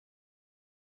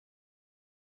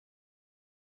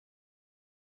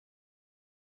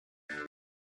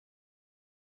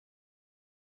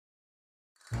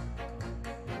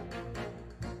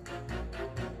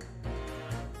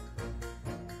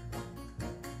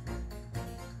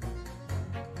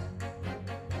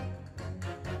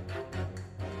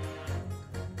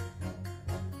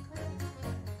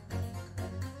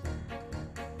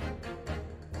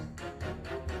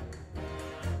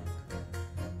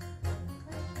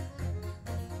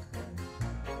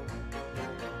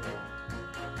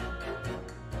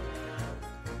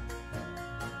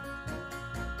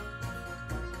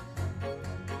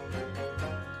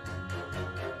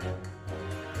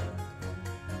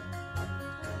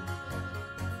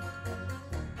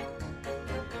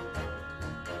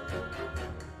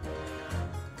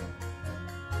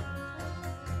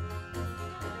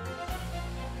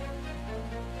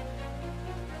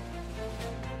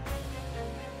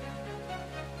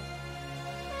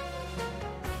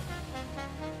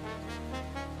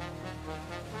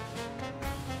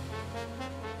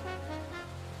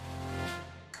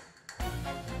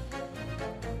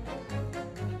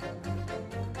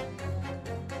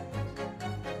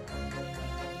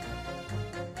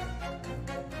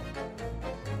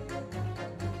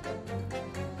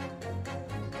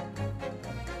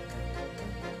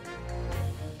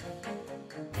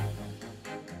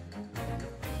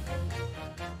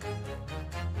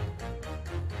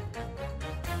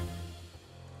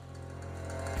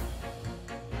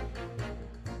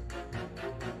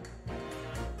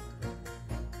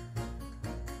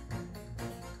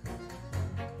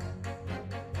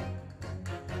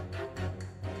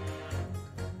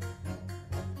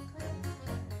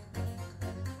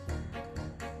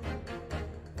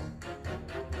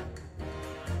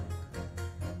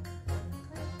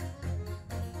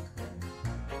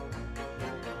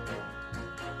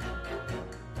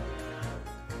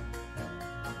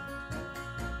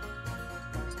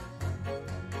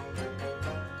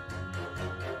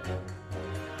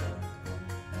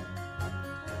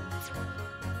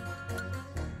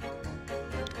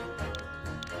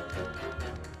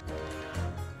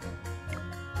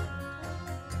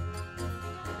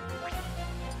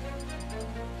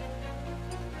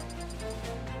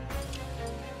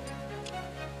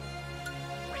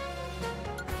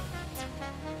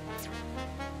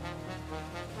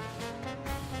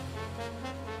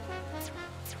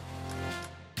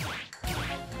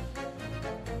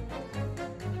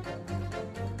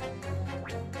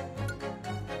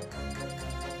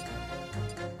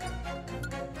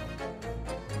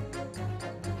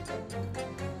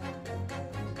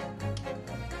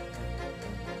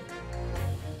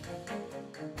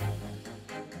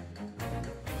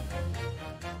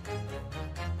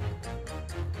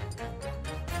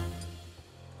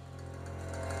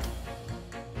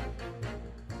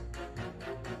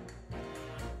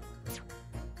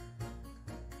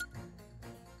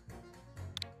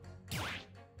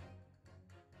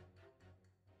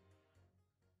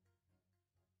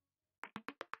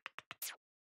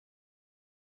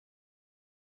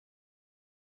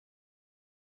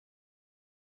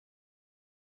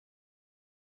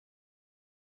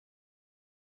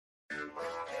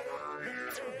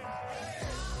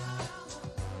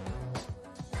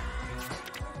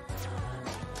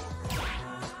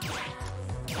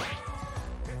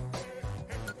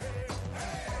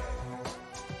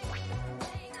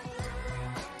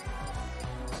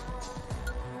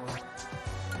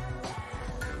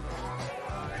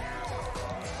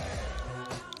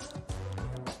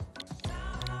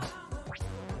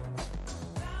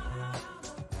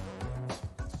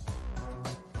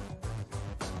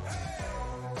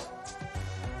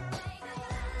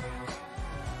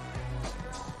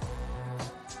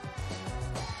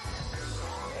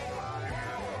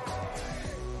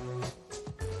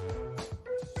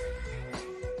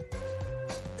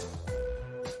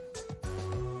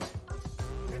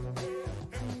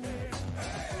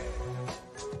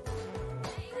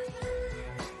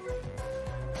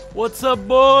What's up,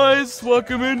 boys?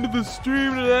 Welcome into the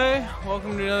stream today.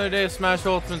 Welcome to another day of Smash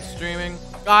Ultimate streaming.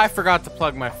 I forgot to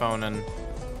plug my phone in.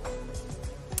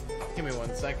 Give me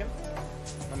 1 second.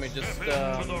 Let me just, Yep.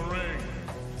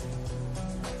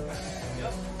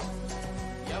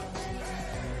 Yep.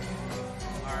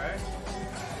 Alright.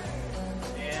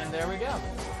 And there we go.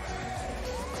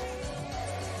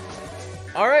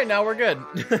 Alright, now we're good.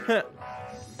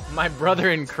 My brother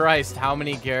in Christ, how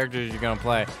many characters are you gonna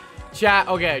play? Chat,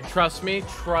 okay, trust me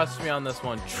on this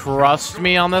one. Trust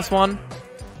me on this one.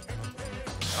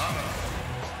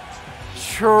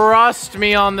 Trust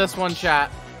me on this one, chat.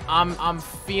 I'm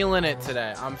feeling it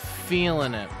today. I'm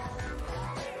feeling it.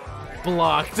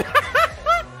 Blocked.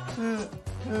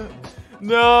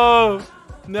 No,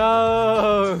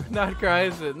 no, not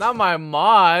Crisis. Not my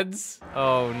mods.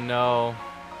 Oh no.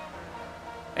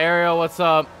 Ariel, what's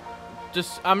up?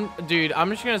 Dude,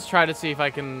 I'm just gonna try to see if I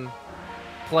can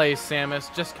play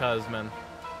Samus, just cause, man.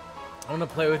 I wanna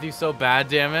play with you so bad,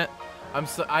 damn it.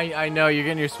 I know you're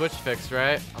getting your Switch fixed,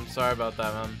 right? I'm sorry about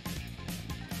that, man.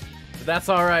 But that's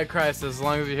all right, Christ. As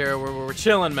long as you're here, we're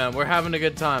chilling, man. We're having a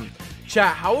good time.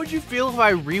 Chat, how would you feel if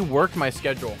I reworked my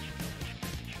schedule?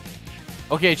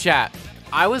 Okay, chat.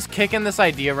 I was kicking this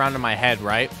idea around in my head,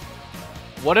 right?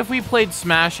 What if we played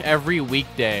Smash every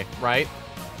weekday, right?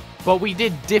 But we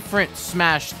did different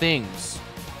Smash things.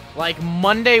 Like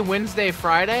Monday, Wednesday,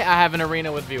 Friday, I have an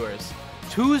arena with viewers.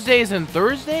 Tuesdays and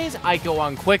Thursdays, I go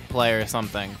on Quick Play or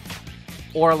something.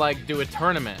 Or like do a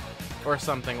tournament or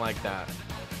something like that.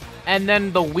 And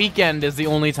then the weekend is the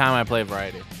only time I play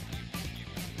Variety.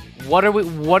 What do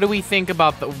we think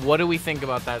about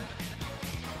that?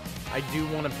 I do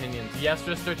want opinions. Yes,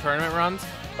 just their tournament runs.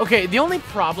 Okay, the only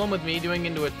problem with me going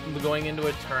into a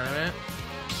tournament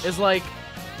is like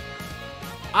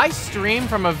I stream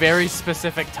from a very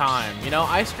specific time. You know,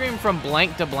 I stream from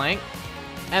blank to blank,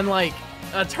 and like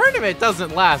a tournament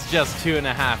doesn't last just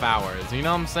 2.5 hours. You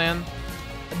know what I'm saying?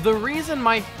 The reason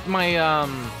my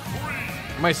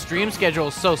stream schedule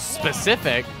is so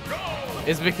specific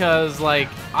is because like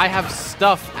I have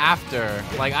stuff after.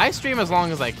 Like I stream as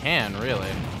long as I can,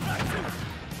 really.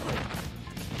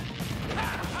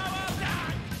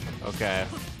 Okay.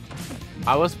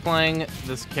 I was playing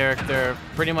this character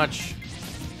pretty much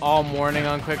all morning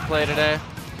on Quick Play today,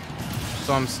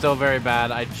 so I'm still very bad.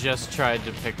 I just tried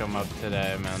to pick him up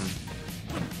today, man.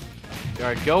 All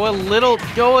right, go a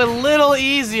little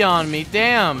easy on me,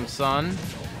 damn, son.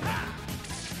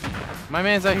 My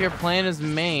man's out here playing his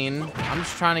main. I'm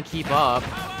just trying to keep up.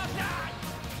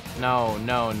 No.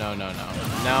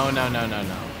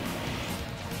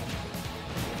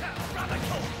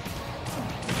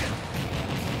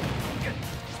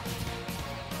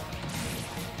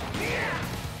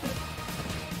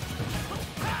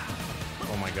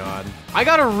 Oh my god. I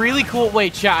got a really cool...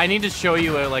 Wait, chat, I need to show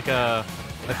you a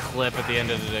clip at the end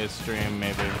of today's stream,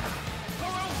 maybe.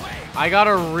 I got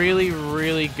a really,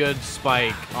 really good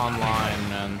spike online,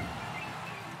 man.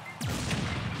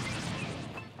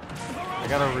 I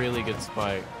got a really good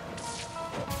spike.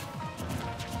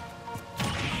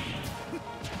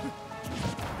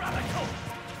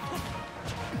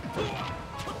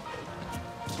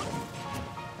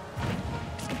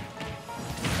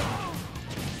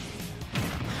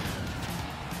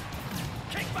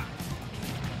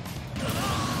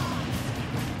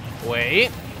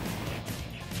 Wait.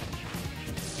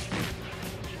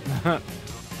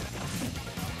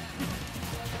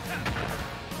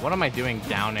 What am I doing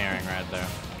down airing right there?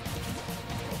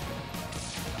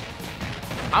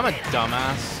 I'm a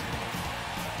dumbass.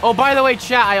 Oh, by the way,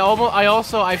 chat,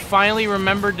 I finally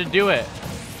remembered to do it.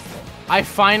 I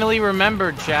finally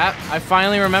remembered, chat. I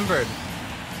finally remembered.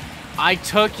 I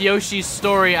took Yoshi's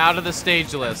story out of the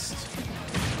stage list.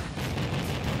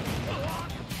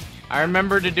 I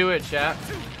remembered to do it, chat.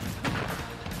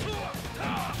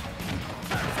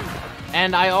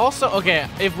 And I also, okay,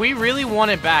 if we really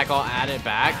want it back, I'll add it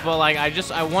back. But like,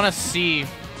 I want to see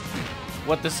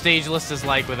what the stage list is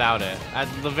like without it. At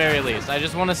the very least, I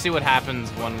just want to see what happens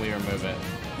when we remove it.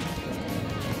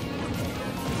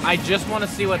 I just want to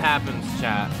see what happens,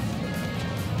 chat.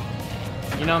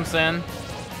 You know what I'm saying?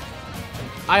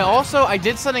 I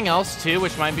did something else too,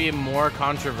 which might be more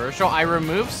controversial. I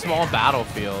removed Small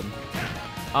Battlefield.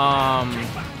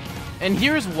 And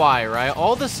here's why, right?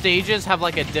 All the stages have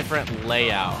like a different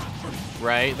layout,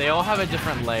 right? They all have a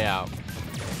different layout.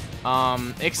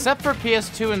 Except for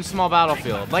PS2 and Small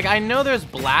Battlefield. Like, I know there's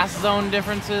blast zone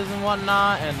differences and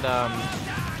whatnot, and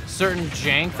certain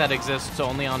jank that exists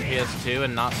only on PS2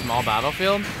 and not Small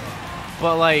Battlefield.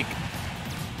 But like,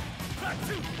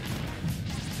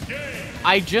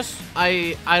 I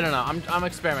don't know. I'm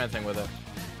experimenting with it.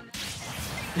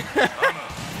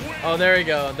 Oh, there we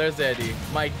go. There's Eddie.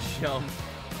 My jump.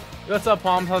 What's up,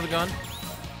 Palms? How's it going?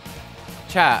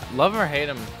 Chat, love him or hate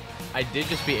him, I did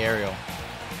just be Ariel.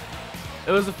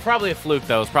 It was probably a fluke,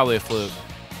 though. It was probably a fluke.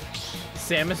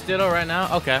 Samus Ditto right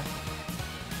now? Okay.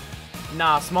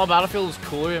 Nah, Small Battlefield is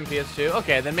cooler than PS2.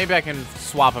 Okay, then maybe I can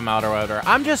swap them out or whatever.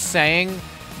 I'm just saying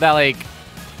that, like,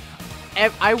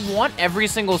 I want every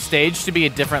single stage to be a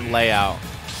different layout.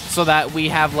 So that we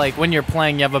have, like, when you're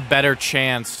playing, you have a better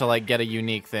chance to, like, get a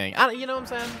unique thing. You know what I'm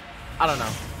saying? I don't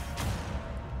know.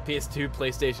 PS2,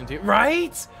 PlayStation 2.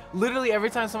 Right? Literally, every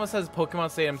time someone says Pokemon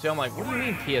Stadium 2, I'm like, what do you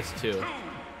mean PS2?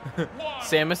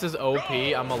 Samus is OP,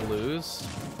 I'ma lose.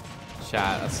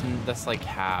 Chat, that's like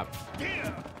half.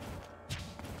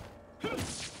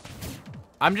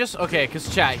 I'm just, okay,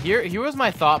 because chat, here was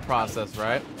my thought process,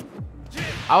 right?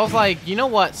 I was like, you know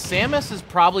what? Samus is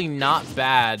probably not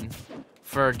bad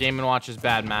for Game & Watch's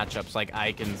bad matchups like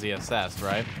Ike and ZSS,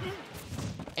 right?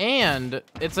 And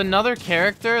it's another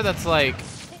character that's like,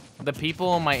 the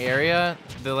people in my area,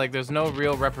 they're like, there's no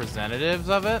real representatives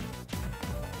of it.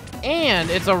 And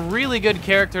it's a really good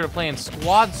character to play in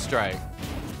Squad Strike.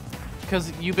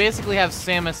 Because you basically have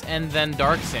Samus and then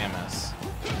Dark Samus.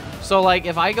 So like,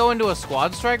 if I go into a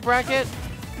Squad Strike bracket,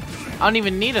 I don't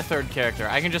even need a third character.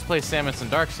 I can just play Samus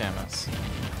and Dark Samus.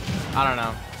 I don't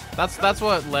know. That's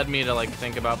what led me to like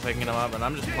think about picking them up, and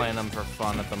I'm just playing them for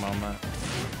fun at the moment.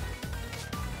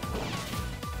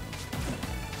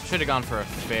 Should have gone for a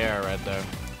fair right there.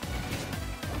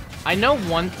 I know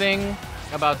one thing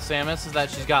about Samus is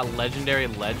that she's got legendary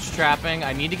ledge trapping.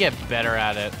 I need to get better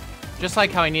at it. Just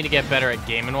like how I need to get better at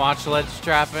Game & Watch ledge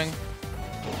trapping.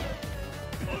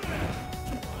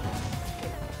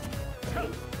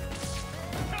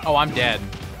 Oh, I'm dead.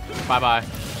 Bye-bye.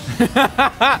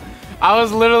 I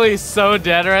was literally so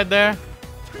dead right there.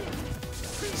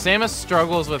 Samus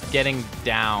struggles with getting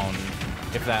down,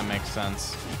 if that makes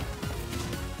sense.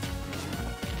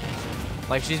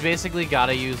 Like, she's basically got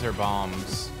to use her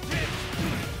bombs.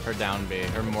 Her down B,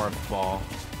 her morph ball.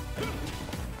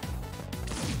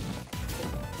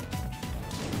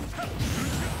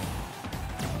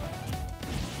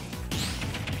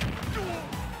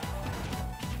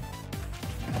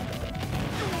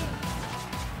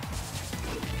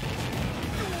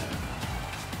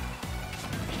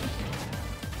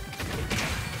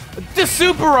 The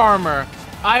super armor!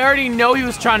 I already know he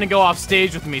was trying to go off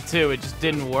stage with me too, it just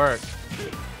didn't work.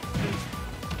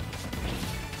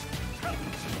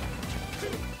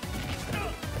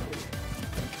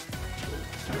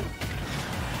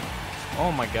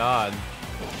 Oh my god.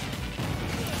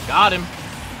 Got him.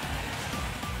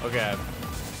 Okay.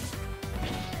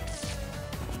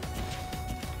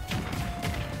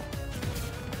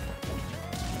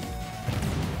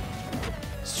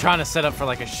 He's trying to set up for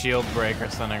like a shield break or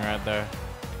something right there.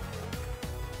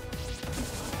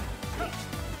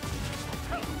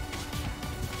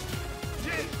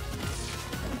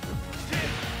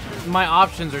 My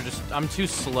options are just, I'm too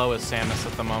slow as Samus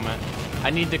at the moment. I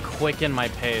need to quicken my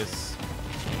pace.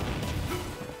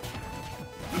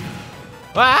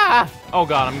 Ah! Oh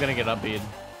god, I'm gonna get up bead.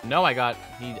 No, I got,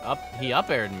 he up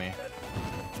aired me.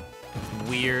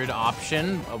 Weird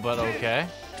option, but okay.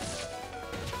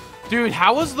 Dude,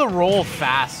 how was the roll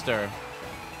faster?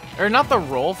 Or not the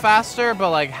roll faster,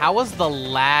 but like, how was the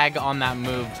lag on that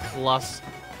move plus?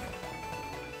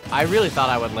 I really thought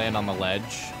I would land on the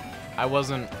ledge. I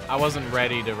wasn't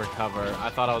ready to recover. I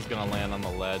thought I was gonna land on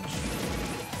the ledge.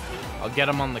 I'll get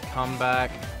him on the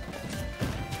comeback.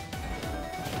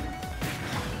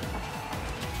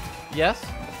 Yes?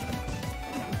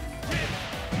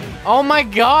 Oh my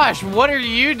gosh, what are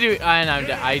you doing?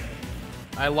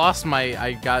 I lost my,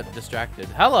 I got distracted.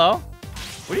 Hello?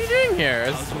 What are you doing here?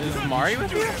 Is Mari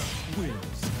with you?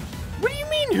 What do you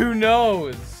mean, who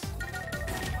knows?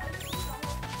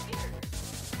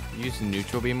 Use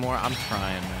neutral beam more? I'm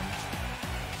trying, man.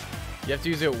 You have to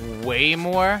use it way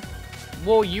more?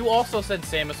 Well, you also said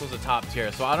Samus was a top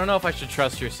tier, so I don't know if I should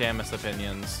trust your Samus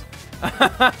opinions.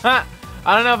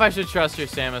 I don't know if I should trust your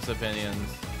Samus opinions.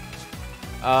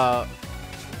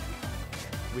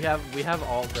 We have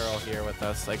Alt Girl here with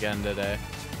us again today.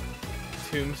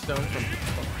 Tombstone from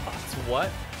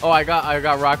what? Oh, I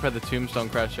got rocked by the Tombstone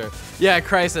Crusher. Yeah,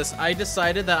 Crisis. I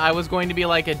decided that I was going to be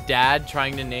like a dad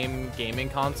trying to name gaming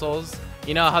consoles.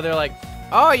 You know how they're like,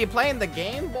 "Oh, you playing the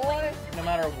Game Boy?" No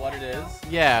matter what it is.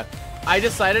 Yeah. I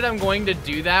decided I'm going to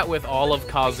do that with all of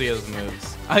Kazuya's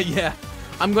moves. Yeah.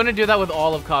 I'm going to do that with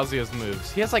all of Kazuya's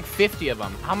moves. He has like 50 of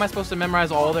them. How am I supposed to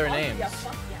memorize all their names?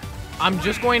 I'm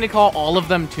just going to call all of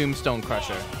them Tombstone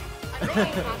Crusher.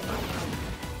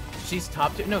 She's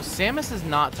top tier. No, Samus is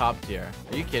not top tier.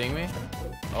 Are you kidding me?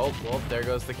 Oh, well, there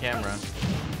goes the camera.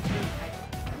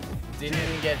 Didn't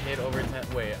even get hit over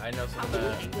 10. Wait, I know some of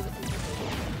that.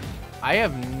 I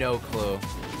have no clue.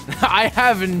 I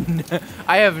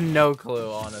have no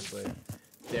clue, honestly.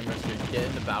 Damn, Richard, get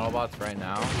into BattleBots right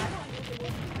now.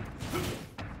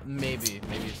 Maybe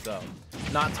so.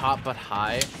 Not top, but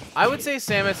high. I would say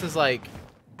Samus is like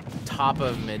top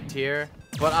of mid tier,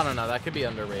 but I don't know. That could be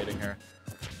underrating her.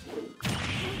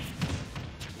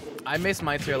 I base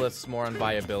my tier lists more on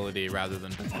viability rather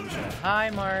than potential. Hi,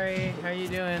 Mari. How you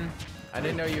doing? I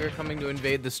didn't know you were coming to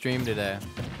invade the stream today.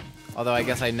 Although I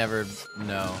guess I never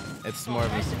know. It's more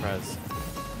of a surprise.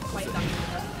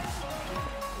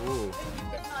 Ooh.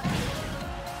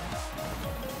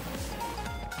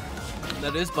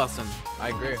 That is bussin'. I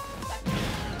agree.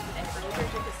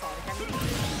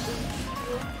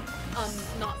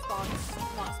 Not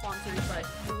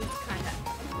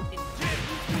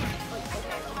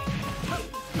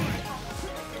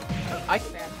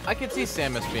I could see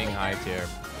Samus being high tier.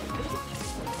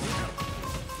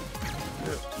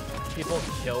 People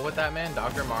kill with that man.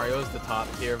 Dr. Mario is the top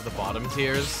tier of the bottom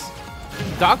tiers.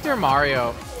 Dr.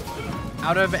 Mario,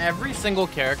 out of every single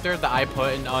character that I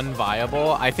put in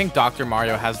unviable, I think Dr.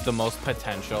 Mario has the most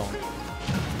potential.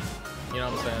 You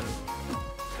know what I'm saying?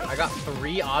 I got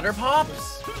 3 Otter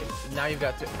Pops. Now you've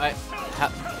got 2.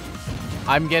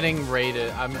 I'm getting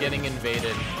raided. I'm getting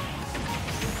invaded.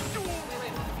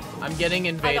 I'm getting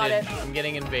invaded. I'm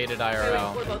getting invaded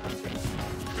IRL.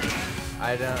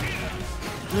 I don't.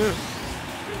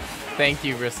 Thank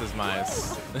you, Rissa's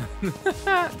Mice.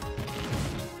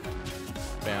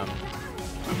 Bam.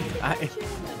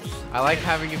 I like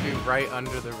having it be right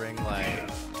under the ring light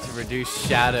to reduce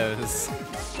shadows.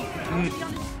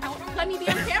 Let me be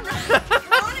on camera.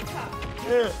 Veronica.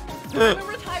 I'm a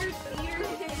retired theater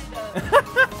kid.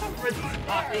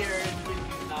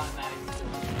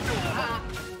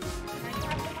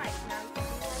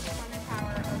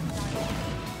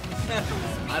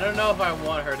 I don't know if I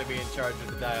want her to be in charge of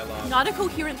the dialogue. Not a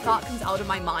coherent thought comes out of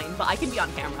my mind, but I can be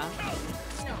on camera.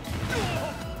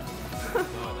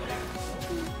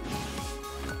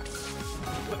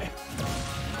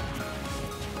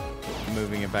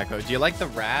 Moving it back over. Do you like the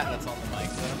rat that's on the mic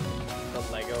though?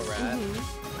 The Lego rat?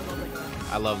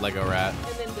 I love Lego rat.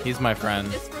 He's my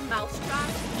friend. It's from Mousetrap.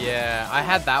 Yeah, I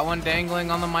had that one dangling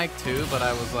on the mic too, but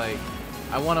I was like,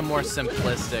 I want a more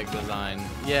simplistic design.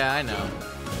 Yeah, I know.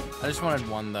 I just wanted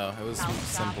one though. It was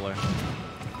simpler.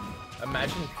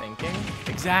 Imagine thinking.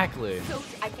 Exactly. So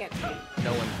I can't think.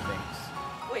 No one thinks.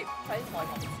 Wait, try this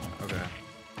volleyball. Okay.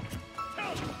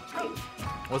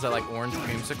 Was that like orange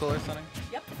creamsicle or something?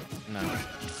 Yep. No.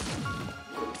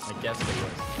 I guess it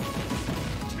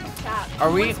was. Chat. Are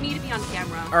Who we- wants me to be on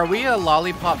camera? Are we a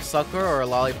lollipop sucker or a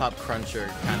lollipop cruncher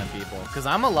kind of people? Because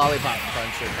I'm a lollipop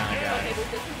cruncher kind of Okay, guy. well,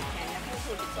 this is a candy apple,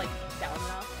 so it's like down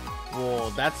enough. Well,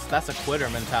 that's a quitter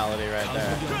mentality right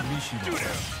there. You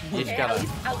just Okay, gotta.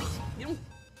 at least you don't.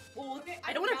 Well,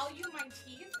 I don't want to. value my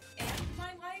teeth and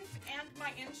my life and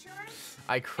my insurance.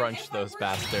 I crunched those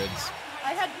bastards.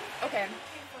 I had okay.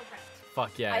 Pay for rent.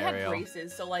 Fuck yeah, I had Ariel.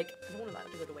 braces, so like I don't want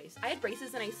that to go to waste. I had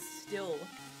braces and I still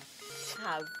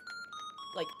have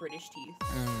like British teeth.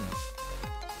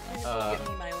 You're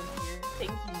giving me my own here.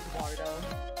 Thank you, Eduardo.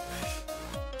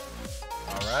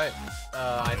 All right.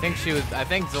 I think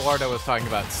Eduardo was talking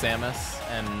about Samus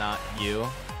and not you.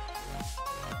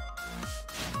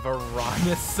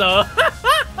 Veronica.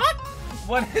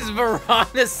 What is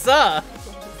Veronica?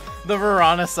 The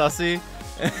Verona sussy. You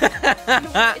know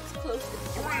what? It's close.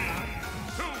 It's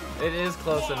enough. It is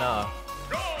close enough.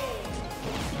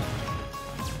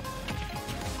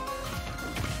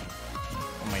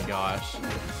 Oh my gosh.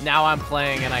 Now I'm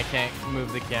playing and I can't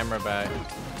move the camera back.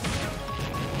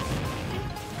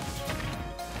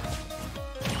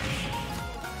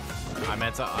 I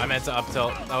meant to up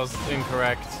tilt. That was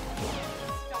incorrect.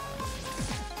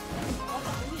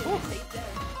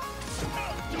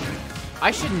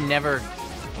 I should never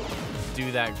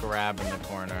do that grab in the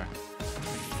corner.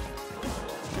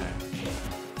 Okay.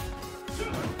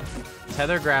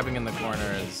 Tether grabbing in the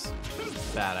corner is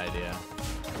a bad idea.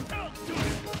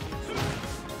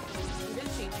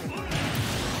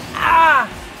 Ah!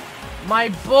 My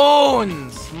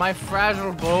bones! My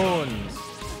fragile bones.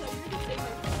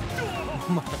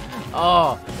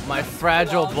 Oh, my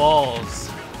fragile balls.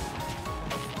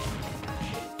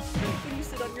 When you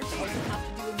sit on your phone, you have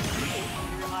to do a meditation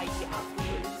on your ID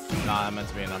afterwards. Nah, that meant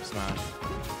to be an up smash.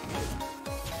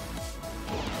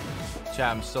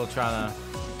 Chat, I'm still trying to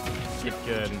get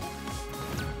good.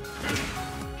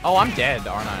 Oh, I'm dead,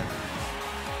 aren't I?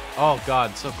 Oh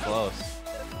god, so close.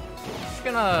 Just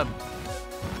gonna...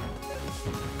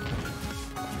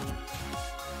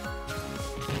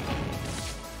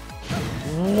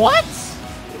 What?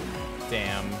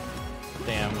 Damn.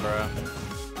 Damn, bro.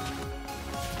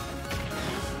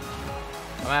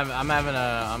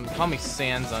 Call me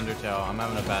Sans Undertale. I'm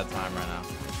having a bad time right now.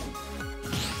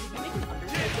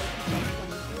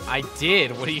 I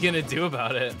did. What are you gonna do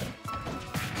about it?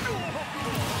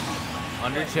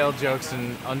 Undertale jokes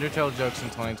in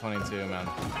 2022, man.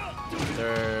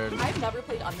 I've never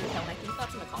played Undertale, and I think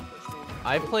that's an accomplishment.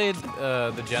 I played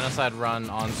the Genocide run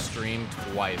on stream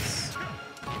twice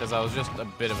because I was just a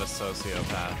bit of a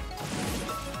sociopath.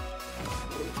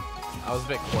 I was a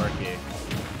bit quirky.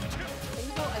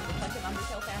 Think about I look like an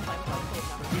Undertale fan, but I'm probably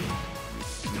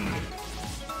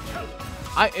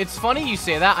never. It's funny you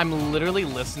say that. I'm literally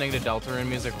listening to Deltarune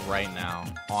music right now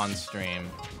on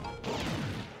stream.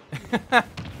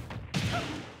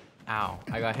 Ow,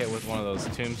 I got hit with one of those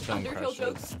tombstone Undertale crushes.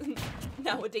 jokes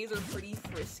nowadays are pretty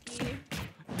frisky.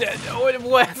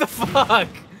 What the fuck?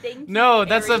 Thank No, you,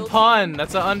 that's a Ariel. pun.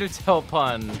 That's an Undertale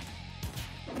pun.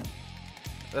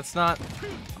 That's not.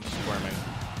 I'm squirming.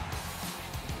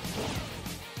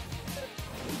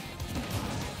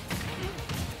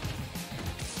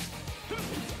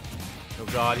 Oh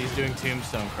god, he's doing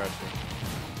Tombstone Crusher.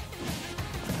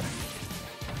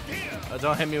 Oh,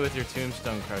 don't hit me with your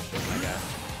Tombstone Crusher, my guy.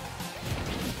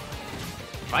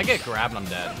 If I get grabbed, I'm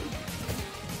dead.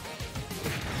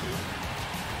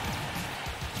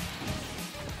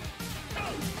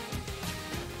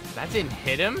 That didn't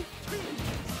hit him?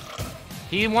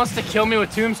 He wants to kill me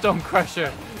with Tombstone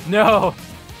Crusher. No.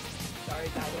 Sorry,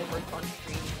 guys, I worked on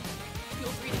stream. Feel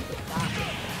free to put that.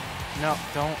 No,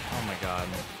 don't. Oh my god.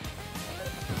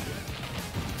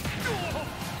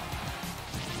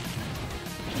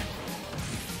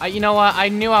 You know what? I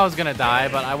knew I was gonna die,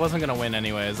 but I wasn't gonna win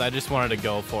anyways. I just wanted to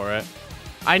go for it.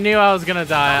 I knew I was gonna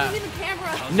die. Stop moving the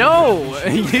camera. No!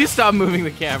 You stop moving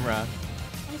the camera.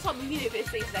 I'm stop moving it if it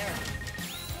stays there.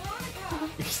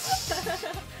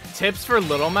 Tips for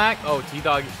Little Mac? Oh,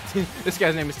 T-Dog. This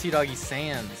guy's name is T-Doggy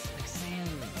Sands. Like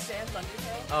Sands. Sam's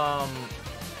Undertale.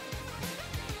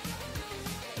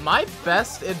 My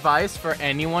best advice for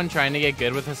anyone trying to get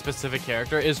good with a specific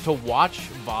character is to watch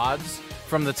VODs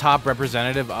from the top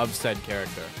representative of said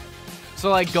character.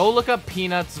 So like go look up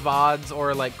Peanuts VODs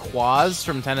or like Quaz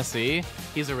from Tennessee.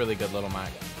 He's a really good Little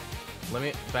Mac. Let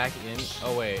me back in.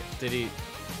 Oh wait, did he?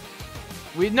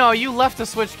 No, you left to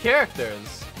switch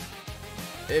characters.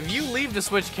 If you leave to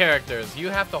switch characters, you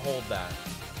have to hold that.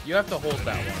 You have to hold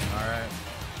that one, alright?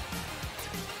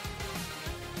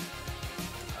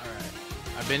 Alright.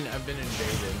 I've been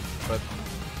invaded, but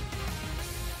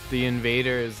the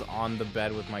invader is on the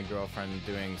bed with my girlfriend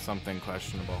doing something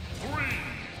questionable.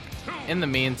 In the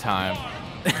meantime.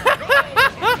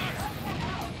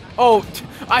 Oh,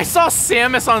 I saw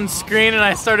Samus on screen and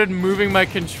I started moving my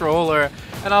controller.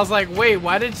 And I was like, wait,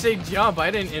 why did it say jump?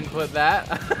 I didn't input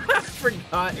that. I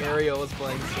forgot Ariel was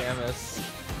playing Samus.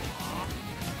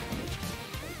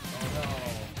 Oh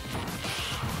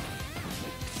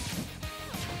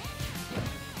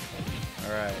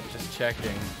no. Alright, just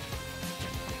checking.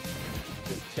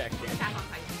 Just checking. Attack on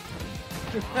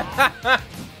Titan.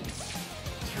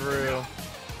 True.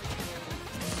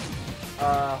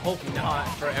 Hope not,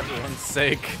 for everyone's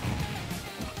sake.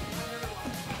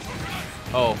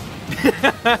 Oh.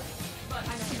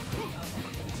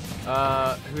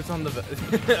 Who's on the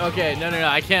okay, no,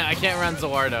 I can't run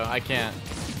Zawardo. I can't.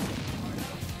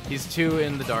 He's too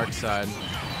in the dark side.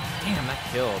 Damn, that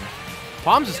killed.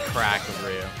 Palms is cracked with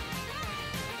Ryu.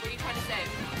 What are you trying to say?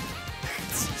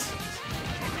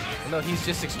 No, he's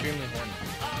just extremely horny.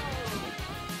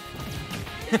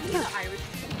 Isn't he the Irish?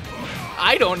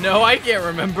 I don't know. I can't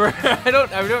remember. I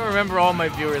don't remember all my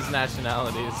viewers'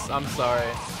 nationalities. I'm sorry.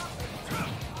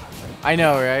 I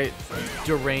know, right?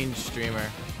 Deranged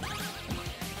streamer.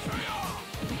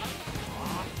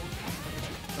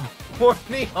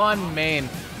 Horny on main.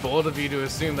 Bold of you to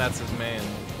assume that's his main.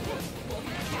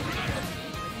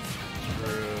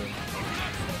 True.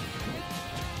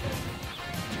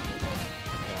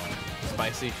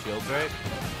 Spicy shield break.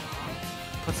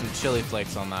 Put some chili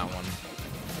flakes on that one.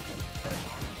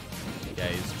 Yeah,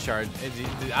 he's charged.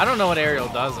 I don't know what Ariel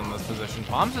does in this position.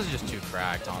 Palms is just too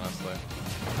cracked, honestly.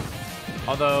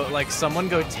 Although, like, someone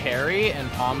go Terry and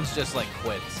Palms just, like,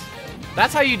 quits.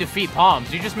 That's how you defeat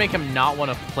Palms. You just make him not want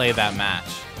to play that match.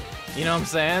 You know what I'm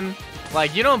saying?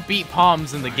 Like, you don't beat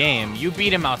Palms in the game. You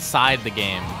beat him outside the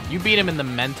game. You beat him in the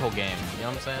mental game. You know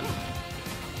what I'm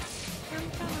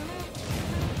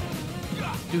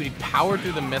saying? Dude, he powered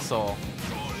through the missile.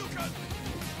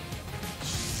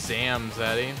 Sam,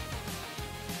 Zeddy.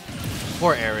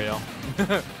 Poor Ariel.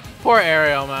 Poor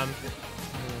Ariel, man.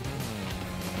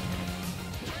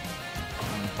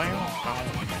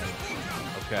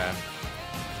 Okay.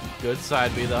 Good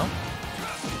side B, though.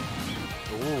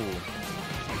 Ooh.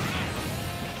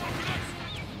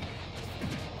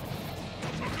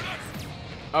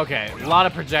 Okay, a lot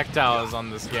of projectiles on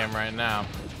this game right now.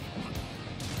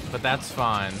 But that's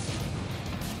fine.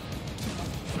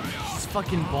 He's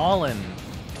fucking ballin'.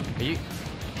 Are you...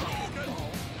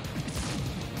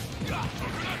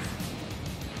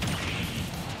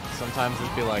 Sometimes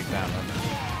it be like that, man.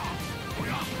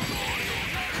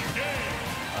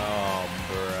 Oh,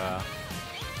 bruh.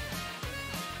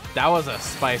 That was a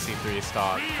spicy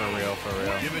 3-stock, for real, for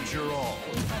real. Give it your all.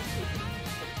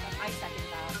 I second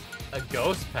that. A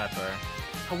ghost pepper?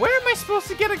 Where am I supposed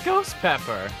to get a ghost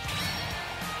pepper?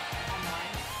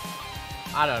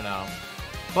 I don't know.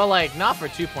 But like, not for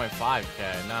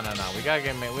 2.5k. No. We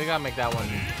gotta make that one.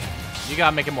 You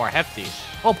gotta make it more hefty.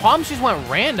 Oh, Palms just went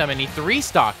random and he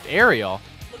 3-stocked Ariel.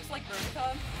 Looks like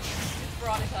Veronica. It's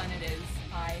Veronica and it is.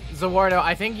 Hi. Zawardo,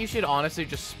 I think you should honestly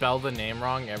just spell the name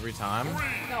wrong every time.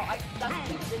 No, that's what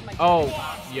they did in my Oh, German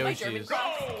class. My German Yoshi's.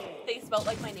 class, they spelled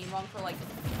like my name wrong for like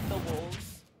the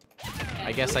wolves. And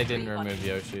I guess it I was didn't pretty remove funny.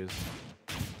 Yoshi's.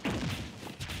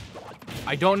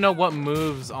 I don't know what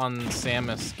moves on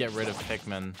Samus get rid of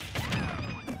Pikmin.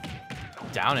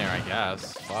 Down air, I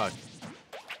guess. Fuck.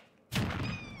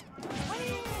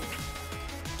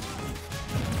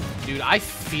 Dude, I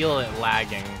feel it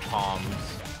lagging, Palms.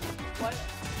 What?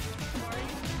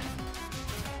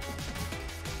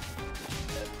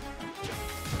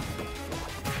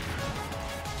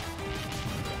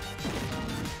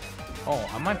 Oh,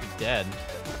 I might be dead.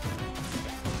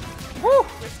 Woo!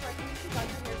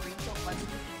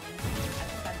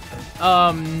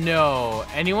 No.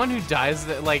 Anyone who dyes,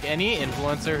 like any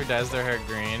influencer who dyes their hair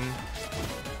green,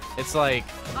 it's like,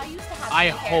 I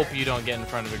hope you don't get in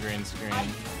front of a green screen.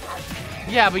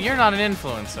 Yeah, but you're not an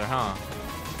influencer, huh?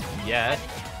 Yet.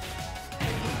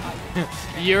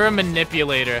 You're a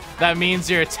manipulator. That means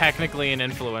you're technically an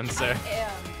influencer.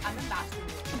 I'm a master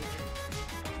manipulator.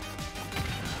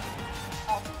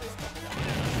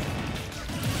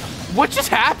 What just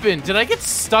happened? Did I get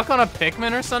stuck on a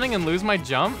Pikmin or something and lose my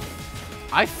jump?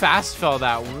 I fast fell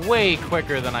that way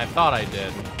quicker than I thought I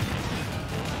did.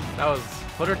 That was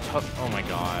oh my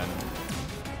god.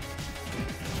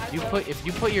 If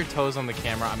you put your toes on the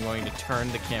camera, I'm going to turn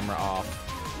the camera off.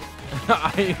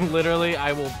 I will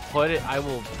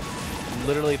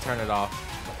literally turn it off.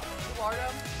 Eduardo,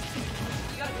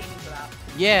 you gotta pay me for that.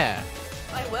 Yeah.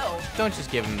 I will. Don't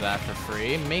just give them that for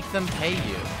free. Make them pay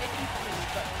you.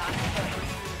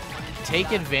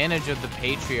 Take advantage of the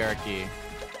patriarchy.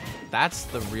 That's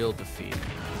the real defeat,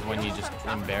 is when you just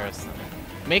embarrass them.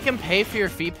 Make them pay for your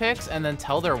feet pics and then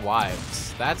tell their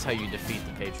wives. That's how you defeat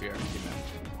the patriarchy, man.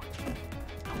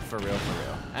 For real, for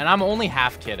real. And I'm only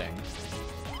half kidding.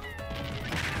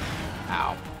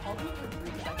 Ow.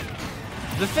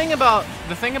 The thing about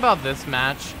this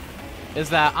match is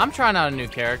that I'm trying out a new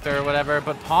character or whatever,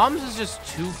 but Palms is just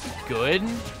too good.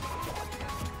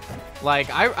 Like,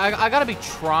 I gotta be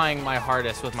trying my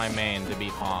hardest with my main to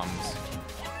beat Palms.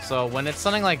 So when it's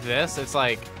something like this, it's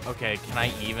like, okay, can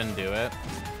I even do it?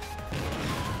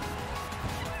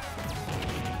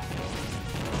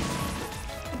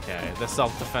 Okay, the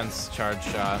self-defense charge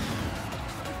shot.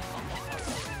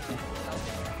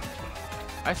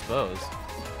 I suppose.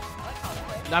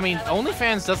 I mean,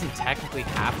 OnlyFans doesn't technically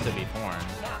have to be porn.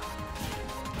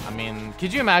 I mean,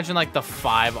 could you imagine like the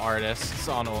 5 artists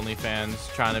on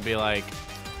OnlyFans trying to be like,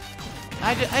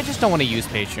 I just don't want to use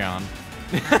Patreon.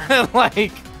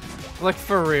 like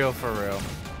for real, for real.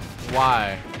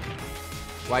 Why?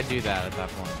 Why do that at that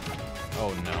point?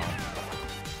 Oh no.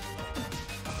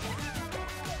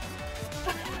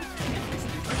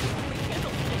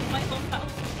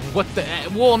 What the?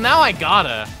 Well, now I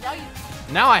gotta.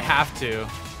 Now I have to.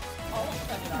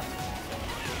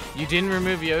 You didn't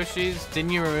remove Yoshi's?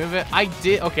 Didn't you remove it? I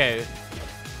did. Okay.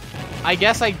 I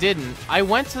guess I didn't. I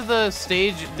went to the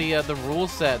stage, the rule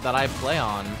set that I play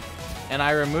on, and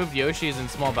I removed Yoshi's in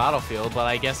Small Battlefield, but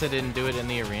I guess I didn't do it in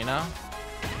the arena.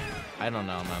 I don't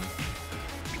know, man.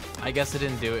 I guess I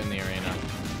didn't do it in the arena.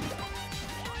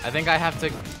 I think I have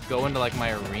to go into like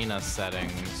my arena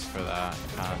settings for that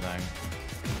kind of thing.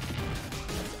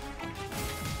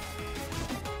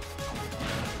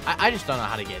 I just don't know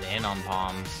how to get in on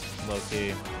Palms,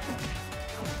 low-key.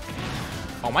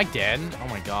 Oh, am I dead? Oh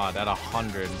my god, at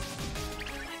 100.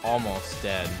 Almost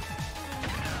dead.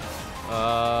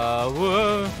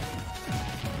 Whoa.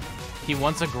 He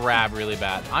wants a grab really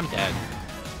bad. I'm dead.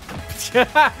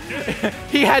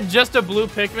 He had just a blue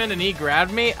Pikmin and he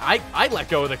grabbed me. I let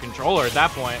go of the controller at that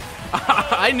point.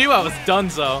 I knew I was done,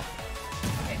 so.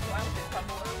 Okay, so I went to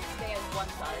Crumble early today as one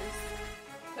does,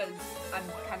 because I'm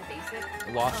kind of basic.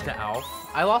 Lost to Alf.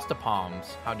 I lost to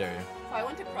Palms. How dare you? So I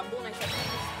went to Crumble and I said, I'm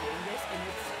just doing this, and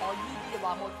it's arguably a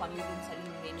lot more funny than setting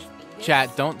your name as Bingus.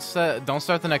 Chat, don't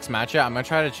start the next match yet. I'm gonna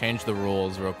try to change the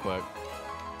rules real quick.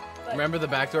 But Remember the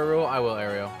backdoor rule? I will,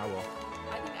 Ariel. I will.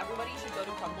 I think everybody should go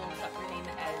to Crumble and set their name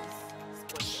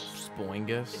as Spoingus.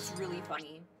 Spoingus. It's really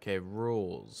funny. Okay,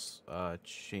 rules.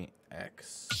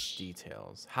 X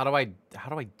details. How do I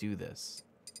do this?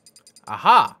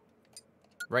 Aha!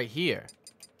 Right here.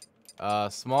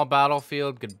 Small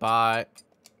battlefield. Goodbye.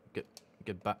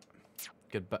 Goodbye.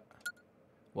 Goodbye.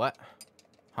 What?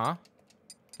 Huh?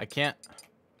 I can't.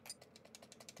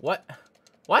 What?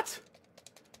 What?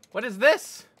 What is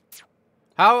this?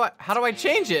 How do I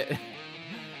change it?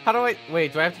 How do I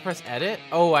wait? Do I have to press edit?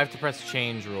 Oh, I have to press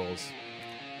change rules.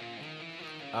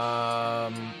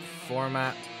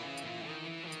 Format.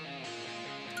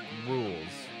 Rules.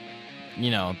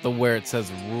 You know, the where it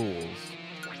says rules.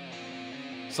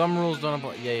 Some rules don't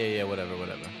apply. Yeah, whatever.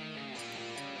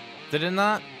 Did it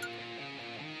not?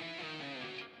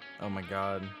 Oh my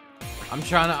god. I'm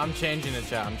changing it,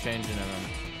 chat. I'm changing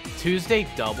it. Tuesday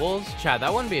doubles? Chat,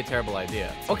 that wouldn't be a terrible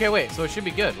idea. Okay, wait, so it should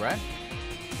be good, right?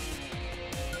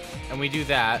 And we do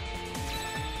that.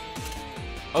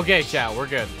 Okay, chat, we're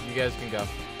good. You guys can go.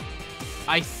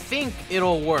 I think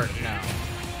it'll work now.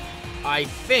 I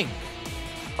think.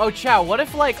 Oh, chat, what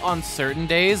if, like, on certain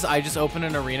days, I just open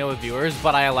an arena with viewers,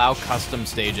 but I allow custom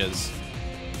stages?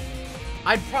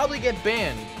 I'd probably get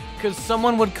banned, because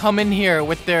someone would come in here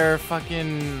with their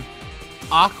fucking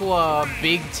Aqua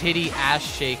big titty ass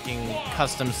shaking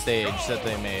custom stage that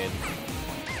they made.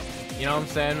 You know what I'm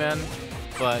saying, man?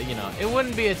 But, you know, it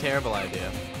wouldn't be a terrible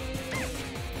idea.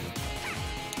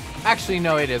 Actually,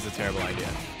 no, it is a terrible idea.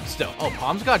 Still, oh,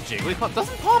 Palm's got Jigglypuff.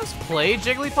 Doesn't Palms play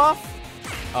Jigglypuff?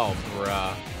 Oh,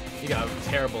 bruh. You got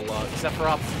terrible luck.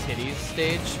 Sephiroth's titties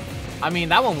stage. I mean,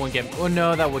 that one wouldn't get... Oh,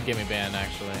 no, that would get me banned,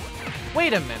 actually.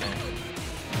 Wait a minute.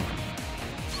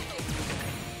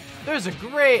 There's a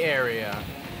gray area.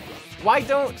 Why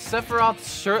don't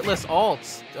Sephiroth's shirtless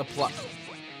alts apply?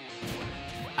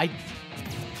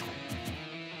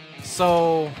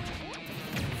 So...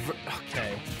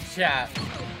 Okay. Chat.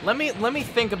 Let me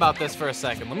think about this for a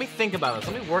second. Let me think about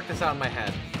this. Let me work this out in my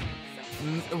head.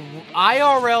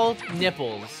 IRL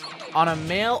nipples on a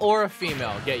male or a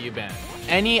female get you banned.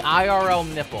 Any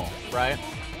IRL nipple, right?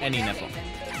 Any nipple.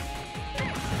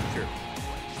 True.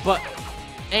 But,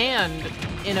 and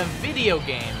in a video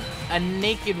game, a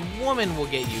naked woman will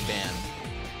get you banned.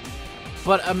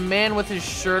 But a man with his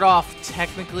shirt off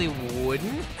technically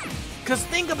wouldn't? Cause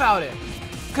think about it.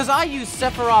 Cause I use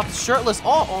Sephiroth's shirtless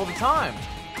all the time.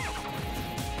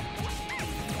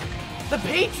 The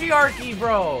patriarchy,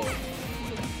 bro.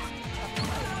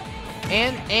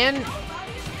 And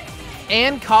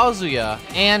Kazuya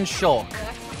and Shulk.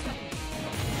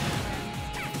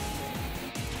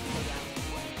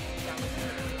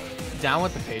 Down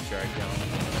with the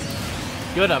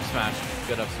patriarchy. Good up smash.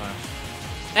 Good up smash.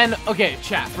 And okay,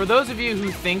 chat. For those of you who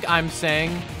think I'm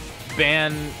saying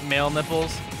ban male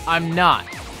nipples, I'm not.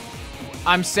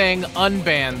 I'm saying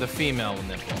unban the female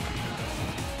nipple.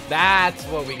 That's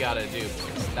what we gotta do,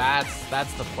 boys.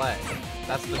 That's the play.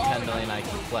 That's the 10 million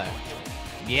IQ play.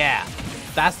 Yeah,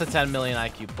 that's the 10 million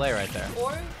IQ play right there.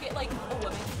 Or get like a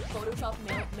woman, Photoshop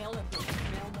male nipples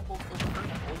over her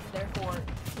nipples, therefore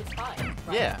it's fine.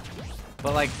 Right? Yeah,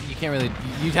 but like you can't really.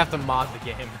 You'd have to mod the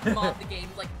game. Mod the game,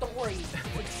 like don't worry,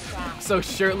 it's trash. So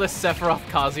shirtless Sephiroth,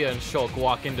 Kazuya, and Shulk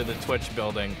walk into the Twitch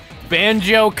building.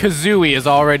 Banjo-Kazooie is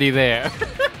already there.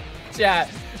 Chat,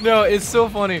 no, it's so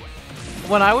funny.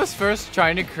 When I was first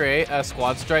trying to create a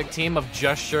Squad Strike team of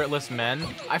just shirtless men,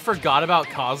 I forgot about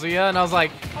Kazuya, and I was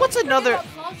like, what's another...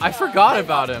 I forgot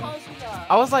about him.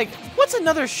 I was like, what's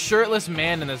another shirtless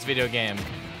man in this video game?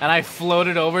 And I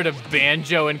floated over to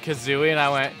Banjo and Kazooie, and I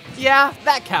went, yeah,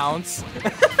 that counts.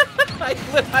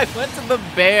 I went to the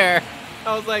bear.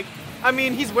 I was like, I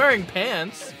mean, he's wearing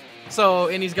pants, so,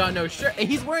 and he's got no shirt. And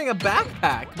he's wearing a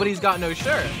backpack, but he's got no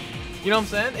shirt. You know what I'm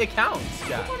saying? It counts.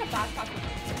 Yeah.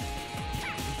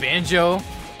 Banjo.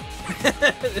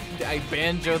 I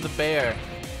Banjo the Bear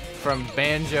from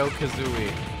Banjo-Kazooie.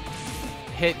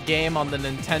 Hit game on the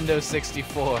Nintendo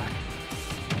 64.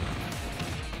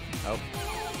 Oh,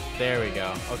 there we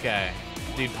go. Okay.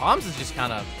 Dude, Palms is just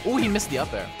kind of... Oh, he missed the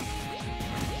up air.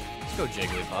 Let's go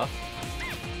Jigglypuff.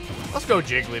 Let's go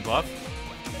Jigglypuff.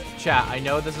 Chat, I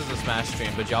know this is a Smash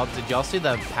stream, but did y'all see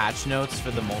the patch notes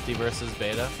for the Multiverses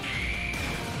beta?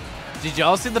 Did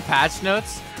y'all see the patch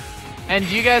notes? And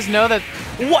do you guys know that...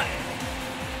 What?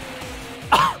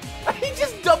 He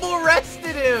just double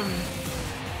rested him.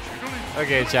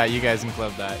 Okay, chat, you guys can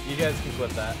clip that. You guys can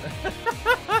clip that.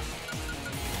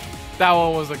 That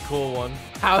one was a cool one.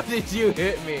 How did you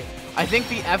hit me? I think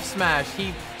the F smash,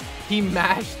 he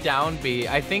mashed down B.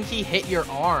 I think he hit your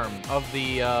arm of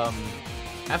the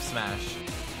F smash.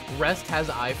 Rest has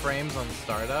iframes on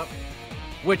startup,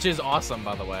 which is awesome,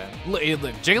 by the way. Look,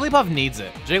 Jigglypuff needs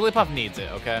it. Jigglypuff needs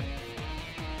it, okay?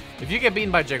 If you get beaten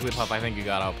by Jigglypuff, I think you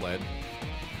got outplayed.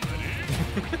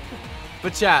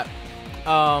 But chat,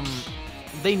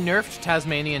 they nerfed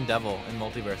Tasmanian Devil in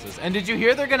Multiverses. And did you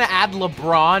hear they're gonna add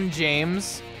LeBron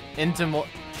James into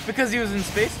because he was in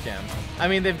Space Jam? I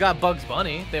mean, they've got Bugs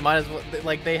Bunny. They might as well,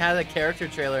 like, they had a character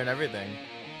trailer and everything.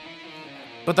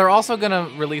 But they're also gonna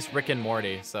release Rick and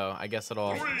Morty, so I guess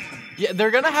it'll... Yeah,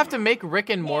 they're gonna have to make Rick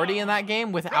and Morty in that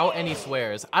game without any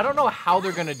swears. I don't know how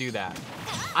they're gonna do that.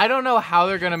 I don't know how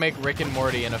they're gonna make Rick and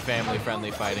Morty in a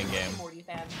family-friendly fighting Rick and game. Morty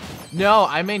fan. No,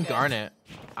 I mean Garnet.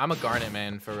 I'm a Garnet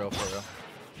man for real, for real.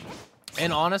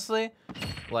 And honestly,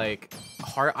 like,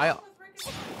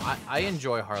 I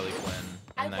enjoy Harley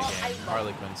Quinn in that game.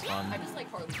 Harley Quinn's fun. I just like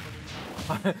Harley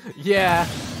Quinn. Yeah.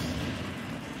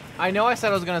 I know I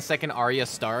said I was gonna second Arya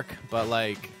Stark, but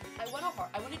like. I want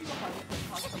to do a Harley Quinn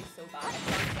cosplay so bad. I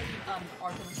started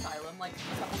Arkham Asylum like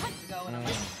a couple months ago, and I'm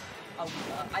like, oh,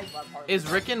 I love Harley. Is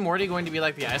Rick and Morty going to be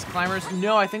like the Ice Climbers?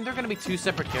 No, I think they're gonna be two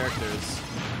separate characters.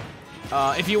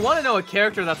 If you want to know a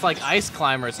character that's like Ice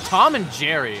Climbers, Tom and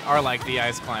Jerry are like the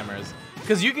Ice Climbers.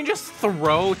 Because you can just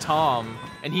throw Tom,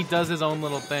 and he does his own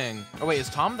little thing. Oh wait, is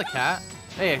Tom the cat?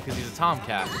 Yeah, because he's a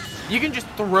Tomcat. You can just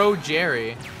throw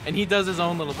Jerry, and he does his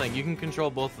own little thing. You can control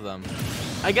both of them.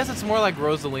 I guess it's more like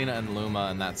Rosalina and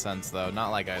Luma in that sense, though. Not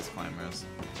like Ice Climbers.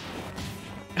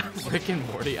 Rick and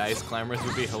Morty Ice Climbers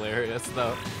would be hilarious,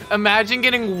 though. Imagine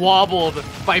getting wobbled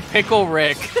by Pickle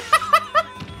Rick.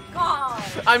 God.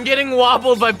 I'm getting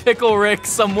wobbled by Pickle Rick.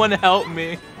 Someone help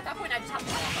me. At that point, I just have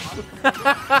to walk off. At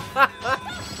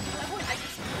that point, I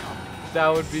just That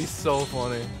would be so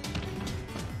funny.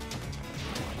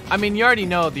 I mean, you already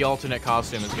know the alternate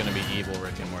costume is gonna be evil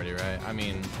Rick and Morty, right? I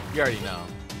mean, you already know.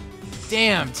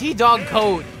 Damn, T-Dog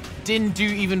Coat didn't do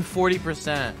even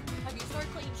 40%. Have you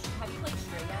played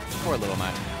Stray yet? Poor little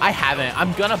man. I haven't.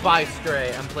 I'm gonna buy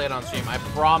Stray and play it on stream. I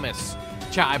promise.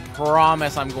 Chat, I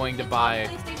promise I'm going to buy.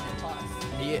 PlayStation Plus.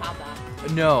 Yeah. You have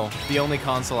that. No, the only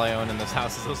console I own in this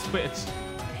house is a Switch.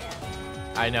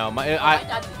 Man. I know. My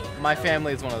dad's a gamer, My so-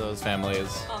 family is one of those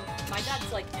families. My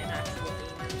dad's like an actual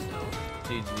gamer, so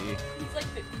GG. he's like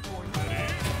 54.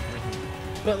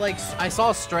 But like, I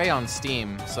saw Stray on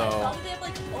Steam, so. They have,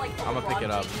 like the I'ma pick LeBron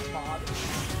it up. James mod.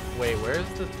 Wait, where's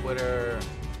the Twitter?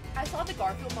 I saw the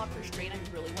Garfield mod for Stray, and I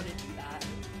really want to do that.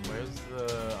 Where's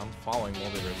the? I'm following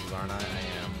Multiverses, aren't I? I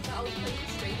am. So I was playing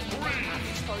Stray, and then my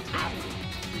match started absolutely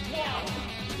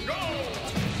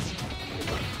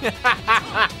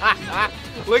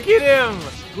Look at him!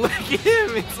 Look at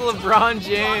him! It's LeBron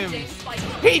James.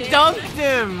 He dunked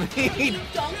him. He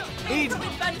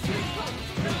dunked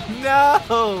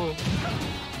no.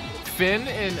 Finn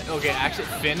in actually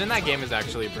Finn in that game is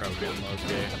actually broken.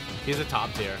 Okay, he's a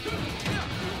top tier.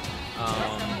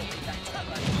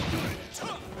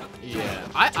 Yeah,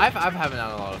 I've having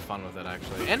had a lot of fun with it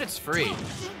actually, and it's free.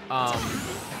 On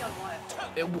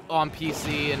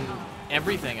PC and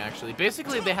everything actually.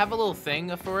 Basically, they have a little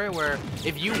thing for it where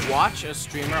if you watch a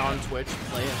streamer on Twitch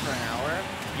play it for an hour,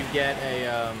 you get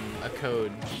a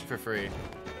code for free.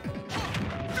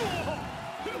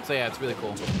 So yeah, it's really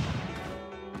cool.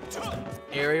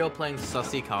 Ariel playing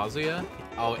Sussy Kazuya.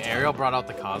 Oh, Ariel brought out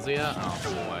the Kazuya. Oh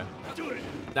boy,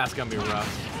 that's gonna be rough.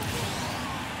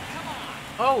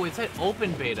 Oh, it's at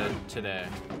open beta today.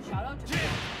 Shout out to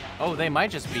Oh, they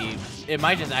might just be. It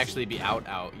might just actually be out.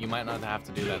 You might not have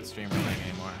to do that streamer thing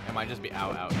anymore. It might just be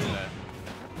out today.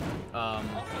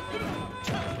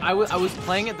 I was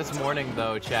playing it this morning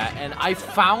though, chat, and I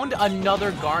found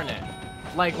another Garnet.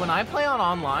 Like when I play on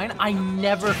online, I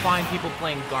never find people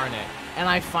playing Garnet, and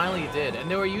I finally did. And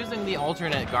they were using the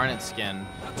alternate Garnet skin,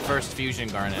 First Fusion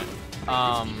Garnet.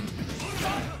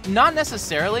 Not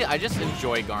necessarily. I just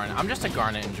enjoy Garnet. I'm just a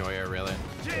Garnet enjoyer, really.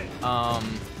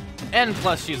 And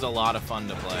plus, she's a lot of fun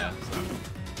to play.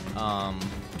 So.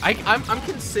 I'm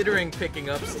considering picking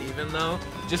up Steven though,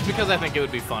 just because I think it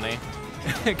would be funny.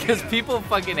 Because people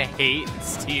fucking hate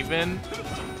Steven,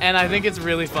 and I think it's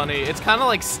really funny. It's kind of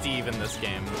like Steve in this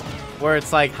game, where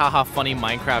it's like, haha, funny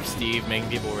Minecraft Steve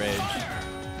making people rage.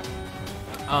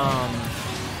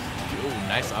 Ooh,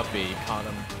 nice up B, caught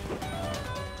him.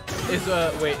 Is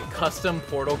wait, custom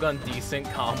portal gun decent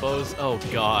combos? Oh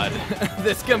god,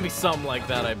 this gonna be something like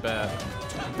that, I bet.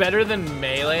 Better than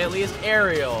melee at least.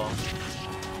 Ariel.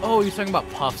 Oh, you're talking about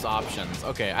Puff's options.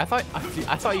 Okay, I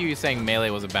thought you were saying melee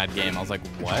was a bad game. I was like,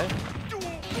 what?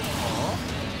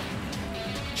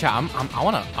 Chat, I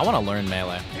wanna learn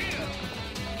melee.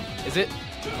 Is it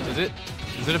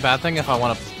a bad thing if I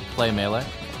wanna play melee?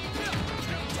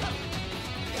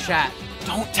 Chat,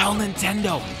 don't tell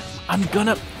Nintendo. I'm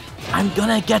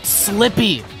gonna get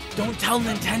slippy. Don't tell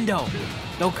Nintendo.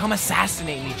 They'll come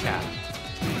assassinate me, chat.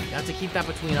 You have to keep that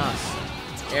between us.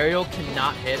 Ariel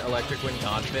cannot hit Electric Wind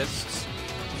God Fists.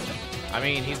 I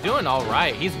mean, he's doing all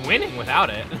right. He's winning without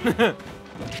it.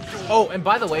 Oh, and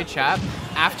by the way, chat,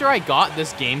 after I got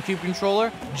this GameCube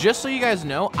controller, just so you guys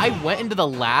know, I went into the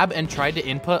lab and tried to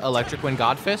input Electric Wind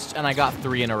God Fists, and I got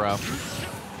 3 in a row.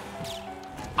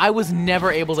 I was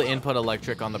never able to input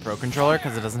Electric on the Pro Controller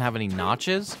because it doesn't have any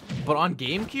notches, but on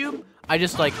GameCube, I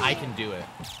can do it.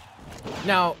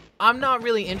 Now, I'm not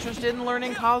really interested in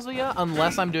learning Kazuya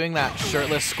unless I'm doing that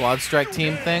shirtless squad strike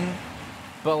team thing.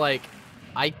 But like,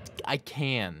 I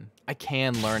can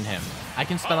learn him. I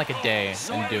can spend like a day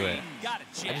and do it.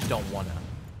 I just don't wanna.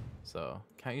 So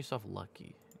count yourself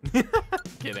lucky.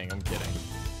 Kidding, I'm kidding.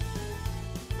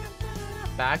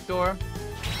 Backdoor.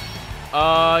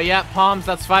 Yeah, Palms,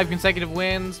 that's 5 consecutive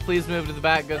wins. Please move to the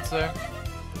back, good sir.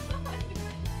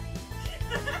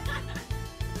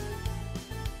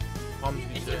 Palms,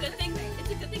 It's a good thing. It's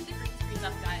a good thing the green screen's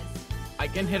up, guys. I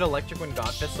can hit electric when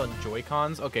God fists on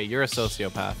Joy-Cons. Okay, you're a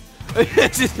sociopath.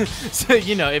 So,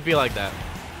 you know, it'd be like that.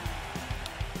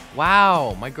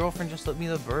 Wow, my girlfriend just let me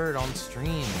the bird on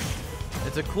stream.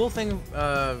 It's a cool thing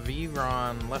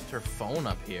V-Ron left her phone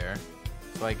up here.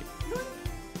 So I...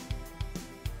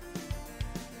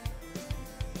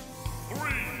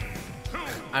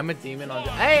 I'm a demon on...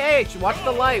 Hey, hey, watch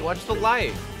the light, watch the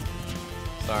light.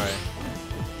 Sorry.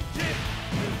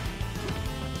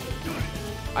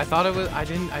 I thought it was. I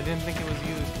didn't think it was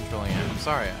you controlling it. I'm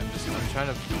sorry. I'm trying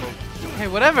to. Hey,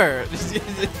 whatever.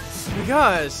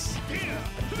 Gosh.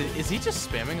 Is he just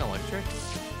spamming electric?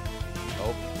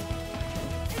 Oh.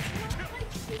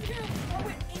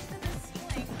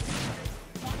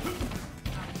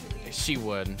 She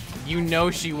would. You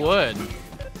know she would.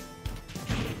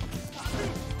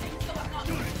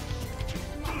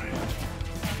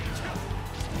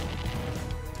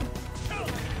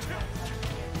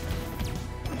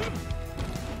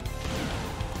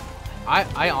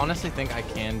 I honestly think I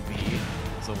can beat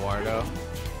Zawardo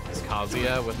as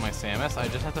Kazuya with my Samus. I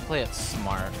just have to play it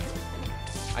smart.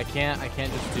 I can't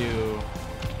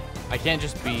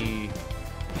just be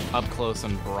up close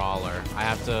and brawler. I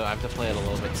have to play it a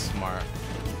little bit smart.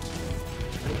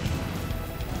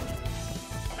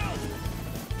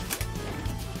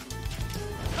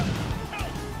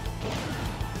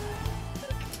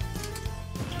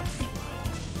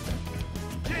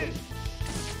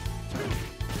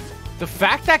 The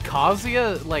fact that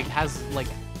Kazuya like has like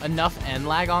enough end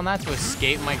lag on that to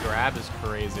escape my grab is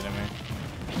crazy to me.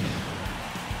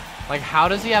 Like, how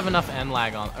does he have enough end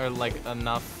lag on, or like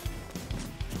enough?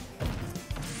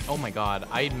 Oh my god,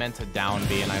 I meant to down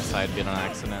B and I side B on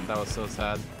accident. That was so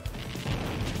sad.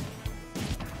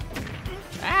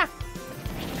 Ah!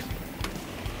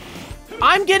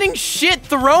 I'm getting shit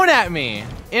thrown at me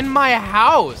in my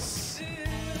house.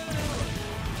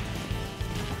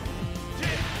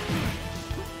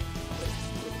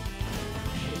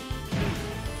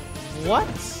 What?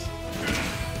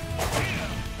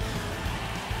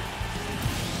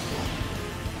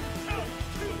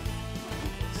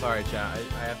 Sorry, chat.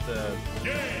 I have to.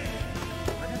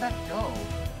 Where did that go?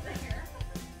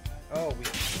 Oh, we.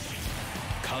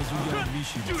 Kazuya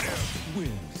Mishima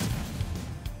wins.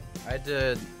 I had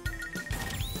to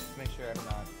make sure I'm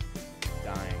not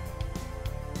dying.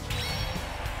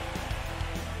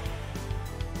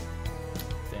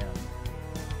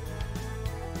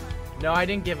 No, I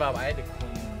didn't give up. I had to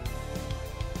clean.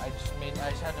 I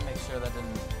just had to make sure that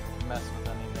didn't mess with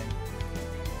anything.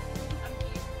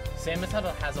 Samus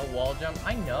has a wall jump.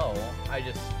 I know. I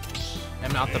just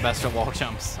am not the best at wall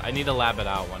jumps. I need to lab it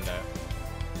out one day.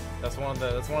 That's one of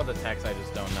the techs I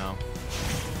just don't know.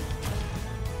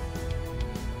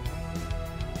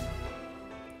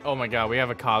 Oh my god, we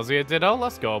have a Kazuya Ditto.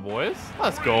 Let's go, boys.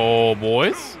 Let's go,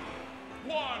 boys.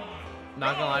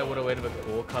 Not gonna lie, would have waited a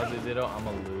cool Kazuya Ditto.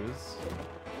 I'ma lose.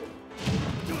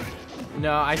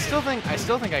 No, I still think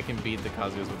I can beat the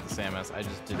Kazuyas with the Samus. I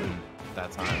just didn't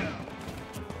that time.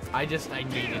 I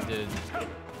needed to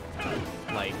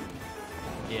like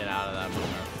get out of that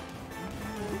moment.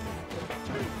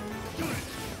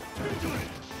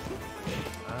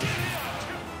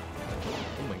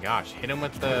 Oh my gosh, hit him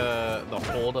with the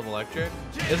hold of electric.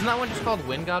 Isn't that one just called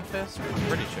Wind God Fist? I'm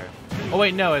pretty sure. Oh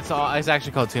wait, no, it's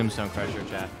actually called Tombstone Crusher,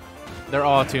 chat. They're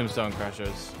all Tombstone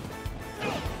Crushers.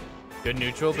 Good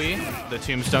neutral B, the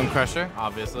Tombstone Crusher,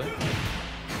 obviously.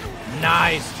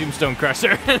 Nice Tombstone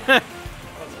Crusher. Let's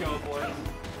go, boys.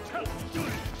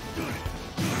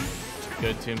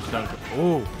 Good Tombstone.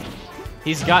 Ooh,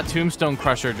 he's got Tombstone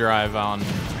Crusher drive on.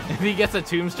 If he gets a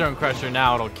Tombstone Crusher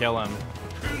now, it'll kill him.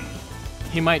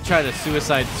 He might try to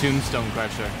suicide Tombstone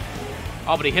Crusher.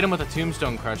 Oh, but he hit him with a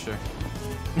Tombstone Crusher.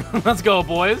 Let's go,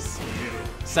 boys.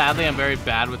 Sadly, I'm very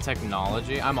bad with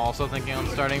technology. I'm also thinking on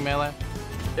starting Melee.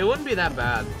 It wouldn't be that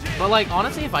bad. But, like,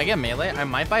 honestly, if I get Melee, I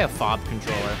might buy a fob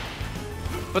controller.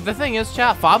 But the thing is,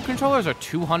 chat, fob controllers are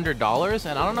 $200,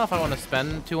 and I don't know if I want to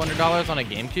spend $200 on a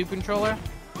GameCube controller.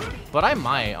 But I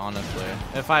might, honestly,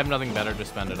 if I have nothing better to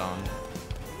spend it on.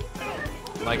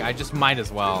 Like, I just might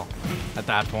as well at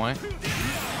that point.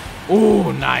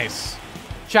 Ooh, nice.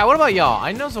 Chat, what about y'all?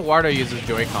 I know Zawardo uses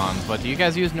Joy-Cons, but do you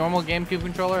guys use normal GameCube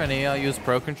controller and y'all use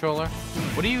Pro controller?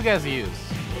 What do you guys use?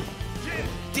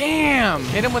 Damn!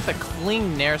 Hit him with a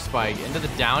clean Nair spike into the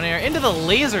down air, into the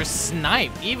laser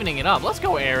snipe, evening it up. Let's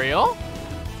go, Ariel.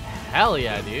 Hell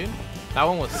yeah, dude. That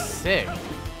one was sick.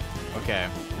 Okay.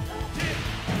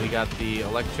 We got the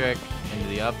electric into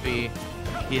the up B.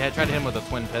 He had tried to hit him with the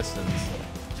twin pistons.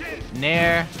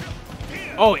 Nair.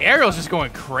 Oh, Ariel's just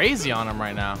going crazy on him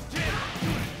right now.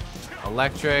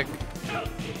 Electric.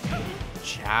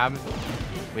 Jab.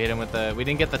 We hit him with the... We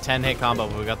didn't get the 10-hit combo,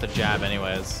 but we got the jab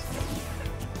anyways.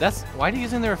 That's... Why are you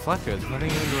using the reflector? There's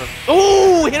nothing even to...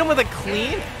 Oh! Hit him with a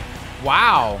clean?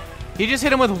 Wow. He just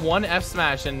hit him with one F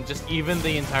smash and just evened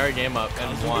the entire game up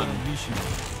and won.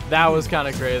 That was kind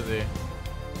of crazy.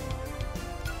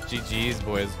 GG's,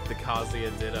 boys. The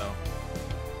Kazuya Ditto.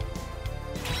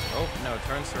 Oh, no.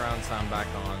 Turn surround sound back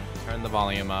on. Turn the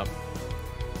volume up.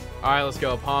 Alright, let's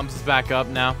go. Palms is back up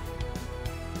now.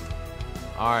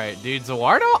 Alright, dude.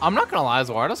 Zawardo? I'm not gonna lie.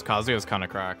 Zawardo's Kazuya is kind of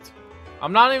cracked.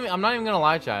 I'm not even gonna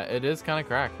lie, chat. It is kind of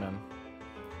cracked, man.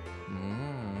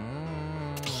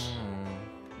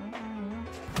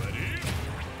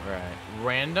 Right.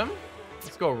 Random?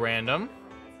 Let's go random.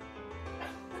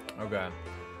 Okay.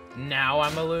 Now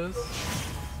I'm gonna lose.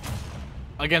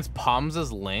 Against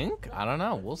Palms' Link? I don't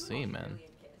know. We'll see, man.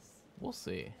 We'll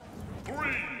see.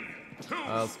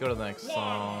 Let's go to the next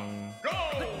song.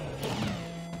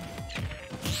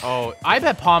 Oh, I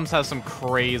bet Palms has some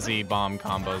crazy bomb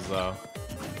combos, though.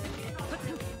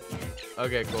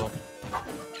 Okay, cool.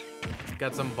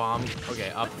 Got some bomb. Okay,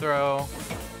 up throw.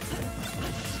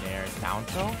 Snare, down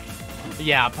throw?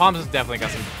 Yeah, Palms has definitely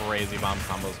got some crazy bomb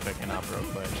combos picking up real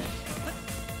quick.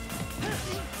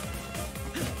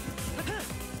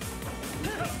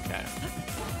 Okay.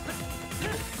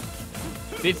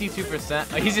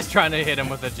 52%. He's just trying to hit him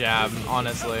with a jab,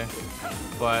 honestly.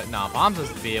 But no, Palms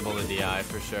is be able to DI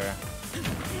for sure.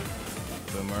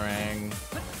 Boomerang.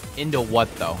 Into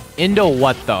what though? Into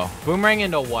what though? Boomerang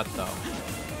into what though?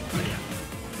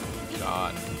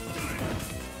 God.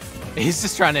 He's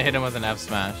just trying to hit him with an F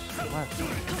smash. What?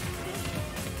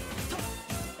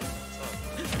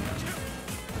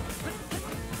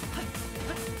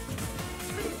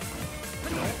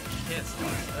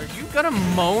 Are you gonna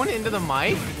moan into the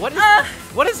mic?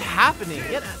 What is happening?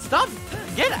 Stop!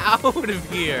 Get out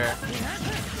of here!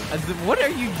 What are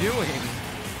you doing?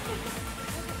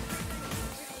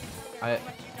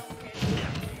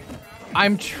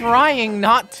 I'm trying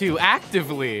not to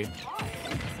actively.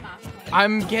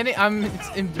 It's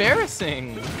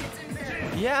embarrassing.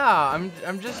 Yeah,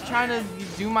 I'm just trying to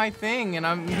do my thing, and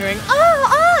I'm hearing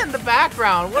in the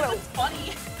background. What?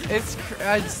 Funny. It's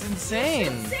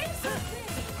insane.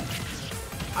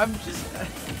 I'm just.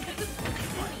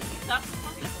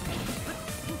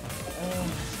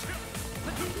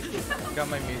 Got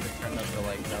my music turned up to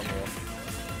like double.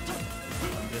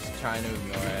 I'm just trying to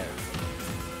ignore it.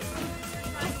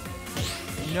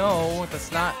 No,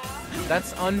 that's not.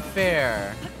 That's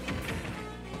unfair.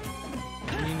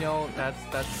 You know, that's.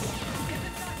 Because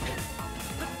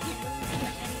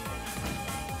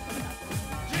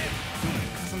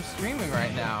I'm streaming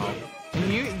right now.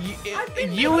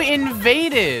 And you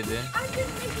invaded. I've been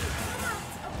making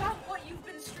comments about what you've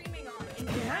been streaming on. And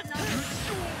you had nothing.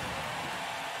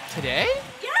 Today?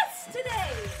 Yes,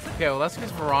 today. Okay, well that's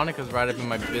because Veronica's right up in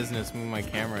my business, moving my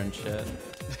camera and shit.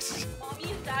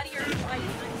 Mommy and Daddy are fighting.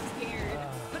 I'm scared.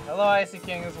 Hello, Icy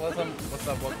Kings. What's up?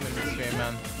 Welcome to the stream,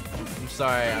 man. I'm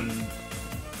sorry, I'm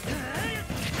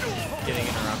getting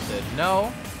interrupted.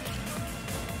 No.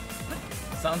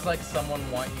 Sounds like someone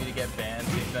want you to get banned.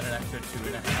 So you spend an extra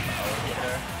 2.5 hours with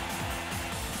her.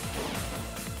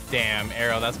 Damn,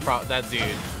 Arrow. That dude.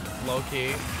 Low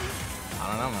key. I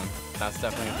don't know, man. That's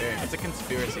definitely a theory. It's a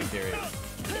conspiracy theory.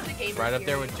 Right up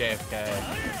there with JFK.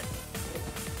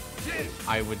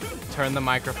 I would turn the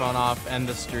microphone off, end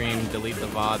the stream, delete the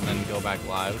VOD, and then go back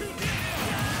live.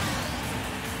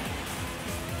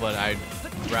 But I'd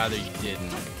rather you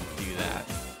didn't do that.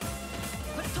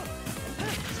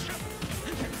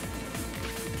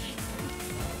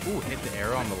 Ooh, hit the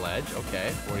arrow on the ledge. Okay,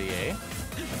 48.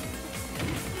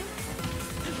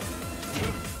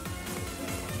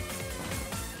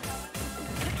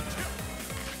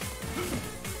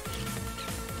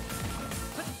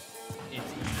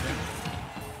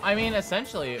 I mean,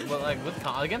 essentially, but like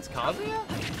against Kazuya?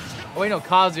 Oh wait, no,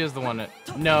 Kazuya's the one that.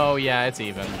 No, yeah, it's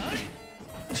even.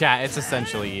 Chat, it's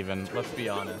essentially even. Let's be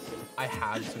honest. I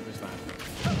have Super Smash.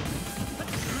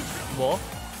 Well,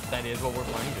 that is what we're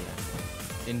playing today.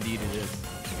 Indeed, it is.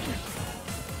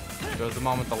 Goes the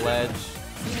mom with the ledge.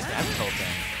 Just F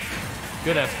tilting.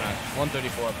 Good F smash.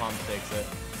 134. Palms takes it.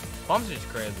 Palms is just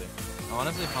crazy.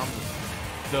 Honestly, Palms is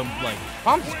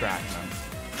Palms is cracked, man.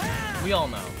 We all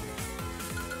know.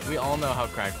 We all know how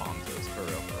cracked Palms is, for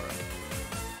real, for real.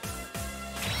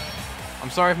 I'm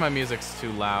sorry if my music's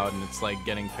too loud and it's like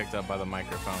getting picked up by the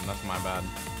microphone. That's my bad.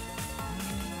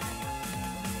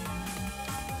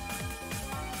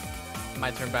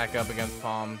 Might turn back up against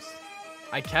Palms.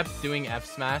 I kept doing F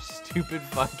smash, stupid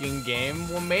fucking game.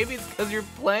 Well, maybe it's because you're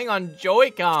playing on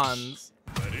Joy-Cons.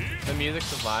 The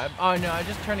music's a vibe. Oh no, I'm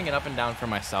just turning it up and down for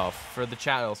myself. For the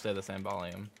chat, it'll stay the same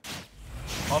volume.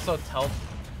 Also,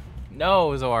 no,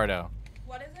 Zoardo.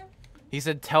 What is it? He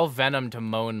said tell Venom to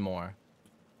moan more.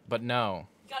 But no.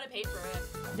 You gotta pay for it.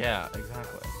 Yeah,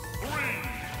 exactly.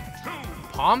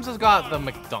 Palms has got the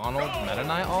McDonald's Meta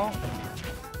Knight all?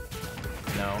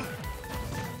 No.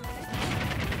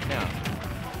 Yeah.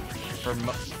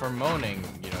 For moaning,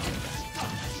 you know.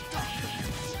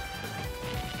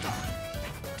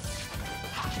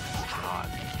 God.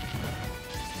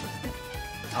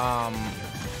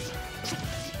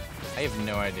 I have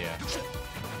no idea.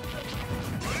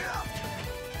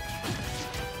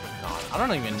 God, I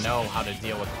don't even know how to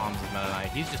deal with Palms' Meta Knight.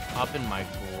 He's just up in my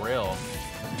grill.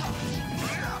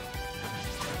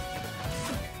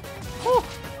 Whew.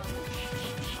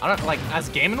 I don't like as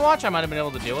Game & Watch I might have been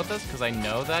able to deal with this because I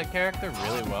know that character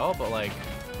really well, but like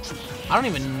I don't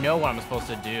even know what I'm supposed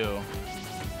to do.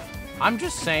 I'm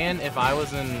just saying if I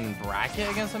was in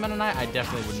bracket against a Meta Knight, I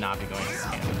definitely would not be going to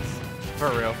Scandals. For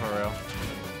real, for real.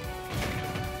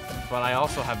 But I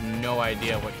also have no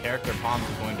idea what character Palms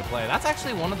is going to play. That's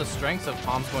actually one of the strengths of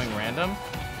Palms going random,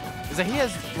 is that he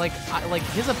has like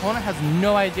his opponent has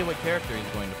no idea what character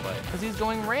he's going to play because he's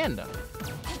going random.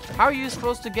 How are you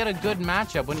supposed to get a good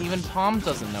matchup when even Palms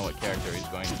doesn't know what character he's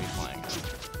going to be playing?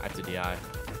 I have to DI.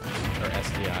 Or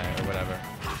SDI, or whatever.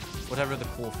 Whatever the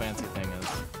cool fancy thing is.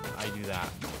 I do that.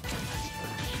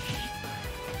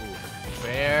 Ooh.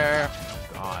 Fair. Oh,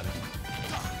 God.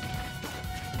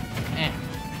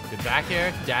 Good back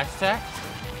air. Dash attack.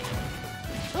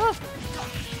 Ah.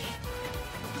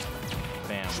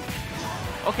 Bam.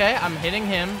 Okay, I'm hitting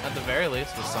him at the very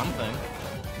least with something.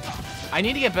 I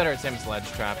need to get better at Sam's ledge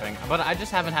trapping, but I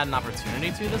just haven't had an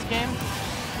opportunity to this game.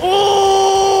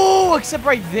 Oh, except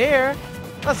right there.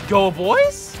 Let's go,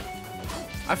 boys.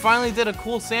 I finally did a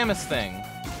cool Samus thing.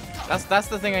 That's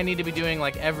the thing I need to be doing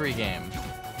like every game.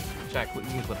 Chat, you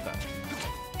can clip that.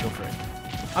 Go for it.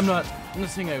 I'm not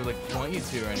saying I like want you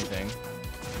to or anything.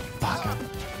 Baka.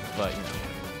 But you know.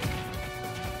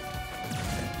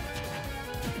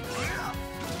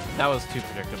 That was too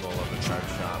predictable of a charge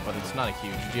shot, but it's not a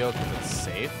huge deal because it's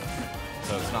safe.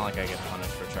 So it's not like I get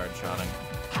punished for charge shotting.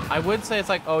 I would say it's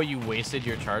like, oh, you wasted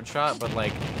your charge shot, but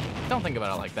like, don't think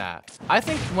about it like that.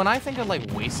 When I think of like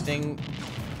wasting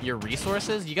your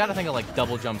resources, you gotta think of like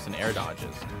double jumps and air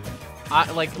dodges.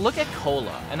 Like, look at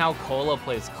Cola and how Cola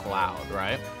plays Cloud,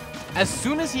 right? As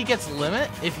soon as he gets limit,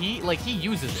 he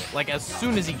uses it, like as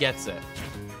soon as he gets it.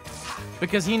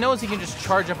 Because he knows he can just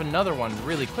charge up another one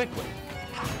really quickly.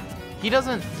 He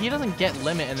doesn't get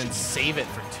limit and then save it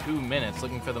for 2 minutes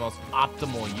looking for the most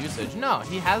optimal usage. No,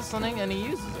 he has something and he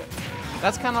uses it.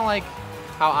 That's kind of like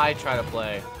how I try to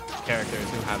play characters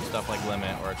who have stuff like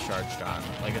limit or a charge shot.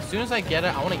 Like as soon as I get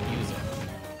it, I want to use it.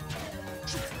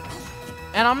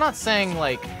 And I'm not saying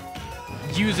like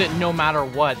use it no matter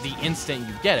what the instant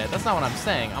you get it. That's not what I'm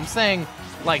saying. I'm saying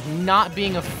like not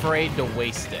being afraid to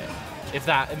waste it. If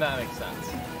that makes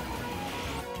sense.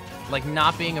 Like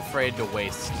not being afraid to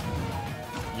waste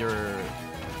your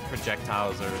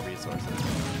projectiles or resources.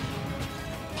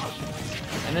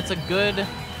 And it's a good,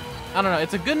 I don't know,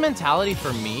 it's a good mentality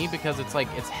for me because it's like,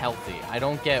 it's healthy. I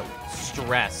don't get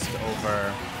stressed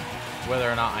over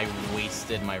whether or not I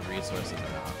wasted my resources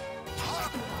or not.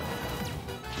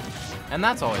 And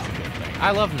that's always a good thing.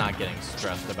 I love not getting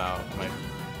stressed about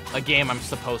a game I'm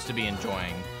supposed to be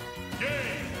enjoying.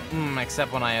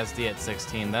 Except when I SD at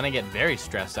 16, then I get very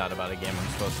stressed out about a game I'm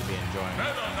supposed to be enjoying.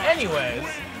 Anyways.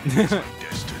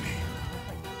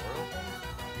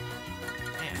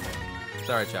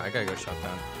 Sorry, chat. I gotta go shut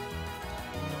down.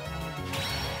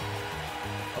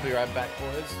 I'll be right back,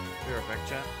 boys. Be right back,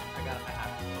 chat. I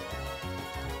have to.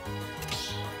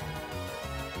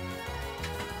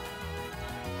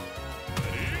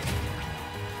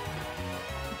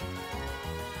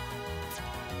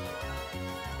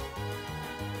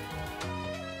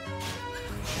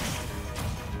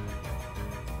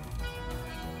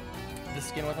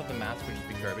 Skin without the mask would just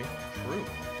be Kirby. True.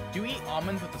 Do you eat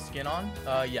almonds with the skin on?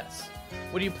 Yes.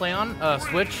 What do you play on?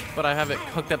 Switch, but I have it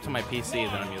hooked up to my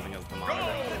PC that I'm using as the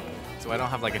monitor. So I don't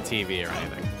have like a TV or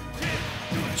anything.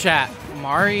 chat,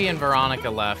 Mari and Veronica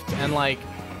left, and like,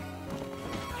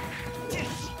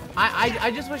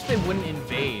 I just wish they wouldn't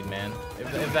invade, man.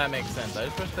 If that makes sense. I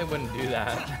just wish they wouldn't do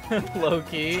that. Low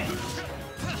key.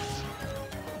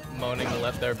 Moaning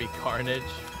let there be carnage.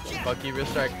 Fuck you,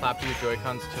 restart, clap your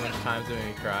Joy-Cons too much times to make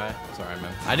me cry. Sorry,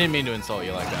 man. I didn't mean to insult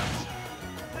you like that.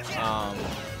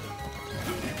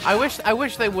 I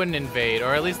wish they wouldn't invade,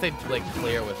 or at least they'd like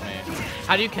clear with me.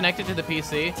 How do you connect it to the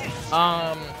PC?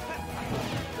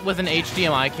 With an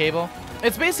HDMI cable.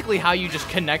 It's basically how you just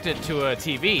connect it to a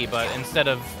TV, but instead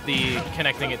of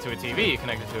connecting it to a TV, you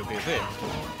connect it to a PC.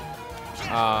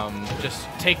 Just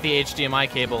take the HDMI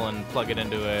cable and plug it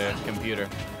into a computer.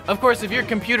 Of course, if your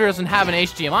computer doesn't have an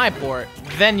HDMI port,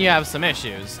 then you have some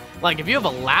issues. Like, if you have a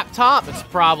laptop, it's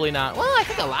probably not... Well, I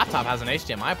think a laptop has an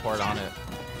HDMI port on it.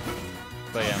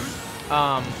 But yeah.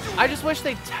 I just wish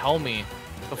they'd tell me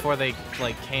before they,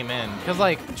 like, came in. Because,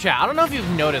 like, chat, I don't know if you've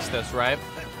noticed this, right?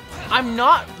 I'm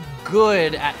not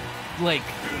good at, like,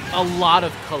 a lot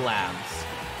of collabs.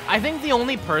 I think the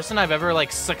only person I've ever,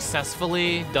 like,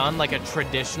 successfully done, like, a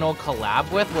traditional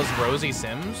collab with was Rosie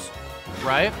Sims,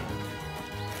 right?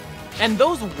 And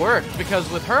those worked because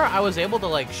with her, I was able to,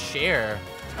 like, share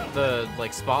the,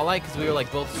 like, spotlight because we were,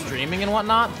 like, both streaming and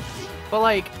whatnot. But,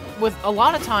 like, with a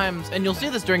lot of times, and you'll see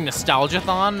this during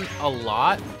Nostalgiathon a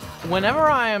lot, whenever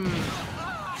I'm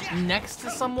next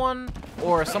to someone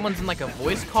or someone's in, like, a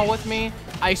voice call with me,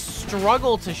 I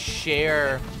struggle to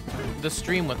share the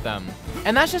stream with them.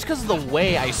 And that's just because of the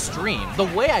way I stream. The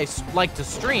way I like to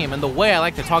stream and the way I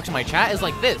like to talk to my chat is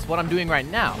like this, what I'm doing right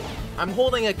now. I'm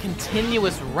holding a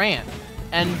continuous rant,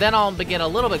 and then I'll get a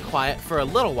little bit quiet for a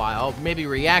little while, maybe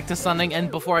react to something,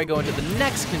 and before I go into the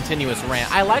next continuous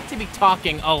rant, I like to be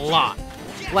talking a lot.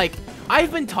 Like,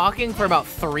 I've been talking for about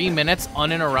 3 minutes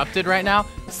uninterrupted right now.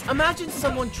 Imagine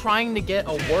someone trying to get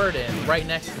a word in right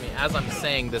next to me as I'm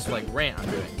saying this, like, rant I'm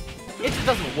doing. It just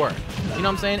doesn't work. You know what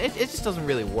I'm saying? It just doesn't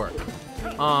really work.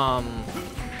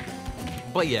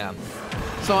 But yeah.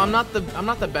 So I'm not the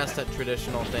best at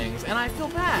traditional things, and I feel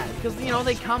bad because, you know,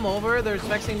 they come over, they're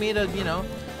expecting me to, you know,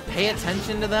 pay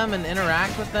attention to them and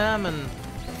interact with them,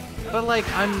 but like,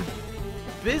 I'm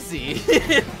busy.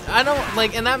 I don't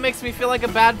like, and that makes me feel like a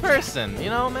bad person, you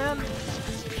know, man?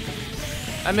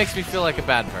 That makes me feel like a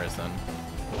bad person.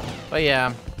 But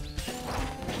yeah.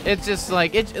 It's just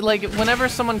like, whenever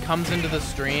someone comes into the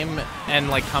stream and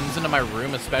like comes into my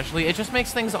room especially, it just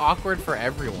makes things awkward for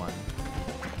everyone.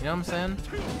 You know what I'm saying?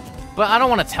 But I don't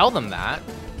want to tell them that.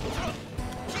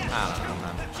 I don't know,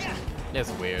 man. It's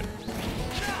weird.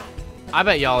 I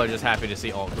bet y'all are just happy to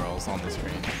see alt girls on the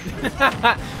screen.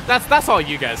 That's all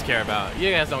you guys care about.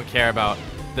 You guys don't care about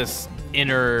this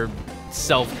inner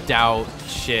self-doubt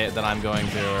shit that I'm going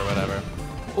through or whatever.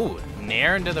 Ooh,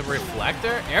 Nair into the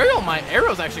reflector?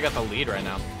 Ariel's actually got the lead right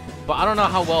now. But I don't know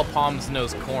how well Palms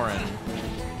knows Corrin.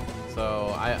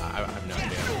 So I have no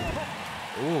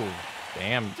idea. Ooh.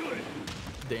 Damn.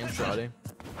 Damn, Shawty.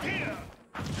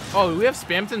 Oh, we have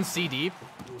Spamton CD?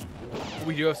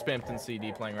 We do have Spamton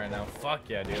CD playing right now. Fuck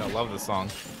yeah, dude. I love this song.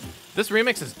 This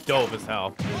remix is dope as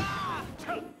hell.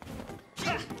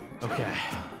 Okay.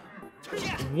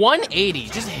 180.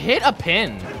 Just hit a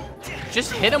pin.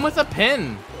 Just hit him with a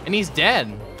pin. And he's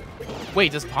dead.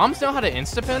 Wait, does Palms know how to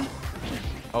insta-pin?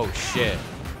 Oh, shit.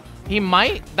 He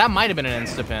might. That might have been an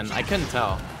insta-pin. I couldn't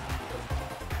tell.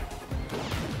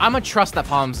 I'm gonna trust that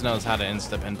Palms knows how to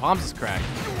insta-pin. Palms is cracked.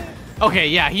 Okay,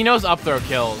 yeah, he knows up throw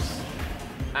kills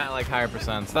at like higher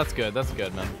percents. That's good. That's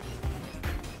good, man.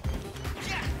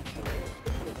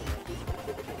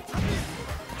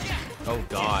 Oh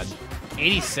god,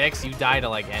 86. You die to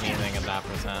like anything at that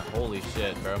percent. Holy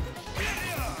shit, bro.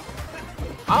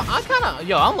 I kind of,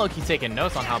 yo, I'm low-key taking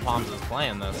notes on how Palms is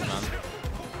playing this, man.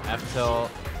 F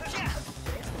tilt.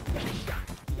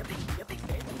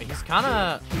 He's kind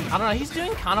of, I don't know, he's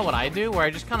doing kind of what I do, where I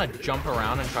just kind of jump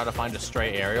around and try to find a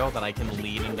stray aerial that I can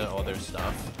lead into other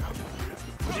stuff.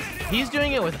 He's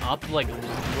doing it with up, like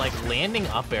landing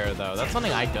up air, though. That's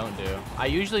something I don't do. I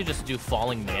usually just do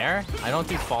falling Nair. I don't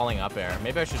do falling up air.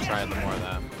 Maybe I should try more of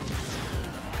that.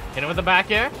 Hit him with the back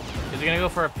air. Is he going to go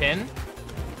for a pin?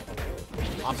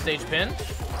 Offstage pin.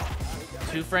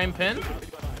 2-frame pin.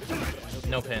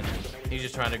 No pin. He's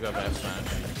just trying to go for F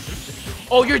smash.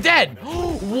 Oh, you're dead!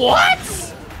 What?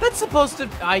 That's supposed to...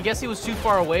 I guess he was too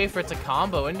far away for it to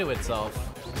combo into itself.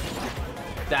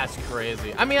 That's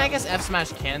crazy. I mean, I guess F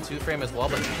smash can 2-frame as well,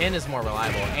 but pin is more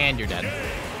reliable, and you're dead.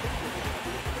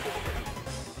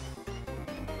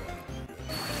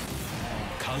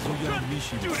 Kazuya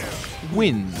Mishima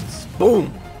Wins.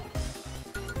 Boom.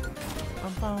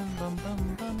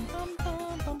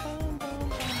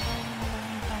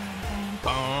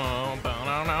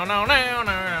 I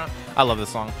love this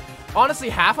song. Honestly,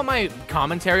 half of my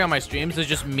commentary on my streams is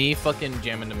just me fucking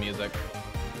jamming to music.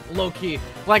 Low key.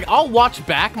 Like, I'll watch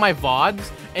back my VODs,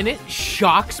 and it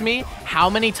shocks me how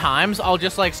many times I'll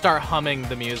just, like, start humming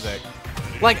the music.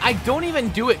 Like, I don't even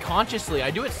do it consciously.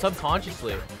 I do it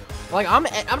subconsciously. Like, I'm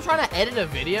trying to edit a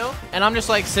video, and I'm just,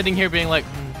 like, sitting here being like,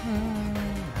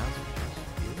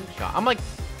 I'm like,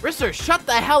 Rister, shut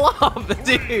the hell up,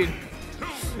 dude.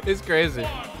 It's crazy.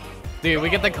 Dude, we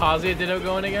get the Kazuya Ditto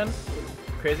going again.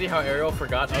 Crazy how Ariel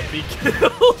forgot upbeat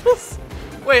kills.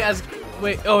 Wait,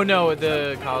 oh no,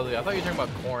 the Kazuya. I thought you were talking about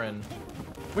Corrin.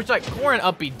 Which, like, Corrin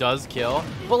upbeat does kill.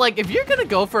 But, like, if you're gonna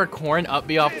go for a Corrin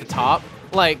upbeat off the top,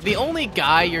 like, the only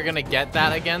guy you're gonna get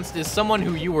that against is someone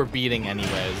who you were beating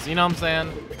anyways. You know what I'm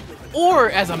saying?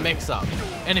 Or as a mix-up.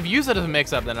 And if you use it as a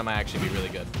mix-up, then it might actually be really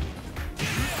good.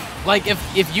 Like,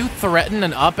 if you threaten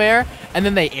an up air, and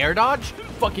then they air dodge,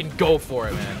 fucking go for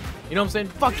it, man. You know what I'm saying?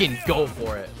 Fucking go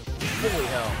for it. Holy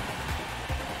hell.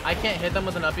 I can't hit them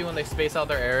with an uppie when they space out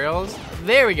their aerials.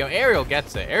 There we go. Ariel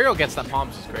gets it. Ariel gets that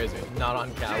palms is crazy. Not on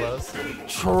Kalos.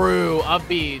 True.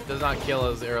 Uppie does not kill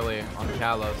as early on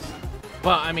Kalos.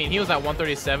 But, I mean, he was at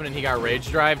 137 and he got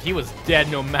rage drived. He was dead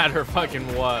no matter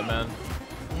fucking what, man.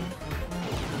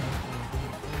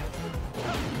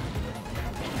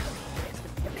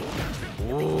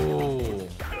 Ooh.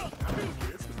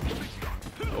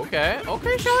 Okay.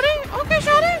 Okay, shawty. Okay,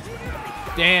 shawty.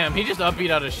 Damn, he just upbeat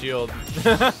out a shield.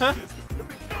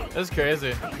 That's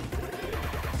crazy.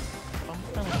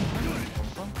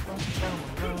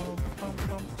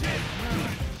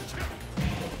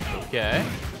 Okay.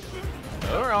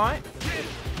 Alright.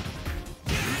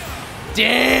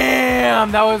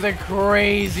 Damn, that was a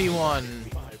crazy one.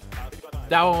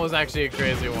 That one was actually a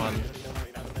crazy one.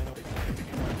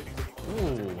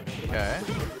 Ooh, okay.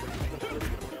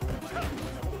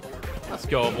 Let's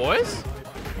go, boys.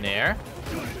 Nair.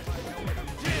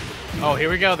 Oh, here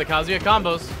we go. The Kazuya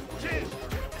combos.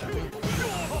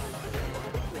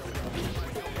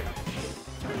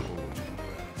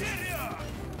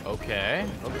 Okay,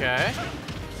 okay.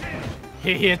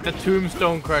 He hit the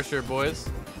Tombstone Crusher, boys.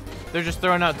 They're just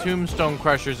throwing out Tombstone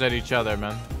Crushers at each other,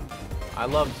 man. I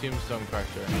love Tombstone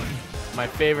Crusher. My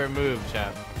favorite move,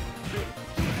 chat.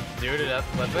 Dude, that's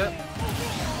clip it.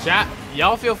 Chat,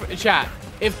 y'all feel free. Chat,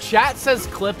 if chat says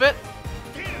clip it,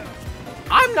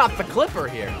 I'm not the clipper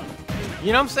here.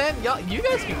 You know what I'm saying? Y'all, you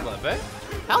guys can clip it.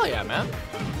 Hell yeah, man.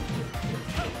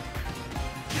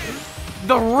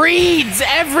 The reads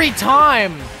every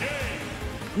time.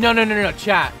 No,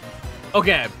 chat.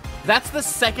 Okay, that's the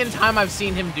second time I've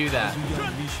seen him do that.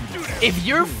 If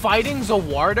you're fighting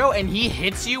Zawardo and he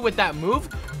hits you with that move,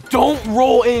 don't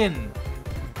roll in.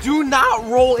 Do not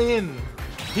roll in.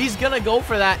 He's gonna go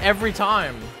for that every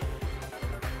time.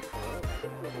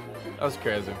 That was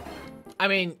crazy. I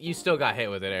mean, you still got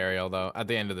hit with it, Ariel, though, at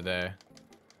the end of the day.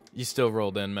 You still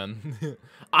rolled in, man.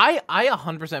 I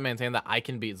 100% maintain that I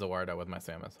can beat Zawardo with my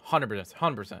Samus.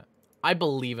 100%. I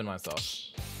believe in myself.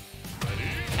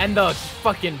 And the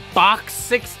fucking box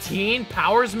 16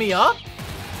 powers me up?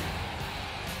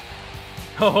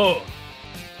 Oh,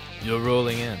 you're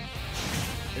rolling in.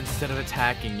 Instead of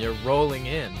attacking, you're rolling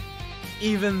in.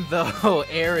 Even though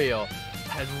Ariel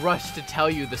had rushed to tell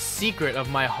you the secret of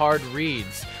my hard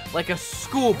reads, like a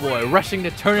schoolboy rushing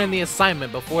to turn in the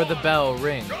assignment before the bell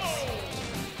rings.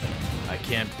 I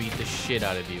can't beat the shit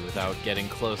out of you without getting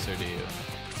closer to you.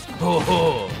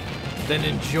 Oh, then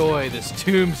enjoy this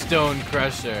Tombstone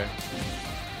Crusher.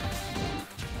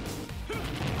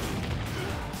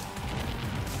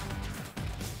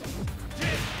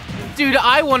 Dude,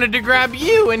 I wanted to grab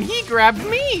you and he grabbed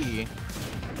me.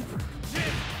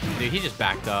 Dude, he just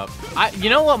backed up.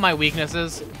 You know what my weakness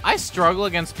is? I struggle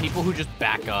against people who just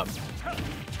back up.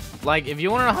 Like, if you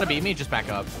want to know how to beat me, just back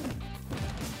up.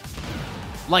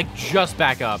 Like, just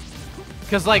back up.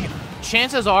 Because, like,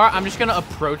 chances are I'm just going to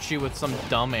approach you with some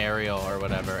dumb aerial or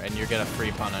whatever, and you're going to free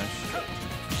punish.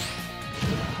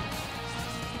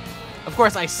 Of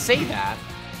course, I say that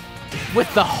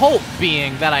with the hope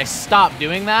being that I stop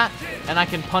doing that, and I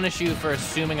can punish you for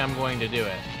assuming I'm going to do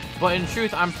it. But in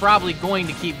truth, I'm probably going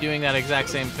to keep doing that exact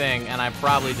same thing, and I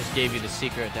probably just gave you the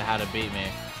secret to how to beat me.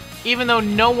 Even though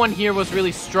no one here was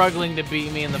really struggling to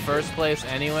beat me in the first place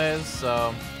anyways,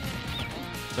 so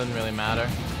it doesn't really matter.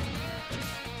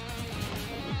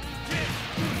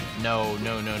 No.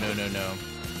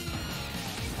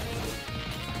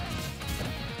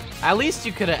 At least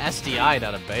you could have SDI'd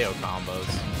out of Bayo combos.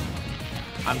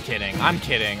 I'm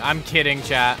kidding,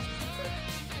 chat.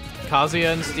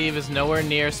 Kazuya and Steve is nowhere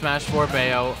near Smash 4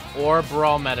 Bayo or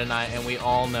Brawl Meta Knight, and we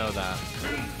all know that.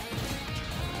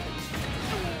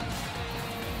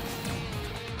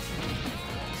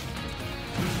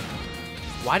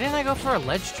 Why didn't I go for a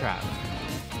ledge trap?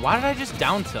 Why did I just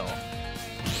down tilt?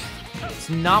 It's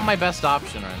not my best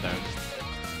option right there.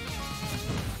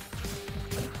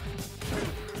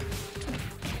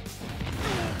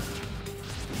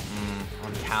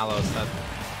 On Kalos, that...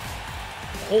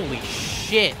 Holy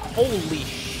shit! Holy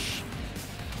sh...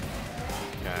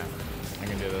 Okay, I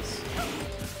can do this.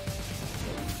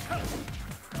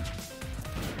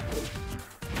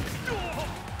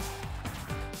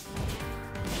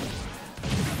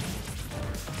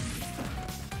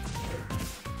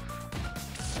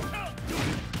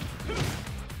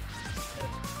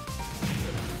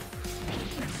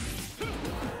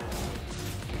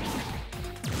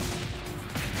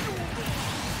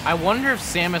 I wonder if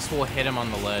Samus will hit him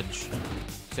on the ledge.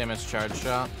 Samus charge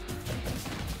shot.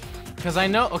 Because I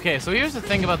know... Okay, so here's the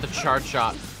thing about the charge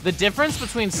shot. The difference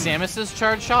between Samus's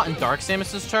charge shot and Dark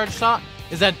Samus's charge shot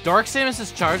is that Dark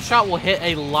Samus's charge shot will hit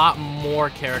a lot more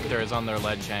characters on their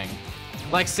ledge hang.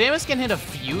 Like, Samus can hit a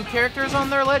few characters on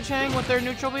their ledge hang with their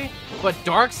neutral B, but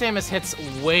Dark Samus hits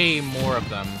way more of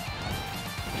them.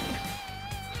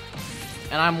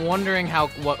 And I'm wondering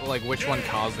which one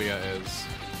Kazuya is.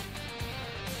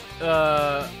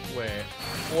 Wait.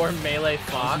 Or Melee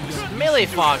Fox? Melee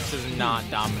Fox is not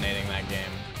dominating that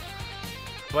game.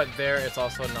 But there, it's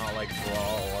also not like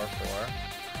Brawl or 4.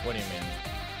 What do you mean?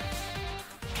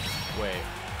 Wait.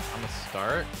 I'm gonna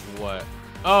start? What?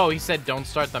 Oh, he said don't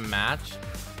start the match?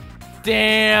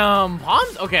 Damn!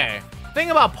 Palms? Okay.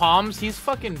 Thing about Palms, he's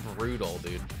fucking brutal,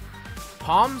 dude.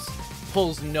 Palms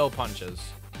pulls no punches.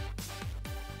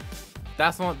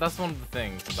 That's one of the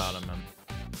things about him, man.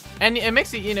 And it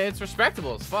makes it, you know, it's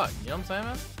respectable as fuck. You know what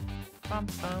I'm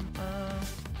saying, man?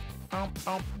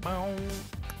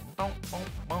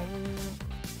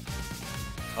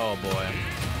 Oh, boy.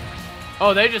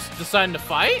 Oh, they just deciding to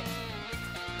fight?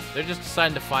 They're just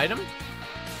deciding to fight him?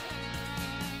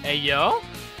 Hey, yo?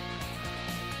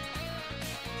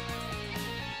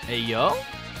 Hey, yo?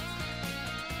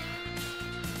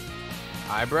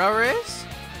 Eyebrow raise?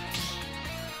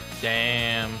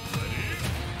 Damn.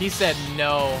 He said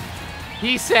no.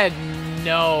 He said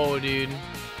no, dude.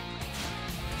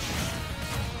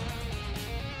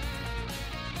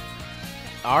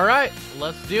 All right,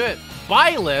 let's do it.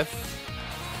 Byleth.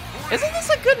 Isn't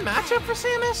this a good matchup for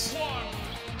Samus?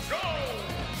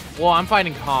 Well, I'm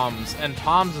fighting Palms, and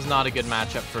Palms is not a good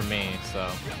matchup for me, so.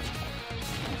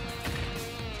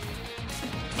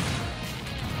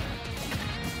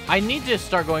 I need to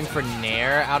start going for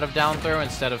Nair out of down throw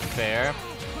instead of Fair.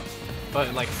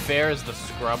 But, like, Fair is the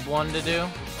scrub one to do.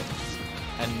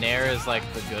 And Nair is, like,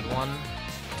 the good one.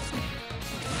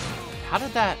 How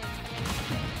did that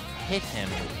hit him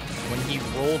when he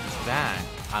rolled back?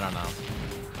 I don't know.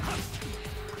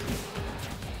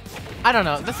 I don't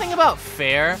know. The thing about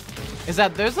Fair is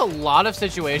that there's a lot of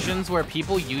situations where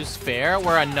people use Fair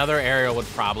where another aerial would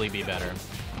probably be better.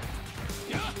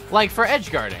 Like, for edge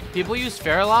guarding. People use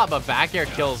Fair a lot, but back air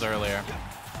kills earlier.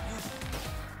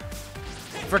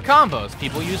 For combos,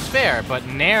 people use Fair, but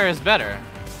Nair is better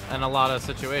in a lot of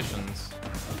situations.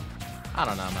 I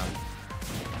don't know, man.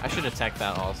 I should have teched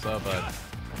that also, but...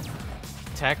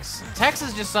 Tex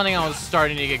is just something I was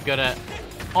starting to get good at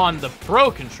on the Pro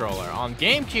Controller. On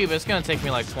GameCube, it's gonna take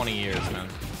me like 20 years, man.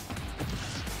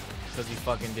 Because he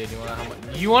fucking did.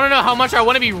 You wanna know how much I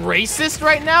want to be racist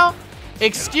right now?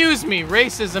 Excuse me,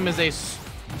 racism is a...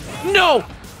 No!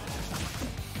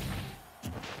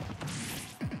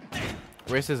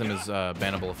 Racism is a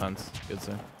bannable offense. Good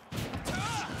sir.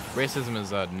 Racism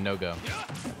is a no-go.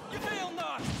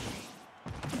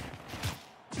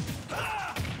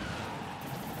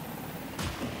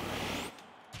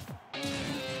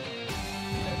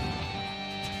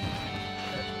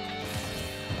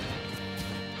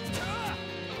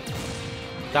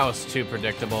 That was too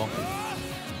predictable.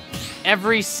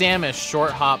 Every Samus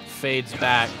short hop fades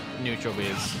back neutral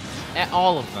Bs.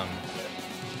 All of them.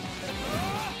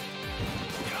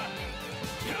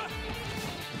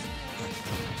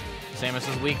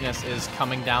 Samus's weakness is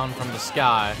coming down from the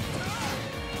sky.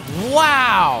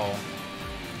 Wow!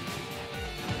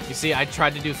 You see, I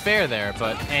tried to do Fair there,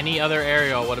 but any other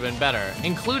aerial would have been better,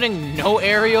 including no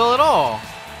aerial at all.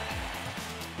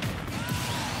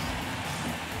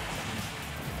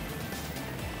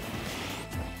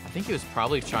 I think he was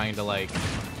probably trying to, like,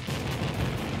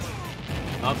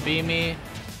 up B me,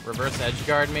 reverse edge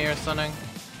guard me or something.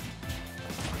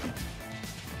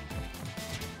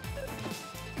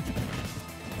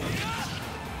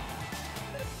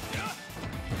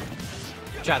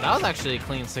 Chat, that was actually a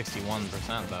clean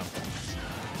 61% though.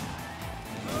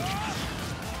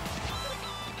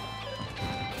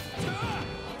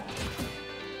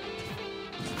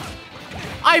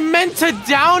 I meant to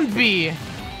down B.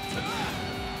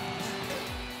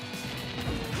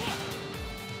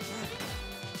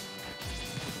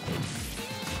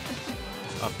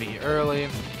 Up B early.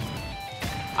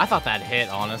 I thought that hit,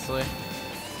 honestly.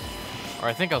 Or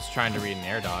I think I was trying to read an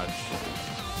air dodge.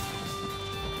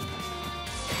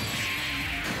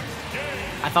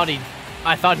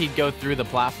 I thought he'd go through the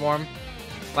platform.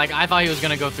 Like, I thought he was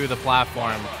gonna go through the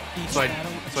platform. So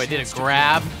I did a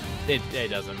grab. It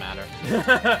doesn't matter.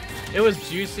 It was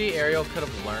juicy. Ariel could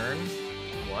have learned.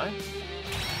 What?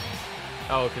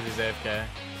 Oh, because he's AFK.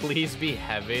 Please be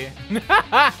heavy.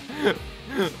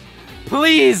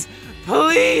 Please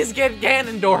get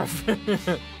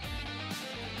Ganondorf.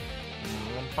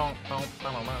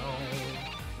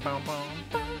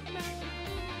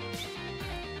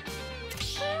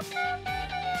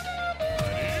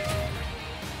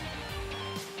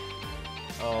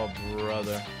 Oh,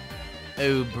 brother.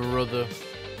 Oh, brother.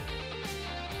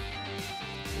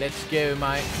 Let's go,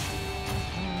 mate.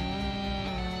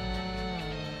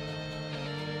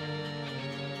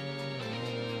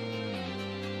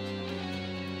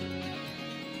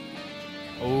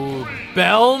 Oh,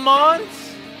 Belmont?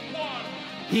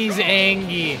 He's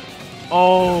angry.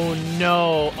 Oh,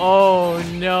 no. Oh,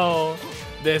 no.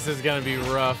 This is gonna be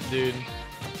rough, dude.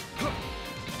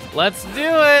 Let's do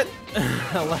it.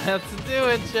 Let's do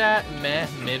it, chat. Meh,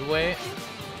 midway.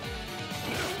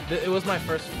 It was my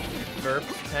first Verp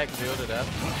tech 0 to death.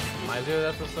 My 0 to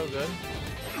death was so good.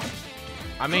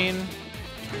 I mean,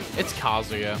 it's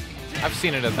Kazuya. I've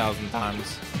seen it 1,000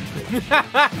 times.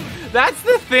 That's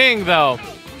the thing, though.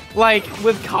 Like,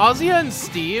 with Kazuya and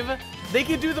Steve, they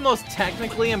could do the most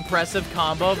technically impressive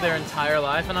combo of their entire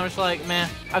life, and I'm just like, meh,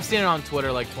 I've seen it on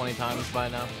Twitter like 20 times by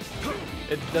now.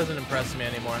 It doesn't impress me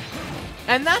anymore.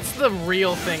 And that's the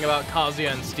real thing about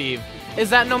Kazuya and Steve, is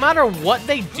that no matter what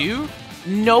they do,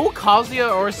 no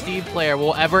Kazuya or Steve player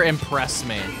will ever impress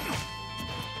me.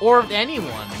 Or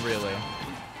anyone, really.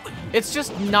 It's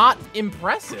just not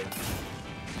impressive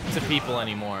to people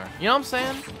anymore. You know what I'm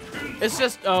saying? It's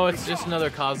just, oh, it's just another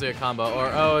Kazuya combo,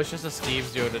 or oh, it's just a Steve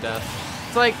 0 to death.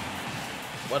 It's like,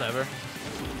 whatever.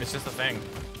 It's just a thing.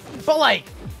 But like,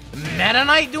 Meta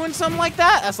Knight doing something like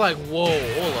that? That's like, whoa,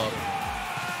 hold up.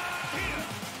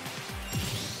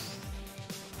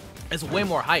 It's way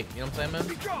more hype, you know what I'm saying,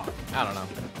 man? I don't know.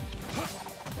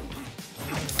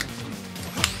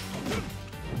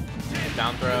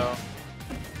 Down throw.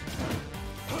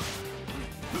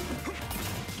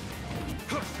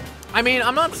 I mean,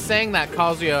 I'm not saying that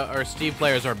Kazuya or Steve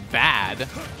players are bad.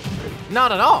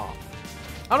 Not at all.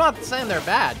 I'm not saying they're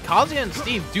bad. Kazuya and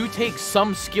Steve do take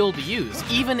some skill to use,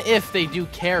 even if they do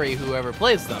carry whoever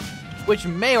plays them, which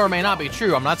may or may not be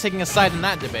true. I'm not taking a side in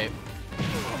that debate.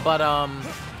 But,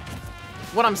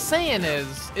 what I'm saying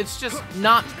is, it's just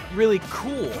not really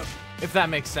cool, if that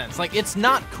makes sense. Like, it's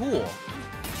not cool.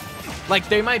 Like,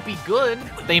 they might be good,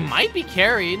 they might be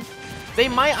carried, they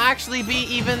might actually be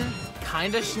even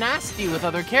kind of schnasty with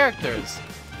other characters.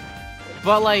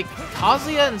 But, like,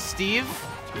 Kazuya and Steve,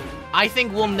 I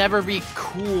think will never be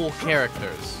cool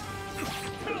characters.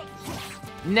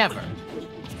 Never.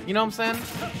 You know what I'm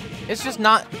saying? It's just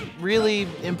not really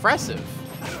impressive.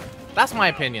 That's my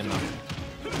opinion, though.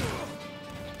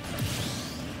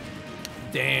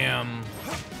 Damn.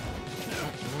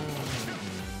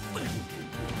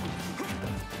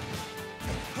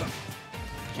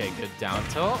 Okay, good down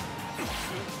tilt.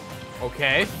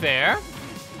 Okay, fair.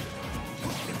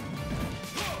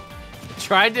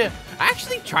 I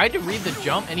actually tried to read the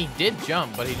jump, and he did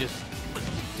jump, but he just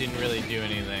didn't really do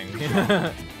anything.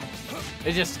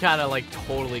 It just kind of like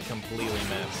totally, completely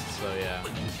missed, so yeah.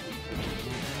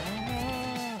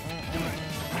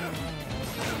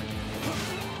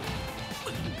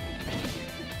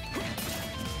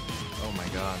 Oh my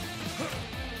god.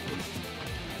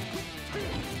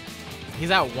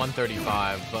 He's at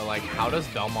 135, but like, how does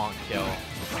Belmont kill?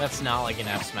 That's not like an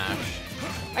F smash.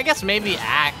 I guess maybe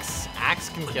Axe. Axe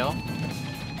can kill.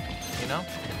 You know?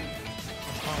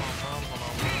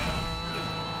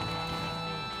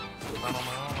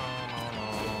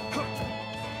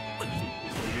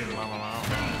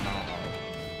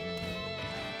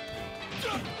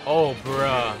 Oh,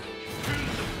 bruh.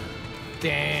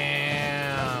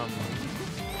 Damn.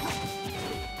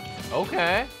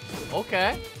 Okay.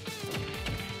 Okay.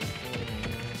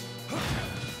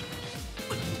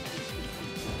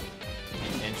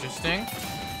 Interesting.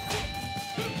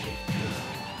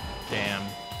 Damn.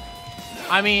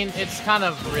 I mean, it's kind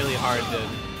of really hard to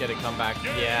get a comeback.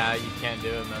 Yeah, you can't do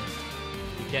it, man.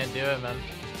 You can't do it, man.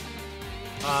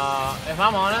 If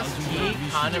I'm honest, he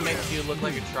kind of makes you look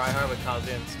like a tryhard with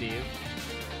Kazuya and Steve.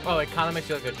 Oh, it kind of makes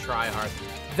you look like a tryhard.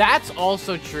 That's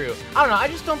also true. I don't know. I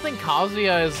just don't think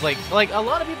Kazuya is like a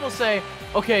lot of people say,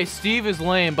 okay, Steve is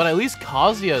lame, but at least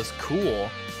Kazuya is cool.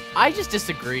 I just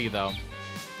disagree though.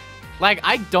 Like,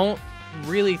 I don't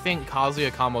really think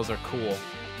Kazuya combos are cool. You know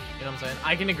what I'm saying?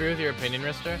 I can agree with your opinion,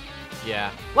 Rister.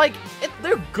 Yeah. Like,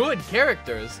 they're good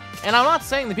characters. And I'm not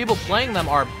saying the people playing them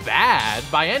are bad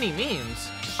by any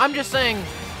means. I'm just saying,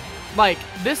 like,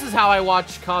 this is how I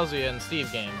watch Kazuya and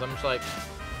Steve games. I'm just like,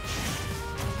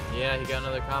 yeah, he got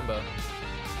another combo.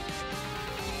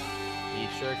 He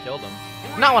sure killed him.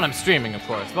 Not when I'm streaming, of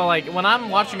course, but like when I'm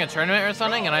watching a tournament or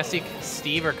something and I see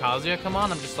Steve or Kazuya come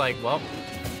on, I'm just like, well,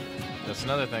 that's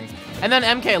another thing. And then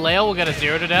MK Leo will get a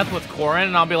 0 to death with Korin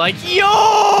and I'll be like,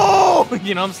 yo!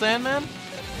 You know what I'm saying, man?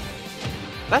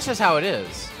 That's just how it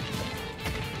is.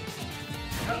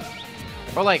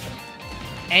 Or like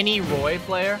any Roy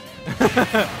player.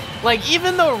 Like,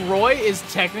 even though Roy is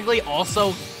technically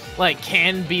also like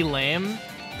can be lame,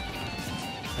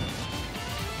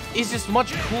 it's just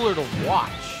much cooler to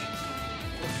watch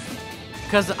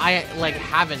because I like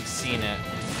haven't seen it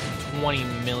 20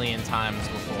 million times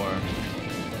before.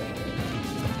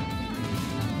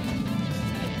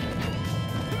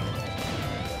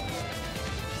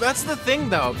 That's the thing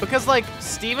though, because like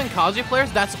Steve and Kazuya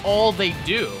players, that's all they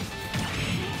do.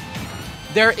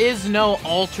 There is no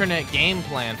alternate game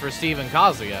plan for Steve and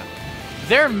Kazuya.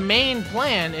 Their main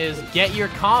plan is get your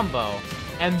combo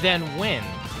and then win.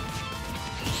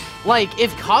 Like,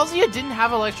 if Kazuya didn't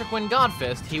have Electric Wind God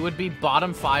Fist, he would be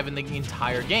bottom 5 in the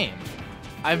entire game.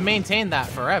 I've maintained that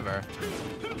forever.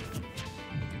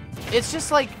 It's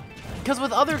just like, because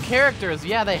with other characters,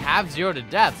 yeah, they have 0 to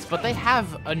deaths, but they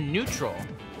have a neutral.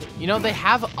 You know, they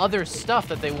have other stuff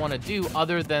that they want to do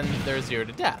other than their 0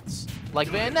 to deaths. Like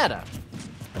Bayonetta.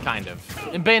 Kind of.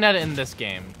 And Bayonetta in this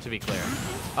game, to be clear.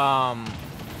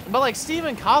 But like Steve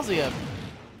and Kazuya,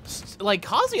 like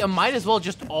Kazuya might as well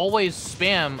just always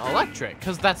spam electric,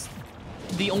 because that's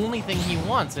the only thing he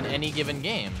wants in any given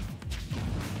game.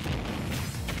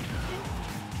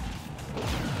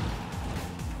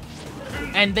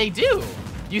 And they do.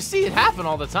 You see it happen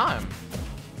all the time.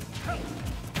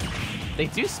 They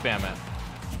do spam it.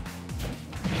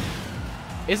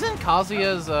 Isn't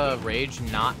Kazuya's rage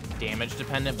not damage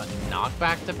dependent, but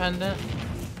knockback dependent?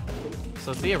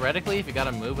 So theoretically, if you got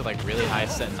a move with like really high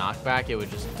set knockback, it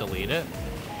would just delete it.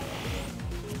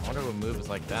 I wonder what move is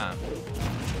like that.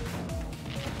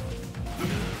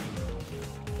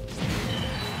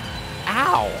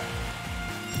 Ow!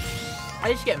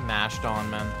 I just get mashed on,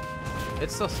 man.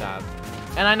 It's so sad.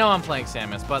 And I know I'm playing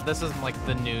Samus, but this is like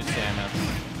the new Samus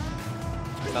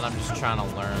that I'm just trying to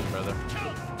learn, brother.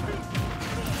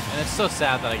 And it's so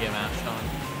sad that I get mashed on.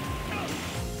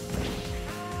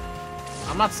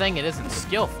 I'm not saying it isn't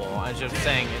skillful, I'm just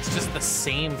saying it's just the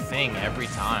same thing every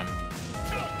time.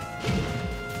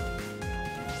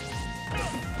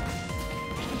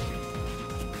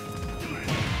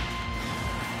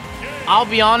 I'll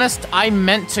be honest, I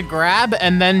meant to grab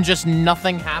and then just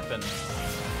nothing happened.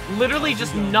 Literally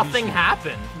just nothing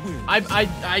happened.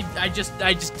 I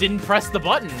just didn't press the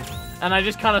button and I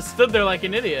just kind of stood there like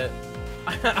an idiot.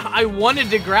 I wanted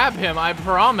to grab him, I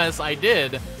promise I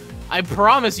did. I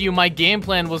promise you my game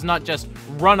plan was not just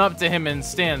run up to him and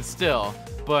stand still,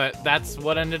 but that's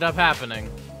what ended up happening.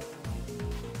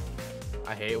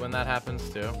 I hate when that happens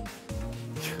too.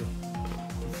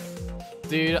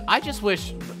 Dude, I just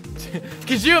wish...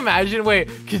 Could you imagine, wait,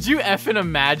 could you effing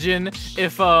imagine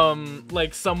if,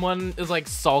 like, someone is, like,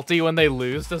 salty when they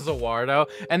lose to Zawardo,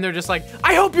 and they're just like,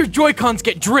 I hope your Joy-Cons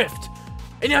get drift,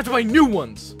 and you have to buy new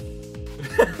ones.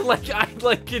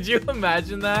 like, could you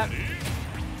imagine that?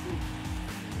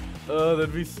 Oh,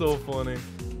 that'd be so funny.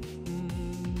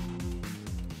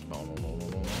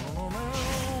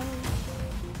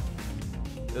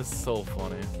 It's so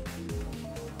funny.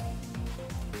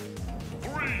 3,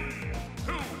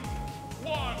 2,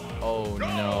 1. Oh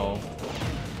no.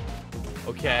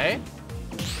 Okay.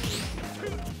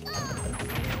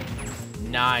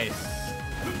 Nice.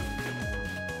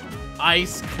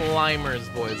 Ice climbers,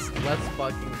 boys. Let's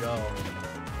fucking go.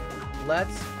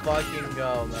 Let's fucking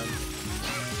go, man.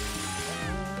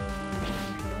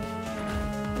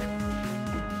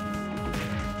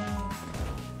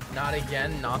 Not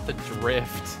again, not the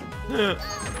drift.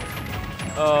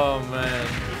 Oh man.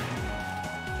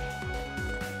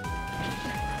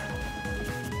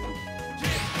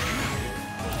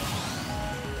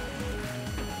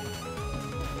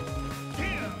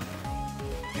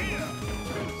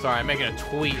 Sorry, I'm making a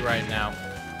tweet right now.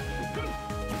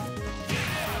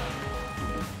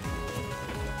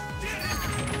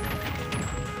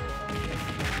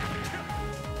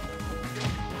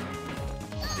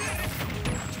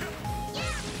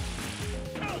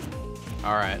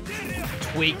 Alright.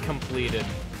 Tweet completed.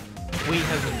 Tweet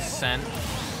has been sent.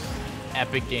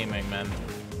 Epic Gaming, man.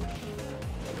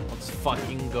 Let's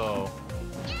fucking go.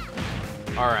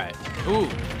 Alright. Ooh.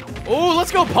 Ooh,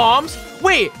 let's go, Palms!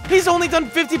 Wait, he's only done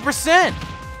 50%!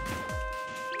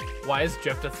 Why is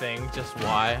drift a thing? Just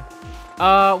why?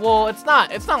 Well, it's not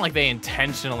like they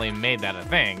intentionally made that a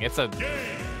thing. It's a...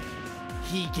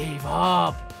 He gave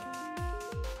up.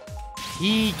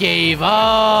 He gave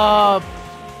up.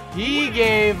 He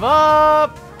gave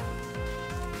up.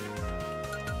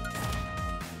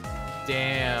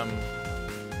 Damn.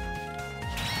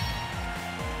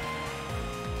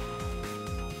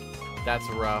 That's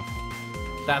rough.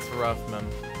 That's rough, man.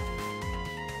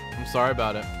 I'm sorry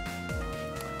about it.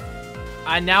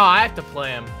 Now I have to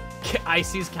play him.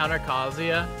 Icy's counter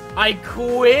Kazuya. I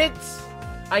quit.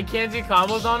 I can't do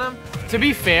combos on him. To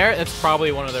be fair, it's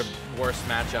probably one of their worst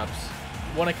matchups.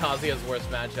 One of Kazuya's worst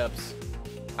matchups.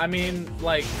 I mean,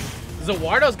 like,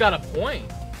 Zawardo's got a point.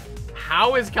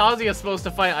 How is Kazuya supposed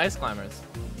to fight Ice Climbers?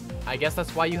 I guess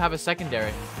that's why you have a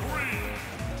secondary.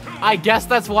 I guess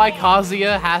that's why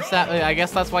Kazuya has that. I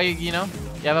guess that's why you know,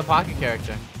 you have a pocket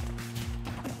character.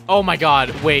 Oh my God!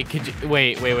 Wait, could you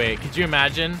wait? Could you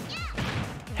imagine?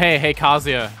 Hey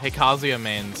Kazuya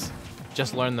mains,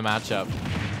 just learn the matchup.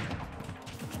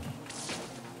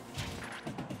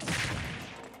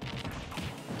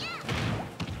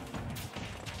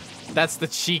 That's the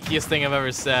cheekiest thing I've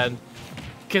ever said.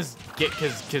 Cause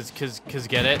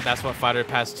get it? That's what Fighter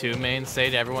Pass 2 mains say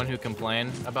to everyone who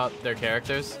complain about their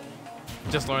characters.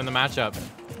 Just learn the matchup.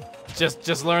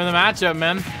 Just learn the matchup,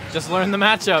 man. Just learn the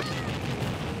matchup.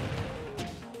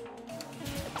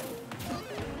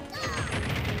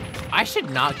 I should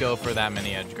not go for that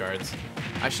many edge guards.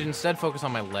 I should instead focus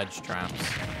on my ledge traps.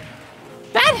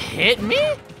 That hit me?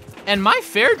 And my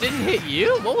fair didn't hit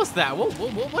you? What was that?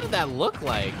 What did that look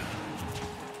like?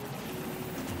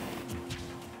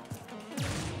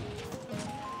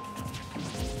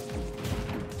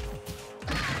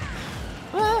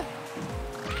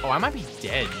 Oh, I might be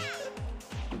dead.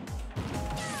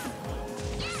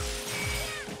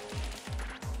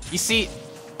 You see,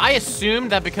 I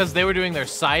assumed that because they were doing their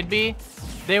side B,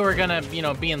 they were gonna, you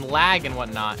know, be in lag and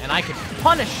whatnot, and I could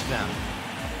punish them.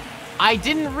 I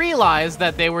didn't realize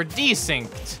that they were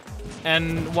desynced.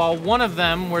 And while one of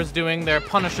them was doing their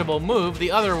punishable move,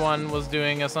 the other one was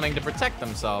doing something to protect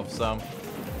themselves, so.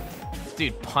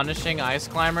 Dude, punishing Ice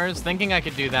Climbers? Thinking I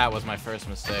could do that was my first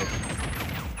mistake.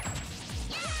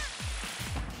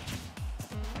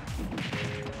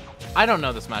 I don't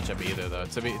know this matchup either, though.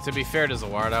 To be fair to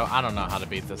Zawardo, I don't know how to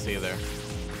beat this either.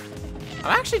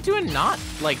 I'm actually doing not,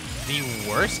 like, the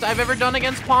worst I've ever done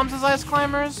against Palms as Ice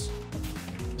Climbers.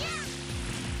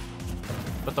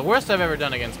 But the worst I've ever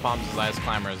done against Palms as Ice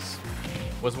Climbers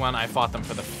was when I fought them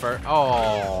for the first...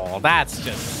 Oh, that's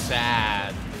just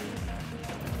sad.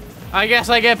 I guess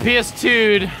I get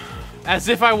PS2'd. As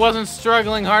if I wasn't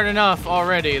struggling hard enough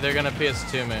already, they're gonna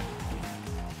PS2 me.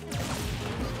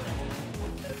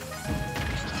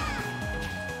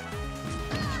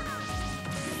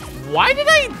 Why did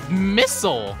I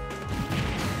missile?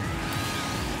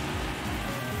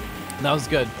 That was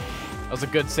good. That was a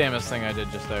good Samus thing I did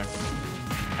just there.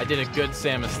 I did a good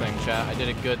Samus thing, chat. I did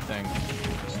a good thing.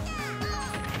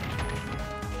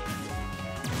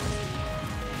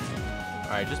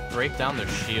 Alright, just break down their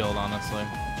shield, honestly.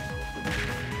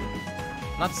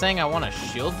 I'm not saying I want a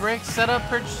shield break setup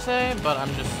per se, but I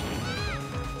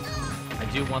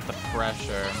do want the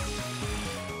pressure.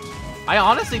 I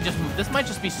honestly this might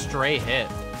just be stray hit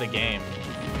the game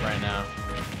right now.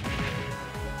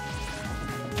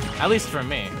 At least for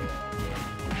me.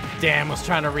 Damn, was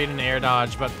trying to read an air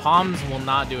dodge, but Palms will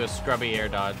not do a scrubby air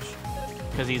dodge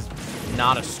because he's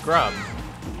not a scrub.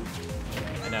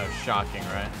 I know, shocking,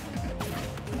 right?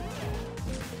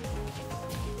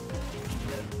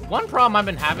 One problem I've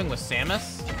been having with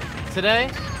Samus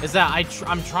today is that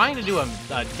I'm trying to do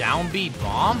a down B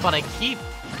bomb, but I keep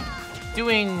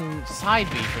doing side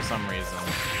B for some reason.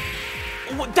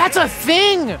 That's a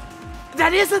thing!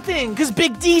 That is a thing, because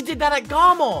Big D did that at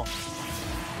Gommel.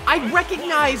 I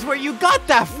recognize where you got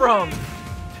that from.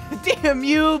 Damn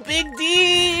you, Big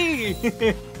D!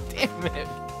 Damn it.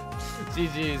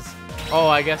 GG's. Oh,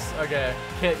 I guess, okay.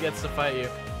 Kit gets to fight you.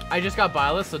 I just got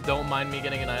Byleth, so don't mind me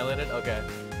getting annihilated. Okay.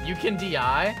 You can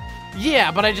DI? Yeah,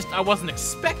 but I wasn't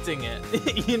expecting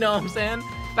it. You know what I'm saying?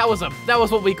 That was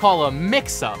what we call a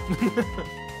mix-up.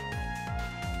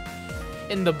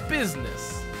 In the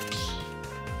business.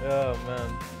 Oh,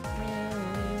 man.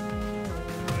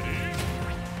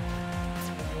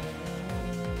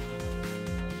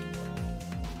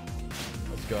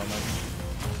 Let's go, man.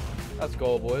 Let's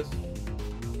go, boys.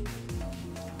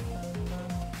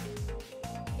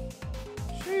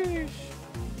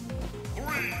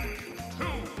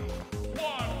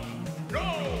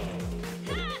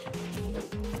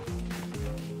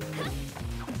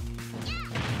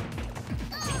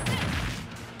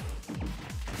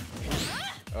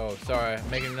 Oh, sorry.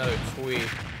 Making another tweet.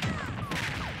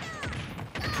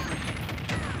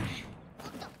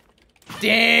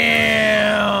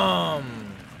 Damn!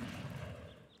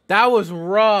 That was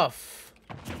rough.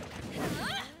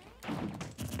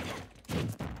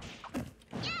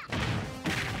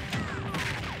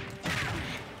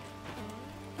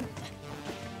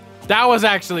 That was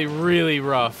actually really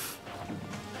rough.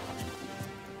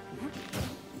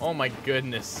 Oh my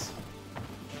goodness.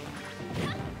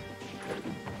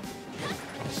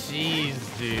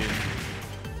 Jeez, dude.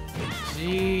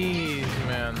 Jeez,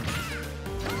 man.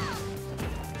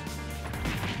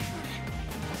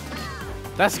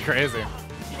 That's crazy.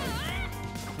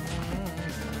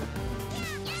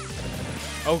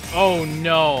 Oh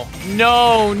no.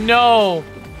 No, no.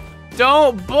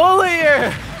 Don't bully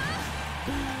her.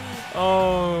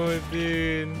 Oh,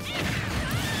 dude.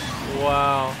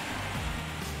 Wow.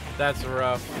 That's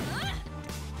rough.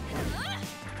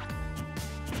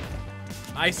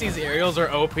 Icy's aerials are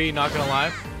OP, not gonna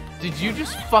lie. Did you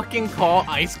just fucking call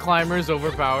ice climbers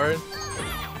overpowered?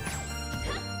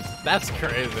 That's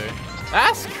crazy.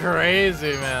 That's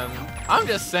crazy, man. I'm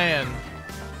just saying.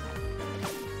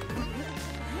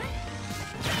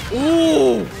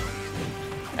 Ooh!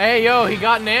 Hey, yo, he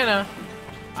got Nana.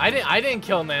 I didn't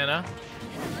kill Nana.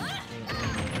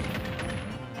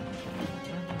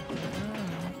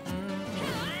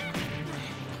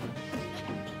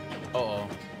 Uh-oh.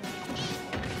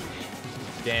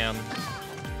 Damn.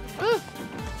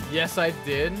 Yes, I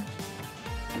did.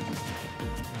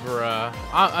 Bruh.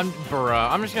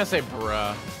 I'm just gonna say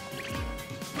bruh.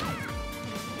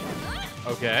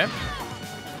 Okay.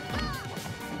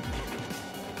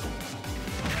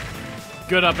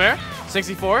 Good up air.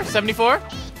 64, 74.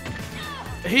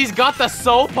 He's got the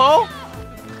Sopo.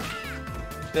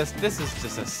 This is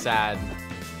just a sad.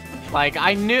 Like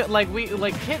I knew, like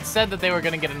Kit said that they were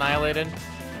gonna get annihilated.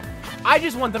 I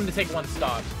just want them to take one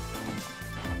stock.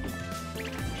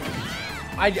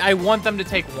 I want them to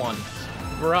take one.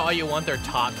 Bro, all you want, they're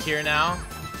top tier now.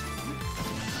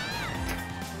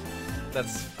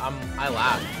 That's, I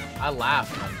laugh. I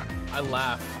laugh, man. I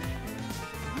laugh.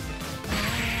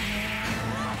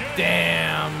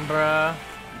 Damn, bruh.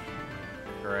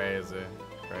 Crazy.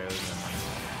 Crazy.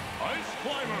 Ice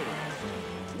Climbers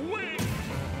win.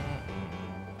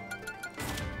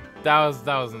 That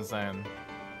was insane.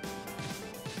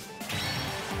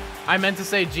 I meant to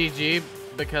say GG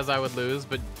because I would lose,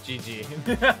 but GG.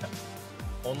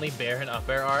 Only Bear and Up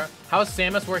Air are. How's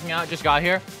Samus working out? Just got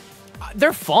here.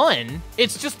 They're fun.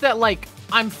 It's just that, like,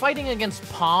 I'm fighting against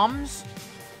Palms,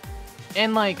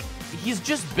 and, like, he's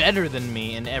just better than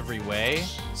me in every way.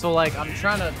 So, like, I'm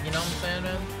trying to, you know what I'm saying,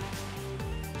 man?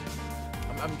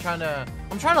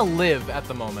 I'm trying to live at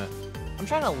the moment. I'm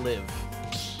trying to live.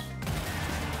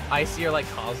 Icy are like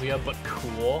Kazuya, but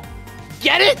cool.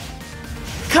 Get it?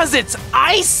 Cause it's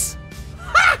ice?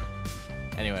 Ha!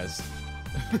 Anyways.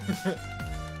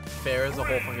 Fair is a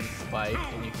whole fucking spike,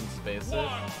 and you can space it.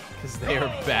 Cause they are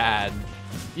bad.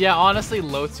 Yeah, honestly,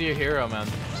 low tier hero, man.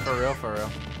 For real, for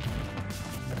real.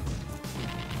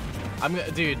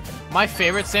 Dude, my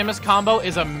favorite Samus combo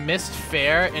is a missed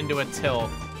fair into a tilt.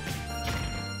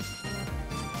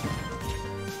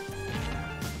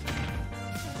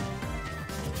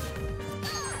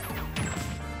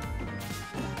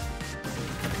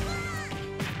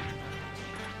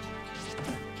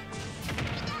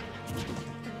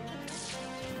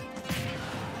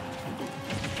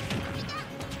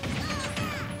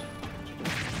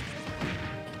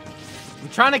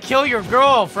 Trying to kill your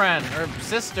girlfriend or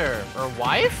sister or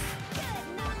wife?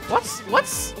 What's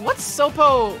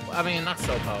Sopo? I mean, not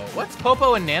Sopo. What's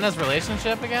Popo and Nana's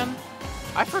relationship again?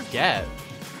 I forget.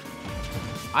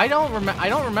 I don't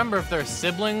remember if they're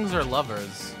siblings or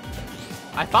lovers.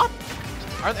 I thought,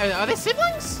 are they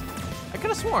siblings? I could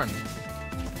have sworn.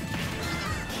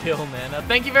 Kill Nana.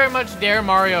 Thank you very much, Dare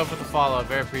Mario, for the follow.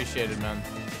 Very appreciated, man.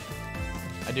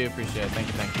 I do appreciate it. Thank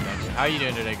you, thank you, thank you. How are you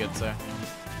doing today, good sir?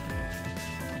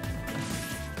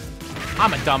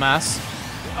 I'm a dumbass.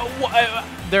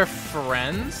 They're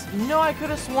friends? No, I could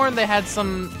have sworn they had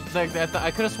some. I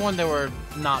could have sworn they were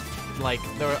not like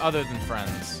they were other than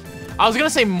friends. I was gonna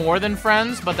say more than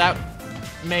friends, but that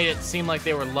made it seem like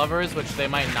they were lovers, which they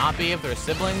might not be if they're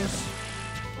siblings.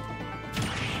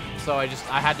 So I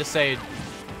had to say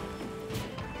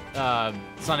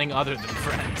something other than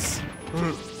friends.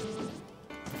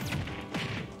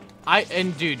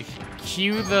 Dude.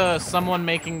 Cue the someone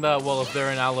making the, well, if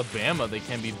they're in Alabama, they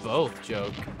can be both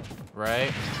joke,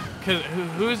 right? Cause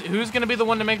who's gonna be the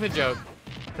one to make the joke?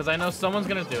 Cause I know someone's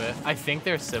gonna do it. I think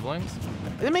they're siblings.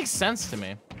 It makes sense to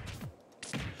me.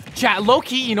 Chat, low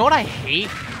key, you know what I hate?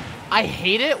 I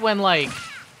hate it when like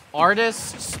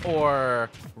artists or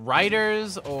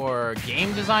writers or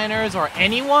game designers or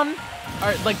anyone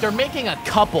are like, they're making a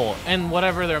couple in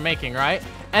whatever they're making, right?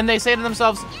 And they say to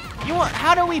themselves, you want,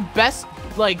 how do we best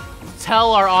like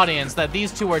tell our audience that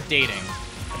these two are dating?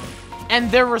 And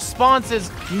their response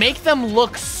is, make them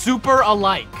look super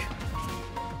alike.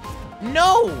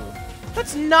 No,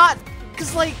 that's not,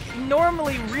 because like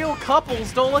normally real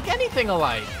couples don't look anything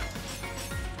alike.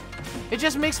 It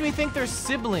just makes me think they're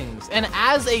siblings. And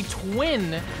as a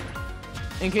twin,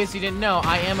 in case you didn't know,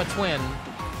 I am a twin.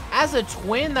 As a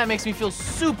twin, that makes me feel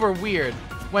super weird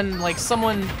when like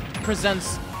someone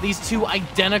presents these two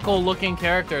identical looking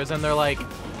characters and they're like,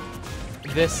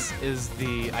 this is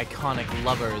the iconic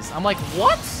lovers. I'm like,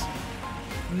 what?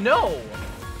 No.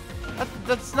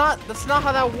 That's not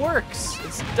how that works.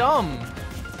 It's dumb.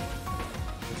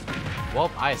 Well,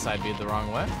 I side beat the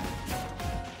wrong way.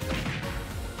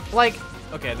 Like,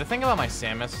 okay, the thing about my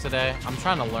Samus today, I'm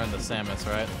trying to learn the Samus,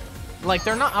 right? Like,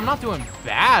 I'm not doing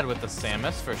bad with the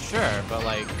Samus for sure, but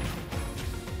like,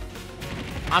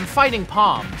 I'm fighting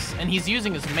Palms, and he's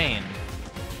using his main.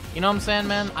 You know what I'm saying,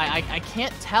 man? I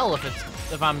can't tell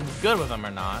if I'm good with him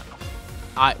or not.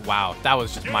 Wow, that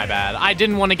was just my bad. I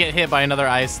didn't want to get hit by another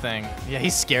ice thing. Yeah, he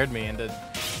scared me into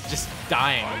just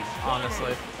dying,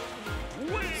 honestly.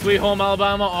 Sweet Home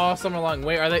Alabama all summer long.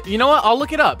 Wait, are they? You know what? I'll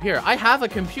look it up. Here, I have a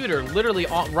computer literally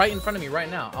right in front of me right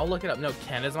now. I'll look it up. No,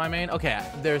 Ken is my main. Okay,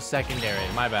 they're secondary.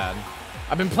 My bad.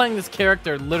 I've been playing this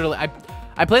character literally.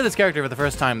 I played this character for the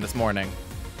first time this morning.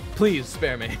 Please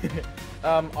spare me.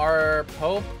 Are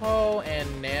Popo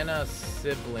and Nana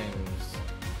siblings?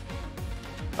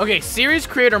 Okay, series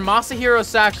creator Masahiro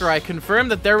Sakurai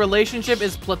confirmed that their relationship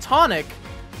is platonic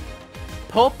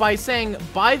by saying,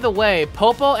 by the way,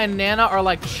 Popo and Nana are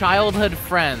like childhood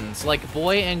friends, like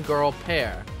boy and girl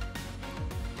pair.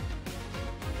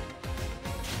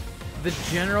 The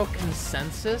general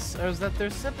consensus is that they're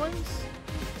siblings?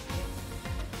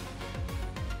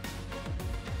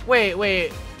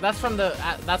 Wait, that's from the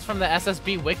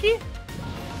SSB wiki?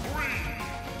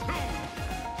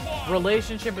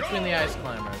 Relationship between the Ice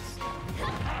Climbers.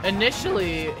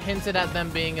 Initially hinted at them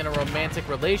being in a romantic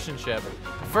relationship.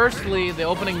 Firstly, the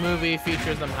opening movie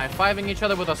features them high-fiving each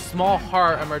other with a small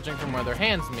heart emerging from where their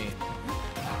hands meet.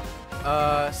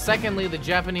 Secondly, the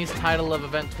Japanese title of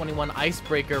Event 21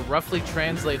 Icebreaker roughly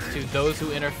translates to those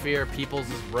who interfere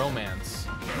people's romance.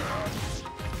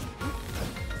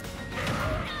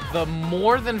 The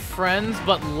more than friends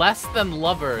but less than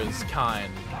lovers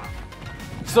kind.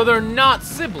 So they're not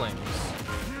siblings.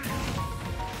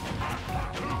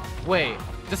 Wait,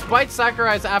 despite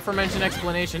Sakurai's aforementioned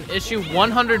explanation, issue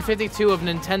 152 of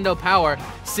Nintendo Power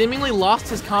seemingly lost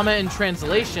his comment in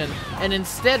translation and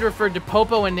instead referred to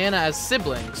Popo and Nana as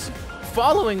siblings.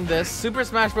 Following this, Super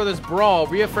Smash Bros. Brawl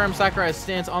reaffirmed Sakurai's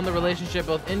stance on the relationship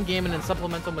both in-game and in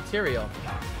supplemental material.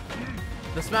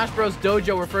 The Smash Bros.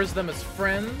 Dojo refers to them as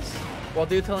friends while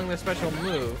detailing their special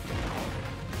move.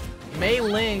 Mei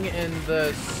Ling in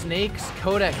the Snake's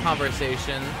Codec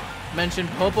conversation mentioned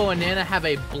Popo and Nana have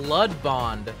a blood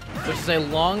bond, which is a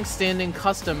long-standing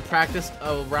custom practiced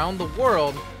around the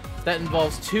world that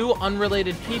involves two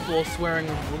unrelated people swearing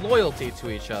loyalty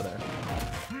to each other.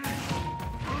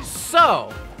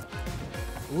 So,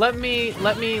 let me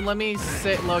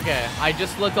say, okay, I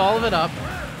just looked all of it up.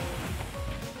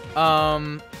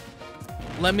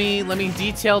 Let me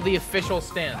detail the official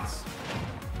stance.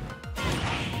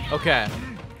 Okay.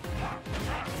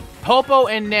 Popo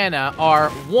and Nana are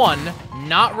 1,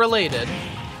 not related.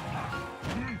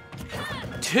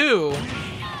 2,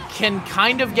 can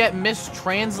kind of get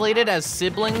mistranslated as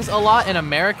siblings a lot in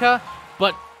America,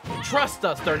 but trust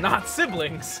us, they're not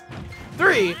siblings.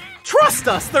 3, trust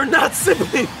us, they're not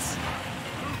siblings.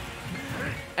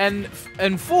 And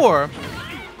 4,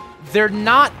 they're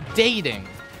not dating.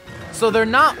 So they're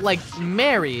not like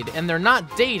married and they're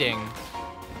not dating.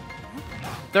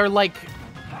 They're like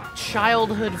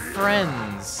childhood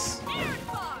friends.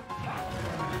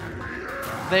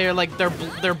 They're like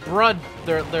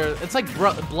it's like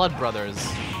blood brothers,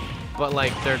 but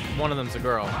like one of them's a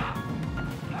girl.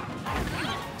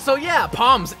 So yeah,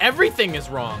 Palms, everything is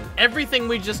wrong. Everything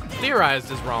we just theorized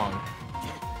is wrong.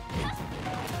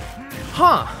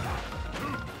 Huh.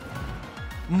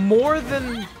 More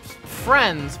than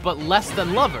friends, but less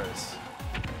than lovers.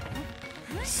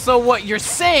 So what you're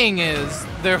saying is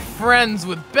they're friends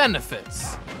with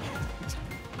benefits.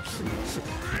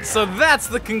 So that's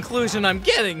the conclusion I'm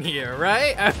getting here,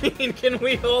 right? I mean, can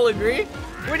we all agree?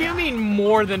 What do you mean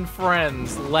more than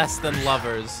friends, less than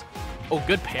lovers? Oh,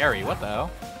 good parry, what the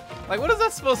hell? Like, what is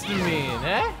that supposed to mean,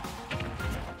 eh?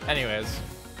 Anyways,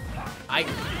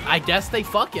 I guess they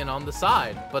fucking on the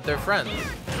side, but they're friends.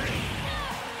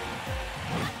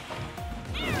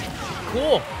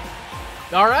 Cool.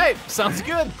 All right, sounds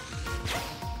good.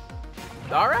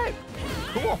 All right,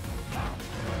 cool.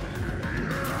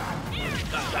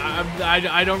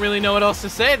 I don't really know what else to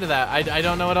say to that. I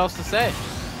don't know what else to say.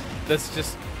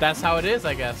 That's how it is,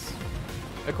 I guess.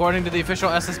 According to the official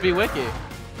SSB wiki.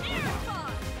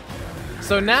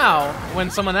 So now, when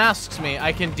someone asks me,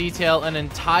 I can detail an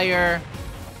entire,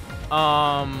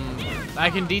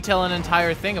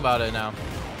 thing about it now.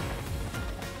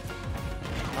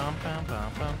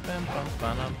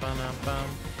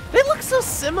 They look so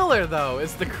similar, though.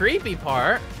 It's the creepy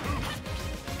part.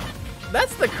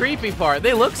 That's the creepy part.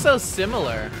 They look so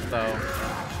similar, though.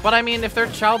 But I mean, if they're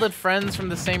childhood friends from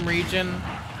the same region,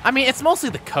 I mean, it's mostly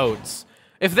the coats.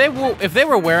 If they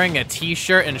were wearing a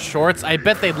t-shirt and shorts, I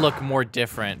bet they'd look more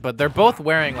different. But they're both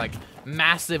wearing like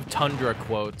massive tundra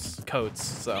coats.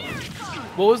 So,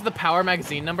 what was the Power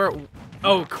Magazine number?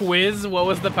 Oh, quiz. What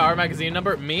was the Power Magazine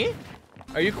number? Me?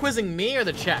 Are you quizzing me or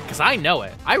the chat? Cause I know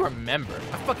it. I remember.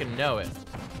 I fucking know it.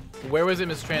 Where was it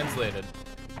mistranslated?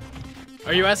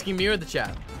 Are you asking me or the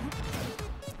chat?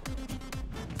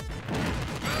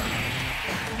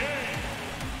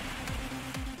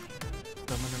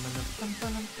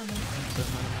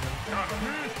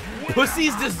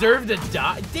 Pussies deserve to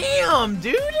die. Damn,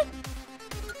 dude.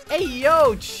 Hey,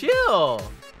 yo, chill.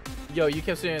 Yo, you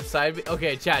kept sitting inside.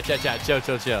 Okay, chat, chill.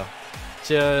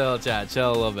 Chill, chat,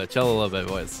 chill a little bit,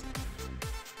 boys.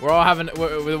 We're all having,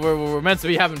 we're meant to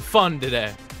be having fun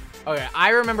today. Okay, I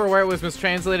remember where it was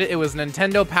mistranslated. It was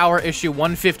Nintendo Power issue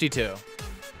 152.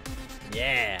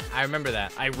 Yeah, I remember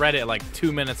that. I read it like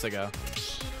 2 minutes ago.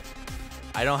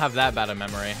 I don't have that bad a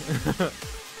memory.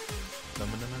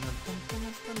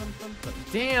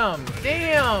 Damn.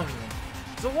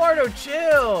 Zawardo,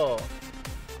 chill.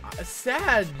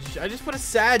 Sag. I just put a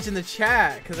Sag in the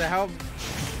chat because of how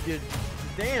good.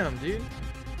 Damn, dude.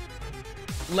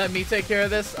 Let me take care of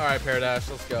this. All right, Paradash,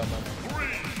 let's go, man.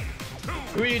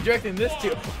 Who are you directing this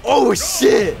to? Oh,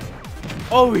 shit.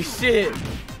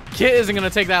 Kit isn't going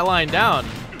to take that line down.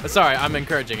 Sorry, I'm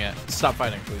encouraging it. Stop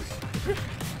fighting, please.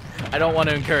 I don't want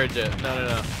to encourage it.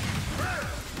 No.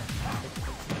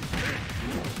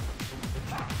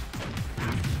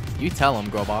 You tell him,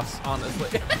 girl boss,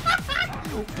 honestly.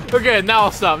 Okay, now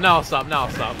I'll stop.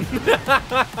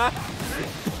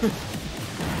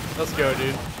 Let's go,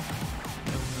 dude.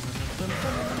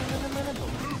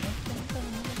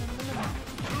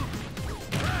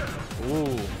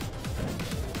 Ooh.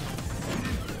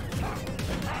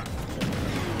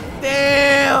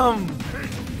 Damn!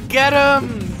 Get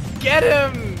him!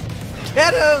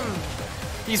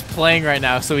 He's playing right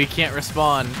now, so he can't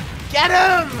respond. Get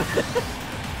him!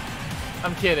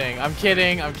 I'm kidding.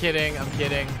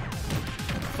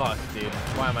 Fuck, dude.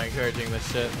 Why am I encouraging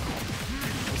this shit?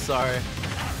 I'm sorry.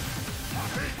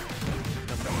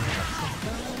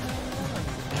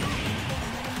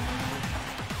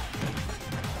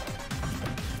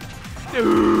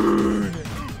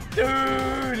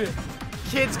 Dude!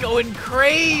 Kid's going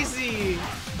crazy!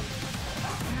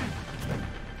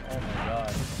 Oh my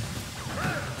god.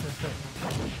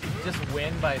 Just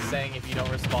win by saying if you don't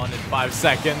respond in 5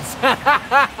 seconds.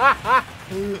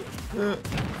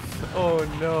 Oh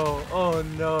no,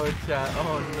 chat.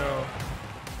 Oh no.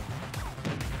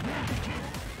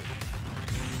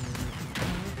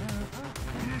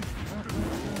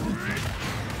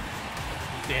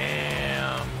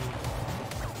 Damn.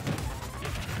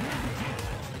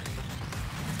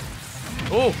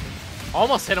 Oh,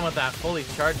 almost hit him with that fully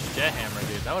charged jet hammer,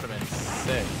 dude. That would have been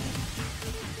sick.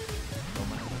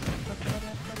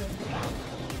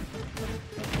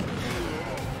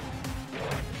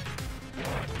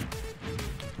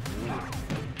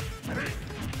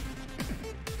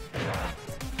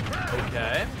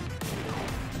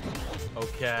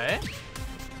 Okay.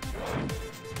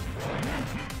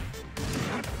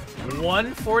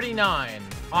 149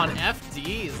 on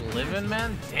FD is living,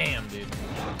 man. Damn, dude.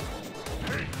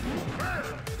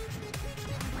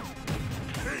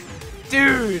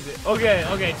 Dude.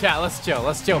 Okay, chat. Let's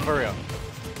chill for real.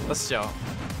 Let's chill.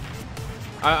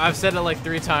 I've said it like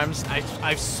 3 times.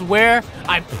 I swear.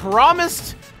 I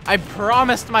promised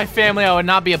my family I would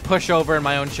not be a pushover in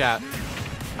my own chat.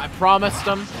 I promised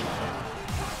them.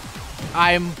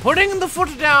 I'm putting the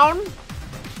foot down.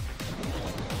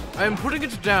 I'm putting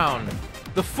it down.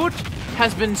 The foot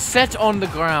has been set on the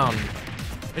ground.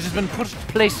 It has been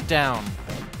placed down.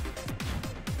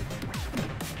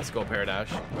 Let's go,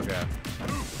 Paradash. Okay.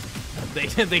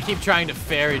 They keep trying to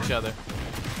fair each other.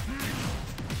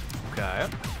 Okay.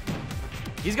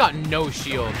 He's got no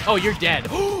shield. Oh, you're dead.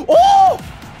 Oh!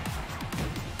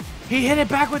 He hit it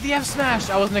back with the F smash.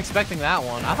 I wasn't expecting that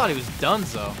one. I thought he was done,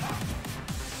 so.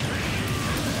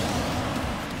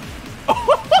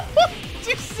 Did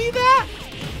you see that?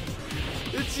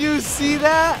 Did you see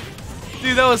that?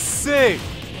 Dude, that was sick.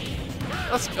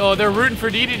 Oh, they're rooting for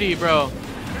DDD, bro.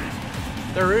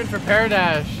 They're rooting for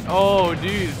Paradash. Oh,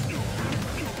 dude.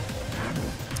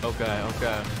 Okay,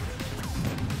 okay.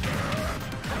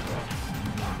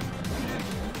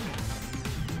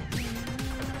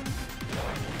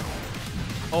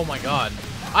 Oh my god.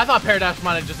 I thought Paradash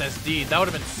might have just SD'd. That would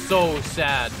have been so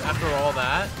sad after all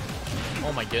that.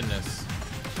 Oh my goodness.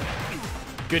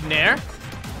 Good nair.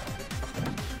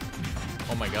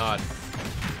 Oh my god.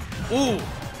 Ooh.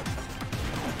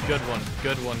 Good one,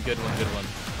 good one, good one, good one.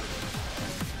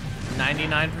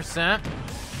 99%.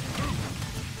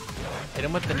 Hit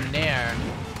him with the nair.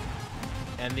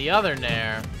 And the other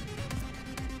nair.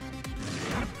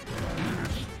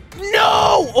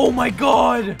 No! Oh my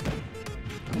god!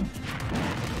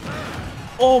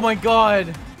 Oh my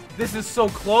god! This is so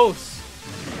close.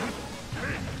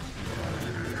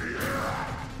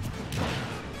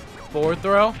 Forward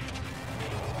throw.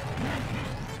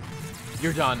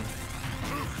 You're done.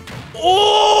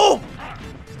 Oh!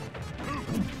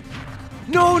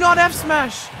 No, not F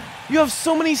smash. You have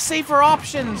so many safer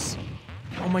options.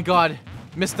 Oh my god.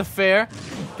 Missed the fair.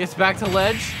 Gets back to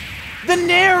ledge. The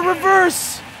nair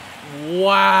reverse.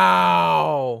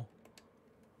 Wow.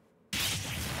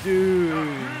 Dude,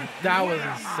 that was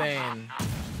insane.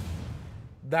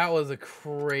 That was a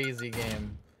crazy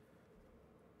game.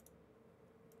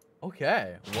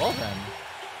 Okay, well then.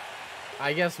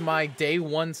 I guess my day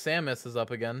one Samus is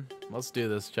up again. Let's do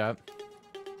this, chat.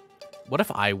 What if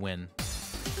I win?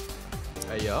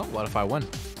 Hey, yo, what if I win?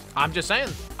 I'm just saying.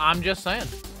 I'm just saying.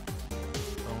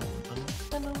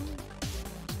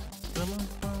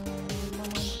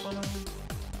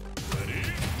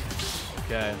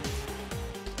 Okay.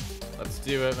 Let's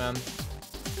do it, man.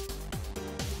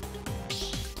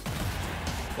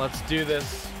 Let's do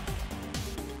this.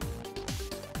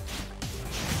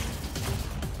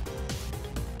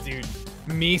 Dude,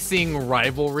 me seeing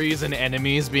rivalries and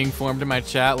enemies being formed in my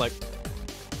chat, like...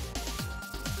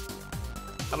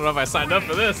 I don't know if I signed up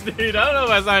for this, dude. I don't know if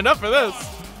I signed up for this.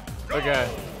 Okay.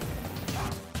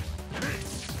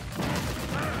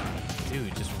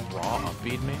 Dude, just raw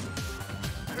upbeat me.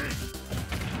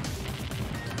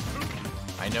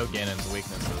 I know Ganon's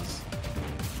weaknesses.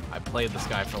 I played this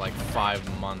guy for like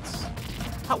 5 months.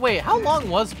 Wait, how long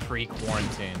was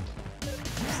pre-quarantine?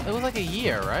 It was like a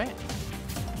year, right?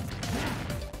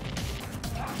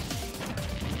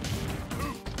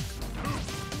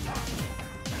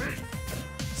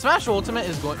 Smash Ultimate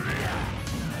is going...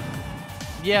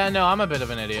 Yeah, no, I'm a bit of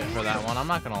an idiot for that one. I'm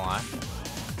not gonna lie.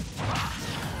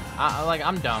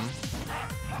 I'm dumb.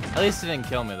 At least it didn't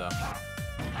kill me, though.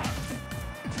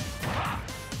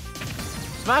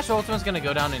 Smash Ultimate's gonna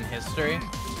go down in history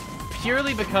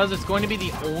purely because it's going to be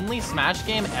the only Smash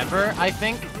game ever, I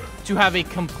think, to have a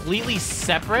completely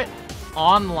separate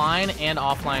online and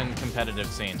offline competitive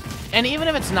scene. And even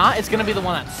if it's not, it's gonna be the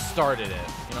one that started it.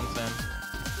 You know what I'm saying?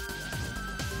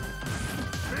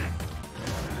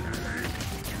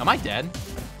 Am I dead?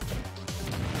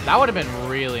 That would have been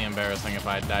really embarrassing if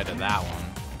I had died to that one.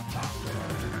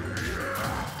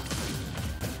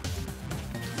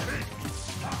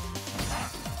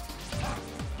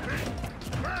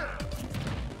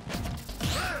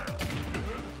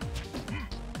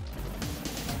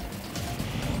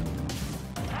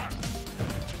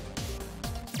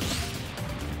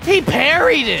 He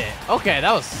parried it! Okay,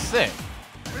 that was sick.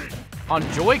 On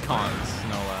Joy-Cons,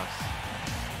 no less.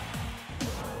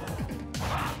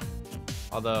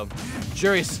 Although,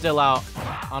 jury's still out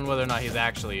on whether or not he's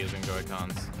actually using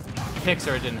Joy-Cons.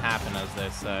 Pixar didn't happen, as they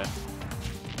say.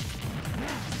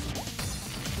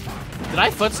 Did I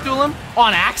footstool him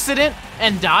on accident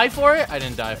and die for it? I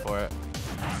didn't die for it.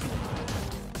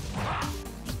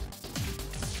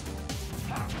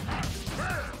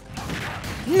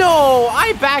 No,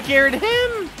 I back aired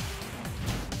him,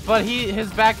 but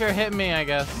his back air hit me, I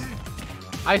guess.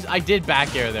 I did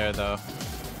back air there though.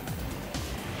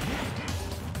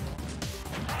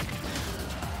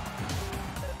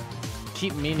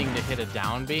 Keep meaning to hit a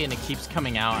down B and it keeps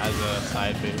coming out as a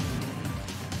side B.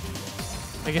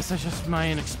 I guess that's just my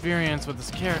inexperience with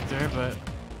this character, but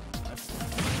it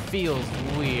feels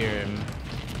weird.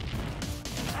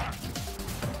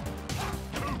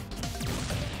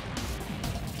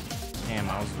 Damn,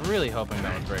 I was really hoping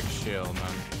that would break shield,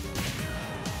 man.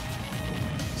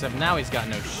 Except now he's got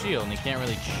no shield and he can't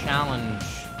really challenge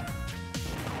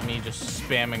me just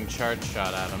spamming charge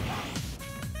shot at him.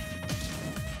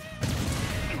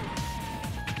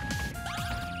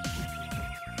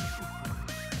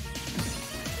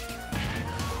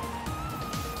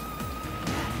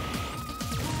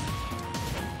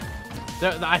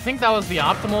 I think that was the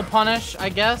optimal punish, I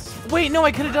guess. Wait, no,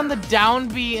 I could have done the down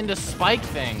B into spike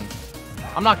thing.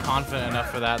 I'm not confident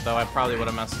enough for that, though. I probably would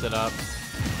have messed it up.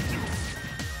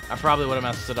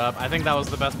 I think that was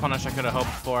the best punish I could have hoped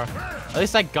for. At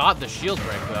least I got the shield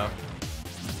break, though.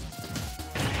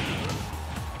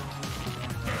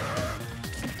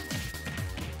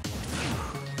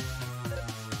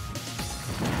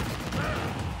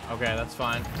 Okay, that's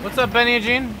fine. What's up, Benny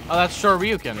Eugene? Oh, that's Short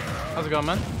Ryukin. How's it going,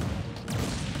 man?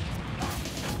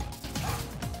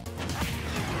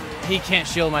 He can't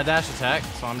shield my dash attack,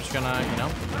 so I'm just gonna, you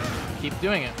know, keep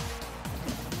doing it.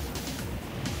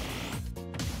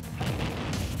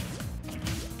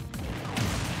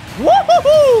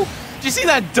 Woohoo! Did you see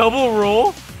that double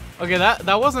roll? Okay, that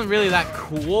wasn't really that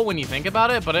cool when you think about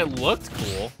it, but it looked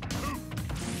cool.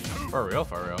 For real,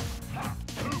 for real.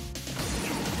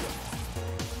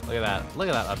 Look at that. Look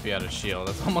at that up B out of shield.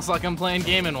 It's almost like I'm playing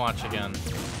Game & Watch again.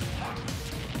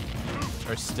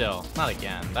 Or still. Not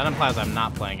again. That implies I'm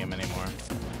not playing him anymore.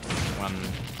 When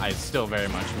I still very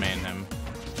much main him.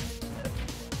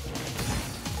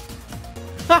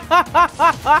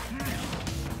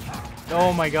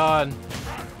 Oh my god.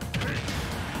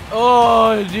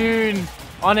 Oh, dude.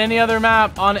 On any other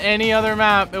map,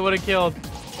 it would have killed.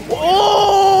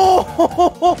 Oh!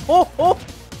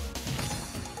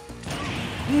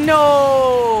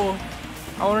 No!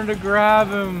 I wanted to grab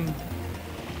him.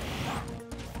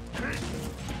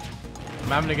 I'm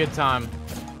having a good time.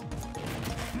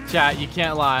 Chat, you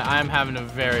can't lie. I am having a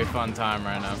very fun time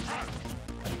right now.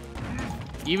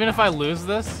 Even if I lose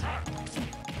this,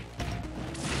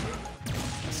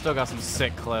 I still got some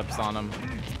sick clips on him.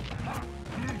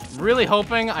 Really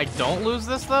hoping I don't lose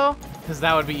this though, because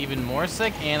that would be even more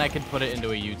sick and I could put it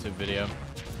into a YouTube video.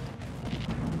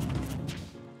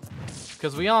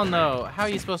 Because we all know how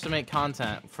you're supposed to make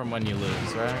content from when you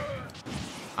lose, right?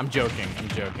 I'm joking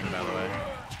by the way.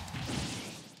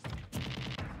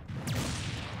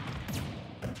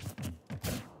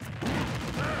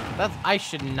 I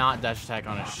should not dash attack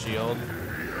on a shield.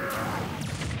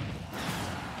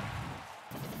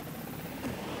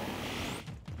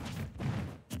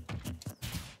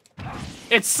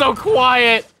 It's so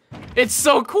quiet. It's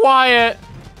so quiet.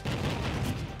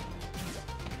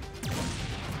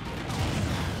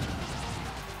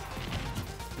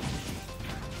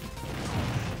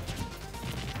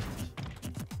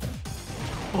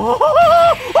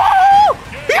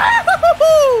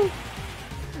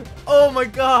 Oh my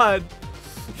god.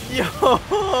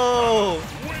 Yo.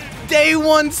 Day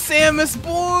one Samus,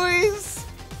 boys.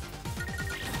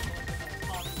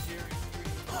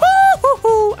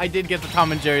 I did get the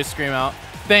Tom and Jerry scream out.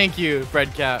 Thank you,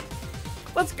 Breadcat.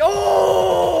 Let's go.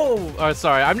 Oh,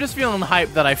 sorry. I'm just feeling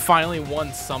hyped that I finally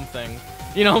won something.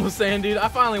 You know what I'm saying, dude? I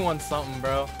finally won something,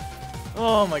 bro.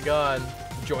 Oh my god.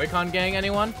 Joy-Con gang,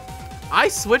 anyone? I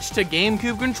switched to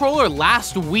GameCube controller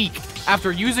last week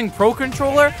after using Pro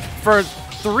Controller for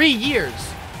 3 years.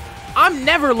 I'm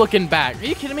never looking back. Are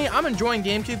you kidding me? I'm enjoying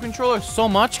GameCube controller so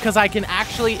much because I can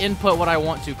actually input what I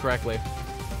want to correctly.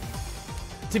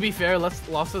 To be fair,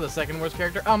 lost to the second worst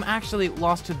character. Actually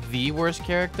lost to the worst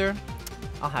character.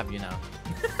 I'll have you know.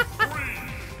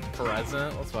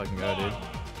 Present. Let's fucking go, dude.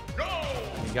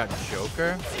 You got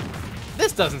Joker.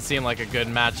 This doesn't seem like a good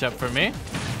matchup for me.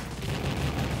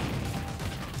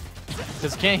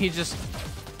 Because can't he just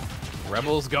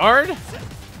Rebel's Guard?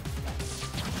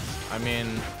 I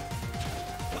mean,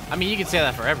 you can say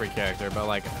that for every character, but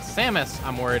like Samus,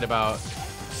 I'm worried about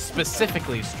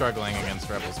specifically struggling against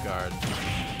Rebel's Guard.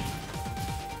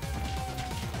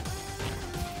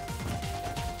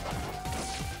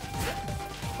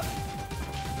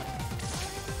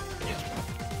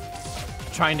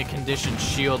 Trying to condition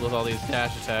shield with all these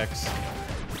dash attacks.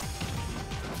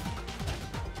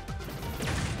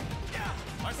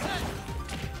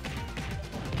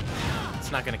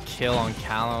 It's not gonna kill on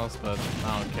Kalos, but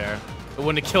I don't care. It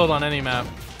wouldn't have killed on any map.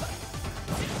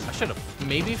 I should have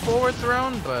maybe forward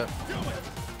thrown, but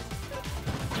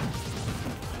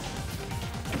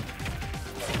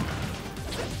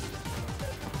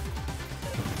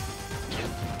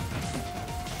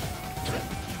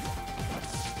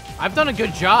I've done a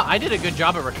good job. I did a good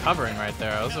job at recovering right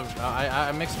there.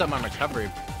 I mixed up my recovery.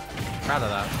 I'm proud of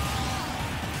that.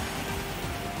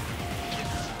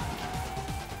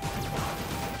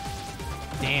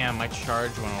 Damn, my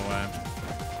charge went away.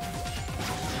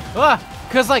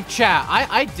 Cause like chat,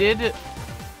 I did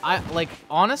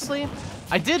honestly,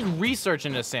 I did research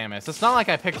into Samus. It's not like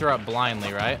I picked her up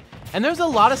blindly, right? And there's a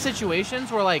lot of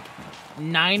situations where like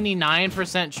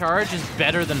 99% charge is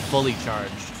better than fully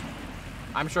charged.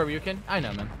 I'm sure you can. I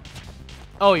know, man.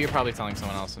 Oh, you're probably telling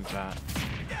someone else in chat.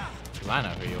 Because I know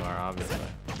who you are, obviously.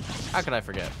 How could I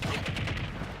forget?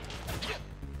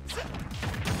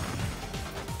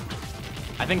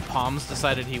 I think Palms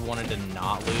decided he wanted to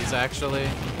not lose, actually.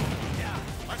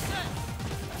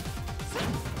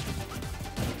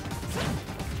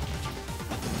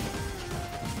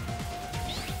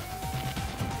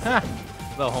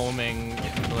 The homing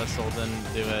missile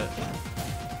didn't do it.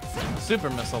 Super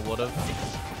missile would have.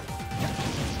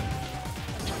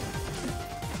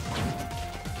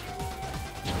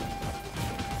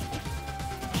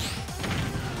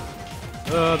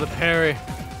 Oh, the parry.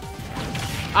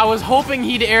 I was hoping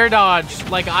he'd air dodge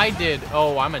like I did.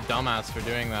 Oh, I'm a dumbass for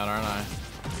doing that, aren't I?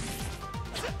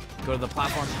 Go to the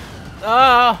platform.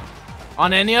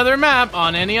 On any other map,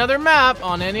 on any other map,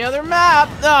 on any other map.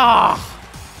 Ah!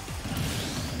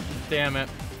 Damn it.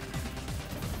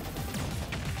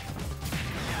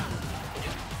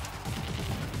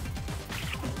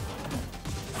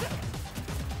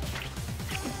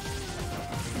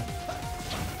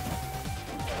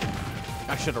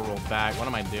 I should have rolled back. What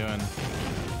am I doing?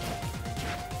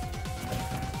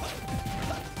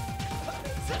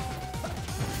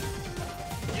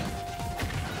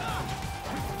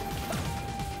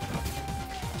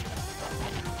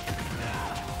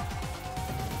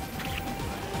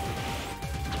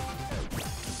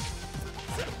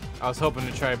 I was hoping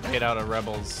to try and bait out a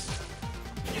Rebels.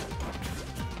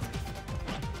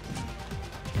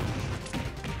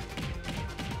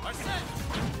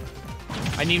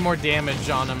 I need more damage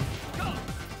on him.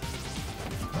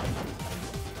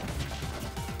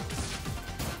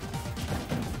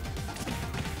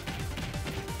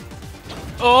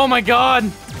 Oh my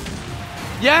god!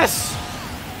 Yes!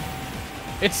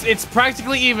 It's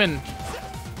practically even.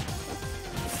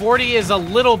 40 is a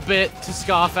little bit to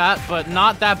scoff at, but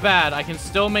not that bad. I can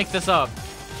still make this up.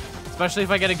 Especially if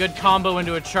I get a good combo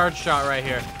into a charge shot right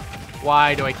here.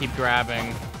 Why do I keep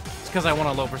grabbing? It's because I want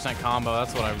a low percent combo.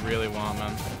 That's what I really want,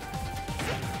 man.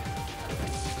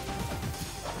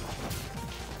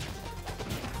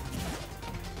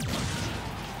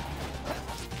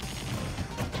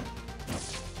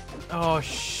 Oh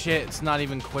shit, it's not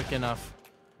even quick enough.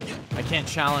 I can't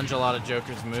challenge a lot of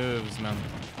Joker's moves, man.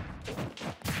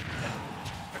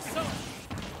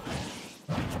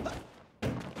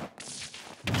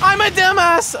 I'm a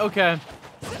dumbass! Okay.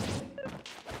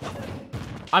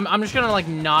 I'm just gonna like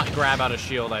not grab out a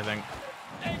shield, I think.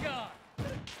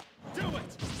 Do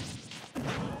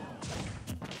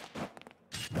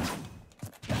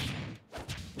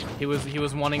it. He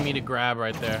was wanting me to grab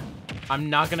right there. I'm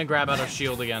not gonna grab out a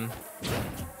shield again.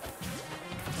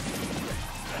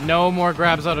 No more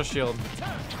grabs out of shield.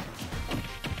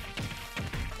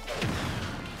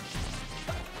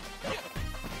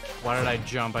 Why did I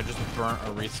jump? I just burnt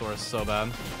a resource so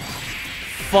bad.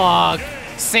 Fuck.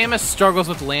 Samus struggles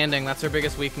with landing. That's her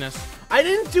biggest weakness. I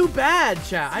didn't do bad,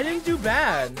 chat. I didn't do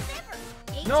bad.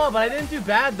 No, but I didn't do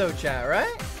bad though, chat,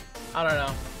 right? I don't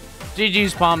know.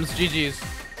 GG's, Palms. GG's.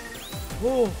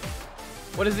 Ooh.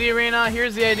 What is the arena?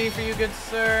 Here's the ID for you, good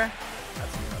sir.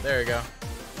 There you go.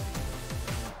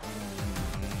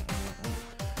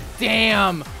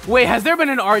 Damn. Wait, has there been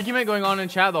an argument going on in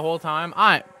chat the whole time?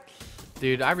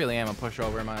 Dude, I really am a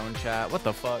pushover in my own chat. What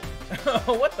the fuck?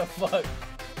 What the fuck?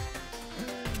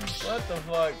 What the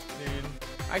fuck, dude?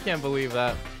 I can't believe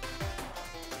that.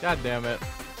 God damn it.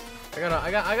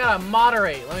 I gotta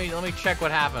moderate. Let me check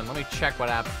what happened. Let me check what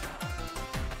happened.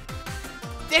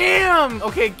 Damn!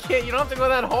 Okay, Kit, you don't have to go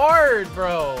that hard,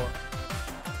 bro.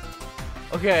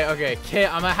 Okay,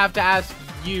 Kit, I'm gonna have to ask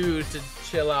you to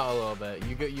chill out a little bit.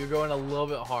 You're going a little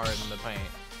bit hard in the paint.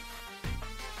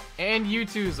 And you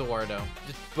too, Zawardo.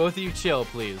 Just both of you chill,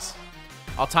 please.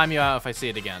 I'll time you out if I see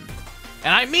it again.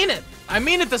 And I mean it! I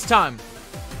mean it this time!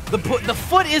 The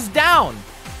foot is down!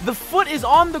 The foot is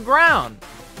on the ground!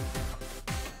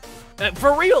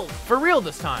 For real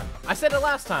this time. I said it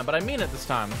last time, but I mean it this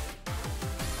time.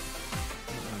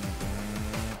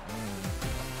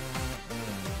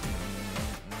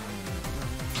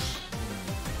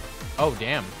 Oh,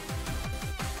 damn.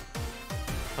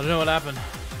 I don't know what happened.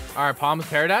 All right, Palms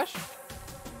Paradash.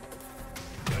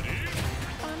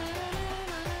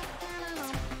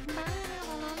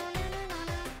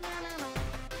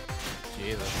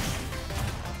 Jesus.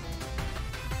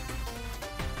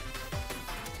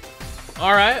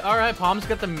 All right. Palms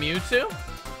got the Mewtwo.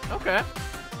 Okay.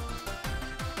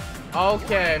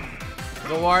 Okay.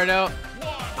 Zawardo.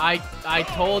 I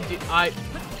told you,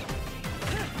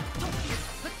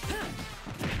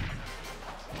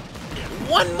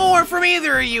 one more from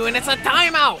either of you, and it's a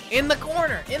timeout in the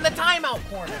corner, in the timeout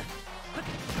corner.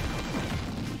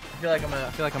 I feel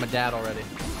like I'm a dad already.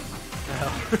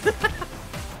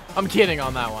 I'm kidding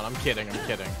on that one. I'm kidding.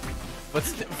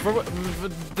 But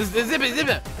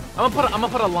I'm gonna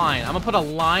put a line. I'm gonna put a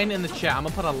line in the chat. I'm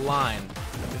gonna put a line.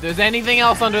 If there's anything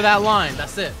else under that line,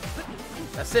 that's it.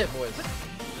 That's it, boys.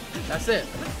 That's it.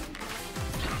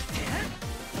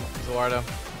 Zawardo.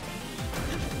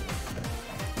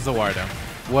 Zawardo.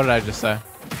 What did I just say?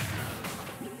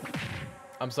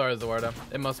 I'm sorry, Zawardo.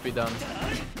 It must be done.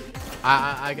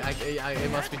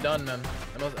 It must be done, man.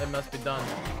 It must be done.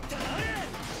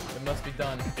 It must be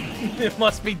done. It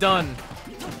must be done.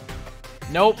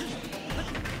 Nope.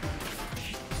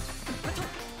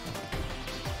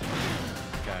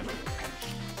 Okay.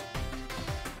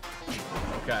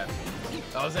 Okay.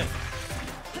 That was it.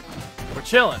 We're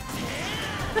chilling.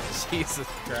 Jesus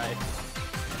Christ.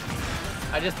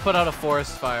 I just put out a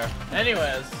forest fire.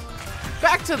 Anyways,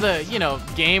 back to the, you know,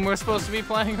 game we're supposed to be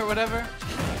playing or whatever.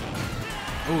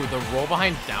 Ooh, the roll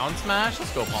behind down smash.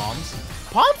 Let's go, Palms.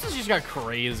 Palms has just got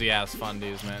crazy ass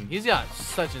fundies, man. He's got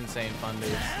such insane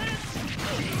fundies.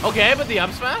 Okay, but the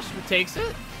up smash takes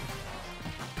it.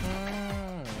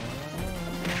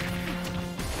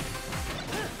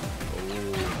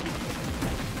 Ooh.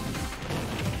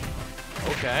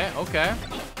 Okay, okay.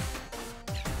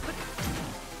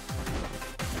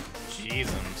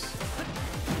 Jesus.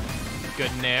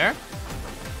 Good nair.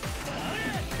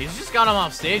 He's just got him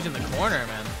off stage in the corner,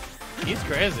 man. He's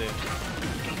crazy.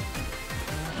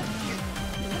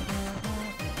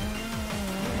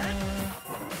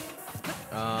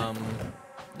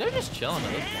 They're just chilling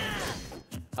at this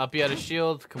point. Up he had a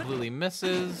shield, completely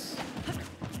misses.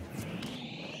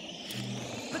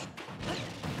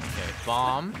 Okay,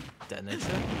 bomb.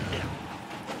 Detonation.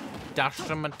 Dash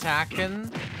him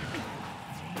attacking.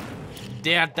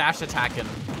 Der dash attacking.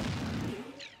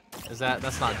 Is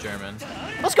that's not German.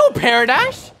 Let's go,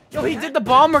 Paradash! Yo, he did the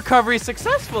bomb recovery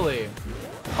successfully.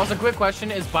 Also, quick question,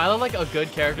 is Byleth like a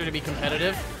good character to be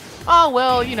competitive? Oh,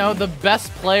 well, you know, the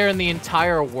best player in the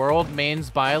entire world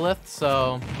mains Byleth,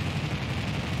 so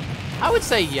I would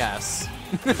say yes.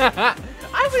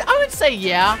 I would say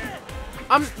yeah.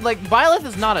 I'm like, Byleth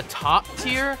is not a top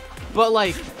tier, but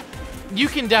like, you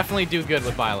can definitely do good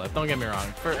with Byleth. Don't get me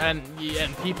wrong. And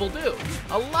people do.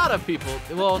 A lot of people.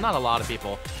 Well, not a lot of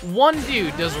people. One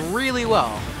dude does really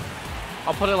well.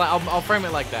 I'll put it like I'll frame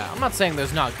it like that. I'm not saying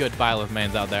there's not good Byleth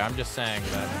mains out there. I'm just saying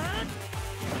that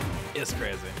it's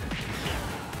crazy.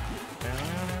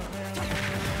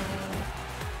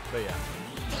 But yeah,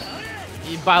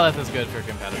 Byleth is good for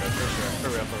competitive for sure. For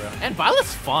real, for real. And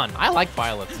Byleth's fun. I like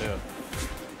Byleth too.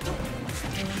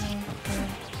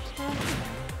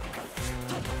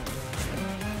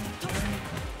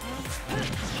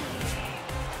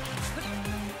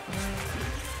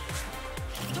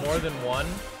 More than one?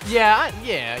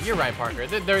 Yeah, you're right, Parker.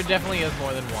 There definitely is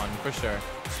more than one, for sure.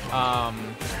 Oh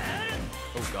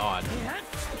God.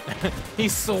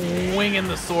 He's swinging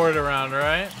the sword around,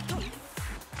 right?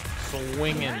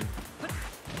 Swinging.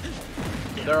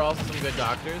 There are also some good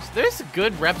doctors. There's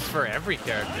good reps for every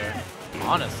character,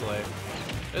 honestly.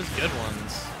 There's good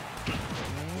ones.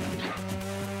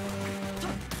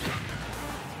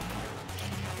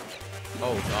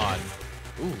 Oh God.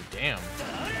 Ooh, damn.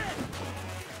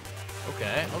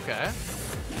 Okay, okay.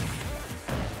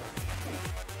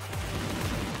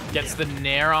 Gets the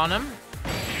nair on him.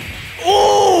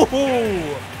 Ooh!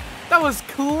 That was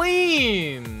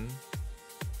clean!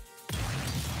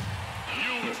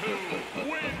 You two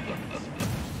win.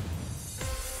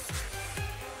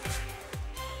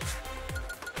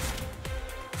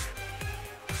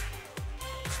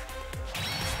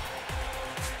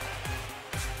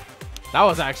 That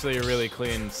was actually a really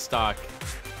clean stock.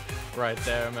 Right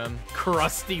there, man.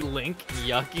 Crusty Link,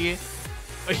 yucky.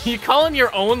 Are you calling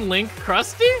your own Link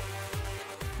crusty?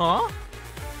 Huh?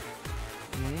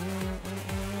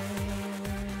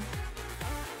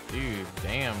 Dude,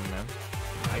 damn, man.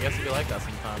 I guess it'd be like that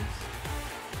sometimes.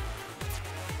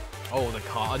 Oh,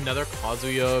 another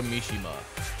Kazuya Mishima.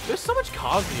 There's so much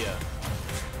Kazuya.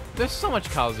 There's so much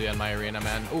Kazuya in my arena,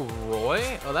 man. Oh,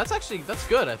 Roy? Oh, that's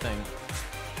good, I think.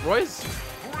 Roy's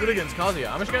good against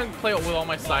Kazuya. I'm just gonna play it with all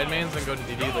my side mains and go to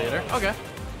DD later. Okay.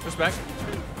 Respect.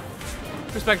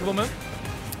 Respectable move.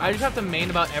 I just have to main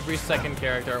about every second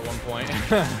character at one point.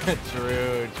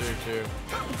 True.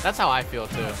 That's how I feel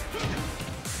too.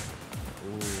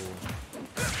 Ooh.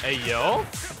 Hey, yo.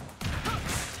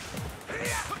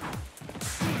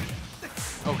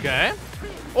 Okay.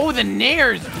 Oh, the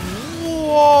nairs.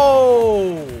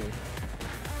 Whoa.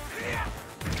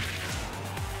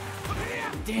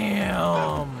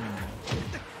 Damn.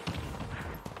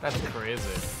 That's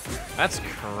crazy. That's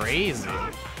crazy.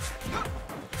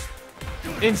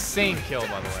 Insane kill,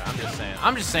 by the way. I'm just saying.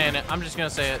 I'm just saying it. I'm just gonna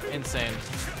say it. Insane.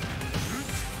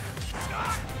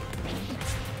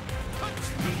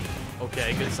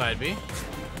 Okay, good side B.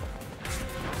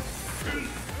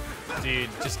 Dude,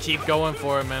 just keep going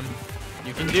for it, man.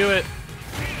 You can do it.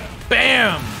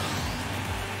 Bam!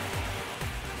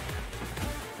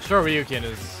 Sure, Ryukin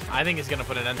is... I think he's gonna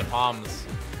put an end to Palms.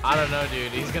 I don't know,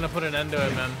 dude. He's gonna put an end to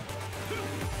it, man.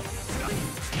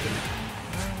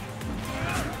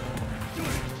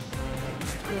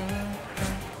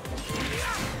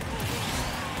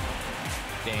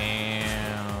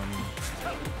 Damn.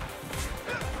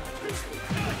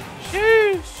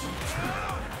 Sheesh.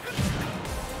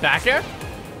 Back air?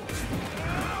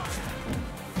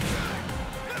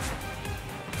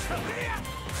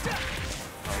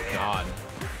 Oh god.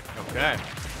 Okay.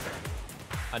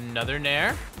 Another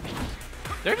nair.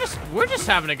 We're just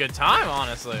having a good time,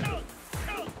 honestly.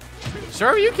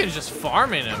 Sure, you can just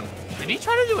farming him. Did he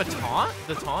try to do a taunt?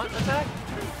 The taunt attack?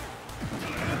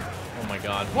 Oh my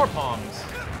god. Poor Palms.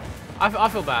 I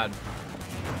feel bad.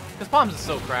 Because Palms is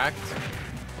so cracked.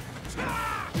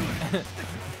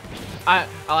 I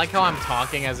like how I'm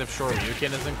talking as if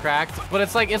Shoryuken isn't cracked, but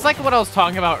it's like what I was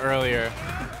talking about earlier.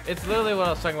 It's literally what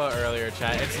I was talking about earlier,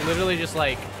 chat. It's literally just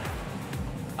like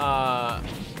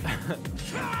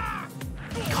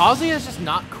Kazuya is just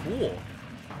not cool.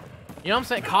 You know what I'm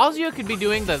saying? Kazuya could be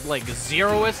doing the like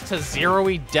zeroest to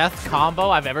zero-y death combo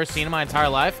I've ever seen in my entire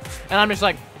life, and I'm just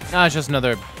like, nah, it's just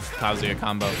another Kazuya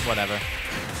combo, whatever.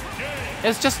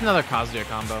 It's just another Kazuya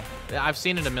combo. I've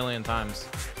seen it a million times.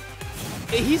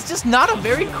 He's just not a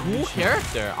very cool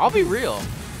character. I'll be real.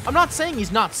 I'm not saying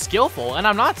he's not skillful, and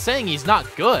I'm not saying he's not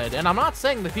good, and I'm not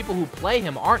saying the people who play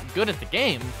him aren't good at the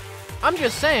game. I'm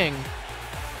just saying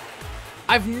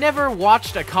I've never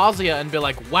watched a Kazuya and be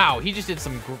like, wow, he just did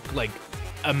some like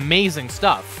amazing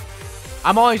stuff.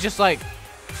 I'm always just like,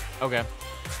 okay.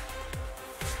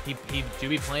 He do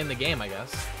be playing the game, I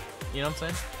guess. You know what I'm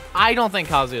saying? I don't think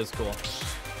Kazuya is cool.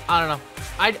 I don't know.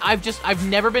 I've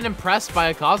never been impressed by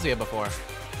a Kazuya before.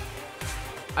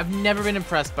 I've never been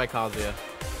impressed by Kazuya.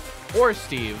 Or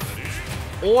Steve.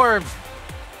 Or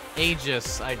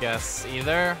Aegis, I guess,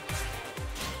 either.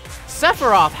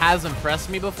 Sephiroth has impressed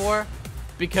me before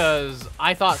because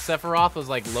I thought Sephiroth was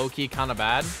like low-key kind of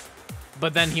bad.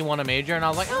 But then he won a major and I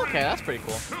was like, oh, okay, that's pretty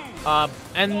cool.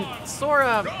 And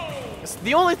Sora,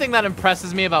 the only thing that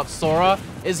impresses me about Sora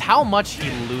is how much he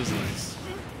loses.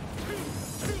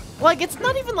 Like, it's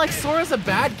not even like Sora's a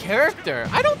bad character.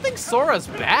 I don't think Sora's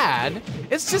bad.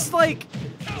 It's just like,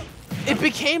 it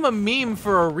became a meme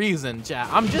for a reason, chat.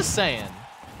 I'm just saying.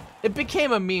 It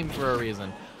became a meme for a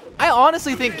reason. I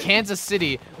honestly think Kansas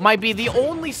City might be the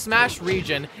only Smash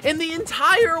region in the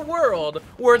entire world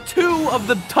where 2 of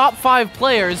the top 5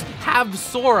 players have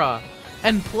Sora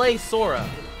and play Sora.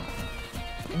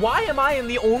 Why am I in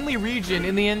the only region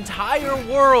in the entire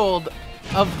world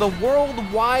of the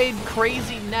worldwide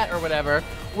crazy net or whatever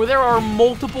where there are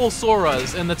multiple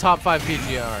Soras in the top 5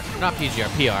 PGR? Not PGR,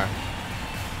 PR.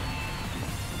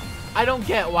 I don't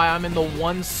get why I'm in the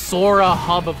one Sora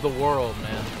hub of the world,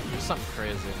 man. There's something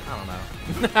crazy. I don't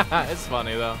know. It's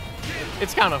funny, though.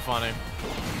 It's kind of funny.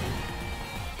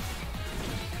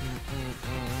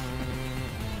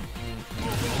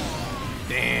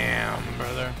 Damn,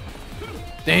 brother.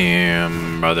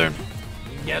 Damn, brother.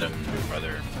 Get him,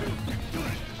 brother.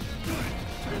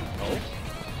 Oh.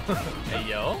 Hey,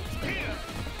 yo.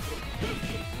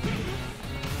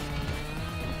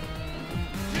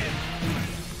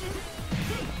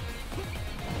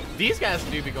 These guys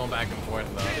do be going back and forth,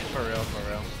 though. For real, for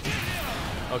real.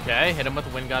 Okay, hit him with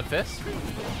the Wind God Fist.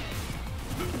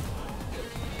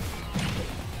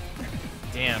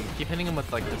 Damn, keep hitting him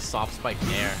with, like, the soft spike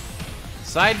nair.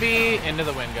 Side B, into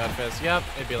the Wind God Fist. Yep,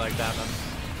 it'd be like that, man.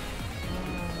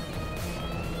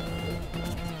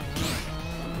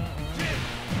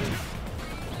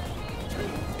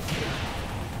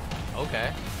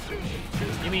 Okay.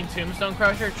 You mean Tombstone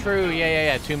Crusher? True,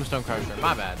 yeah, Tombstone Crusher.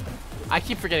 My bad. I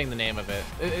keep forgetting the name of it.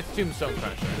 It's Tombstone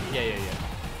Crusher. Yeah.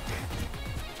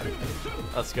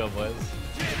 Let's go, boys.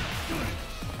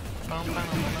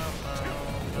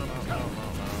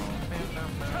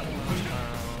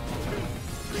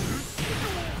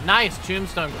 Nice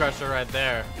Tombstone Crusher right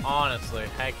there. Honestly,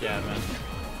 heck yeah, man.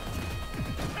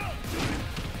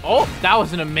 Oh, that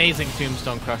was an amazing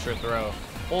Tombstone Crusher throw.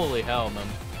 Holy hell, man.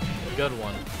 Good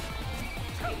one.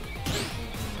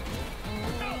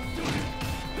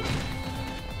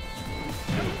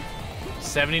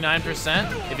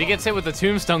 79%? If he gets hit with the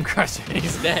Tombstone Crusher,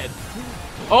 he's dead.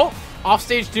 Oh,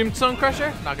 offstage Tombstone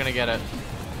Crusher? Not gonna get it.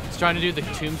 He's trying to do the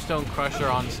Tombstone Crusher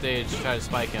on stage to try to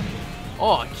spike him.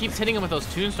 Oh, it keeps hitting him with those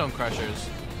Tombstone Crushers.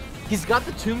 He's got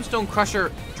the Tombstone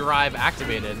Crusher drive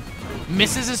activated.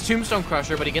 Misses his Tombstone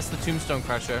Crusher, but he gets the Tombstone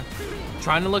Crusher.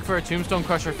 Trying to look for a Tombstone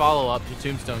Crusher follow-up to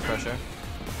Tombstone Crusher.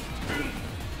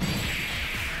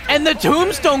 And the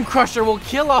Tombstone Crusher will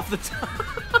kill off the top.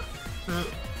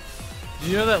 Do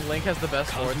you know that Link has the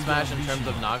best forward smash in terms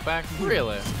of knockback?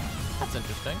 Really? That's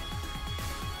interesting.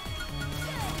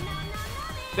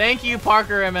 Thank you,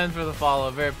 Parker MN, for the follow.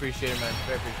 Very appreciated, man.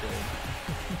 Very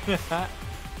appreciated.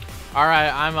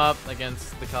 Alright, I'm up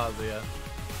against the Kazuya.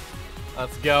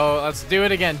 Let's go. Let's do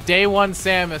it again. Day 1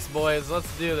 Samus, boys.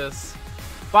 Let's do this.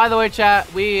 By the way,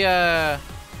 chat, we have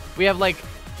like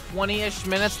 20-ish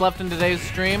minutes left in today's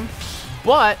stream.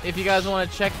 But if you guys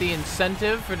want to check the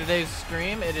incentive for today's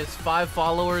stream, it is 5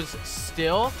 followers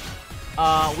still.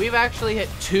 We've actually hit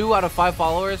 2 out of 5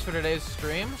 followers for today's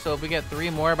stream. So if we get 3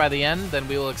 more by the end, then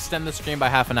we will extend the stream by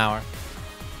half an hour.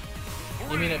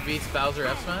 You mean it beats Bowser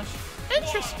F Smash?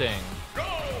 Interesting.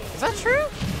 Is that true?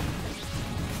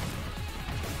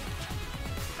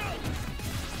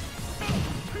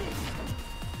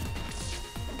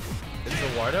 Is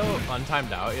Eduardo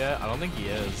untimed out yet? I don't think he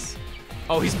is.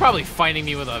 Oh, he's probably fighting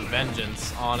me with a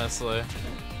vengeance, honestly.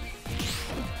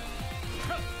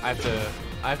 I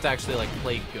have to actually like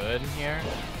play good here.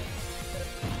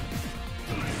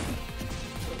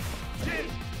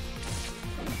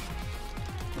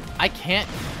 I can't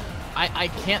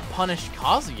punish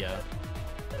Kazuya.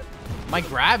 My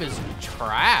grab is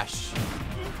trash.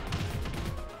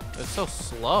 It's so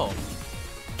slow.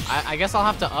 I guess I'll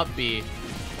have to up B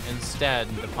instead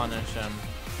to punish him.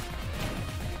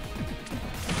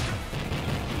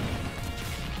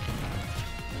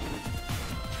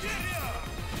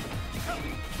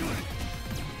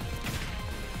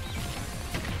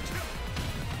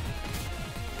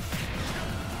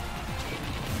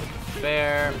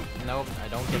 Fair. Nope, I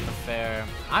don't get the fair.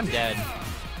 I'm dead.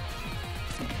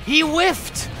 He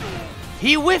whiffed!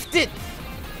 He whiffed it!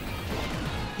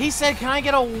 He said, can I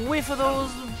get a whiff of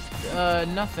those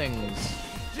nothings?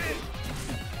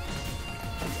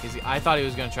 I thought he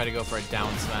was gonna try to go for a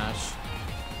down smash.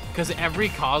 Because every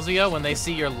Kazuya, when they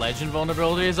see your legend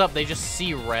vulnerability is up, they just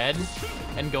see red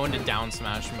and go into down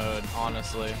smash mode,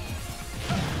 honestly.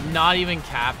 Not even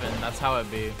capping, that's how it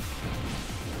be.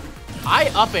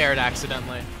 I up aired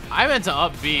accidentally. I meant to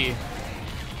up B.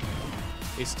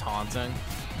 He's taunting.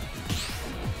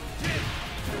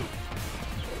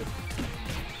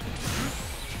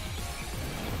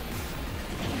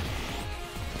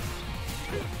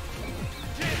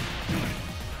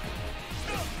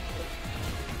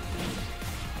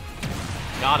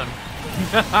 Got him.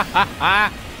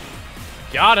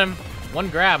 Got him. One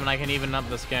grab and I can even up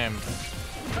this game.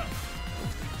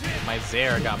 My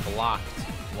Zaire got blocked.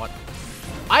 What?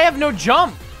 I have no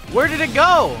jump. Where did it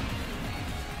go?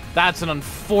 That's an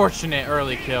unfortunate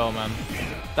early kill, man.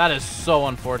 That is so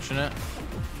unfortunate.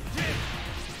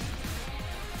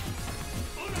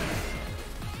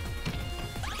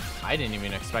 I didn't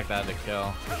even expect that to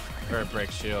kill. Or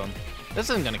break shield. This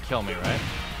isn't gonna kill me, right?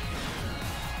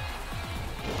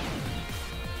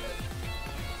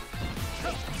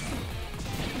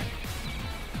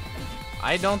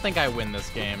 I don't think I win this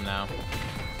game now.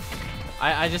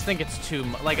 I just think it's too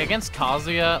like against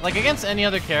Kazuya, like against any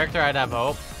other character I'd have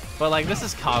hope, but like this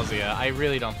is Kazuya. I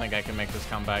really don't think I can make this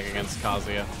comeback against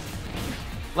Kazuya.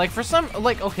 Like for some,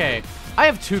 like okay, I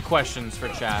have 2 questions for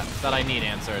chat that I need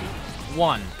answered.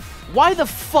 1, why the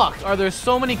fuck are there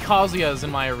so many Kazuyas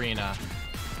in my arena?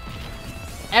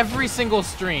 Every single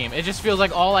stream, it just feels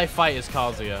like all I fight is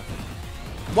Kazuya.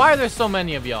 Why are there so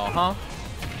many of y'all, huh?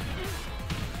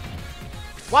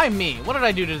 Why me? What did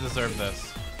I do to deserve this?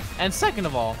 And second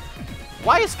of all,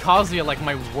 why is Kazuya like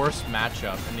my worst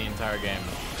matchup in the entire game?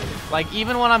 Like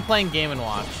even when I'm playing Game &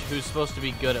 Watch, who's supposed to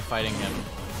be good at fighting him.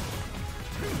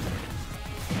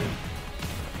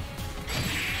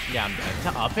 Yeah, I'm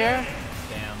dead. To up air?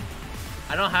 Damn.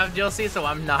 I don't have DLC, so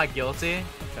I'm not guilty.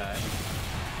 Okay.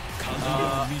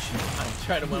 I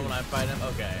try to win when I fight him.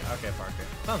 Okay, okay, Parker.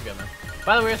 Sounds good, man.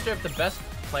 By the way, if the best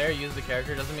player uses the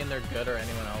character doesn't mean they're good or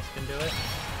anyone else can do it.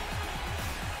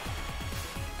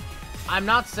 I'm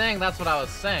not saying that's what I was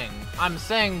saying. I'm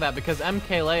saying that because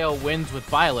MKLeo wins with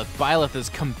Byleth, Byleth is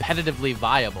competitively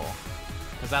viable.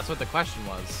 Because that's what the question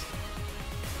was.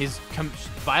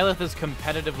 Byleth is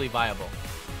competitively viable.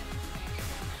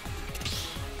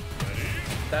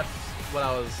 That's what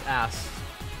I was asked.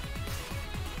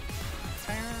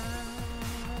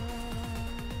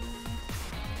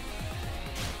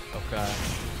 Okay.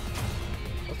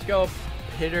 Let's go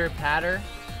pitter patter.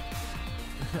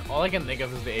 All I can think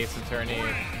of is the Ace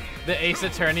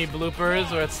Attorney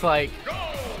bloopers where it's like,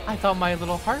 I thought my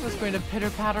little heart was going to pitter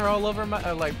patter all over my,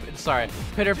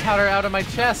 pitter patter out of my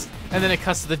chest. And then it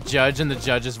cuts to the judge, and the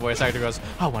judge's voice actor goes,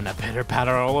 I want to pitter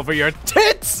patter all over your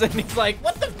tits. And he's like,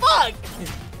 what the fuck?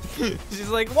 She's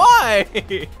like, why?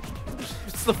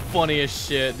 It's the funniest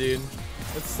shit, dude.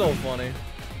 It's so funny.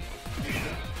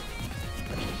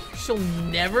 She'll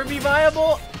never be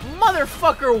viable?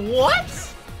 Motherfucker,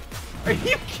 what? Are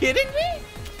you kidding me?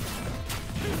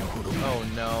 Oh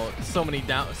no, so many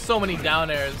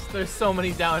down airs. There's so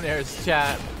many down airs,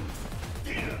 chat.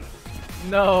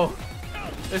 No,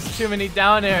 there's too many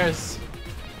down airs.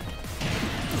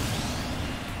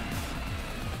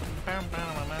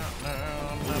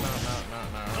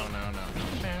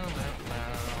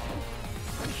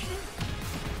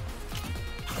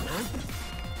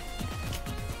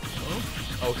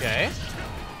 Okay.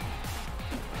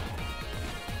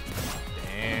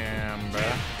 Damn,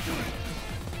 bruh.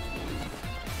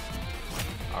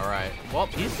 Alright. Well,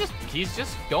 he's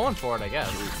just going for it, I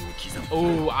guess.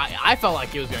 Ooh, I felt like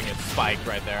he was gonna get spiked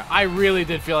right there. I really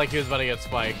did feel like he was about to get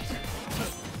spiked.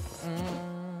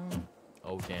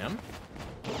 Oh damn.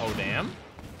 Oh damn.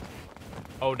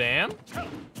 Oh damn.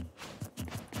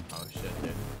 Oh shit,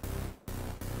 dude.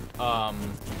 I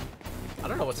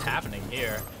don't know what's happening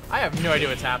here. I have no idea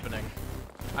what's happening.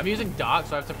 I'm using Doc,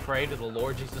 so I have to pray to the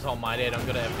Lord Jesus Almighty I don't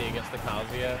go to FD against the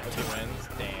Kazuya if he wins.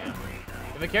 Damn.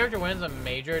 If a character wins a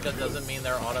major, that doesn't mean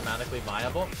they're automatically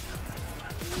viable.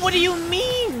 What do you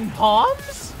mean,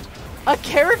 Palms? A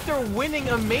character winning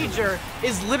a major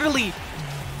is literally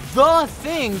the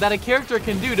thing that a character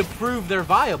can do to prove they're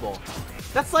viable.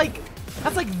 That's like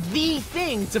the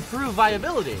thing to prove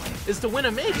viability, is to win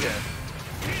a major.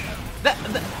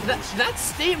 That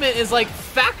statement is like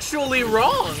factually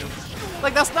wrong.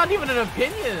 Like that's not even an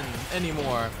opinion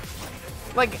anymore.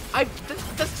 Like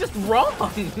that's just wrong.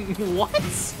 What?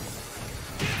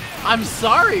 I'm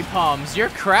sorry, Palms. You're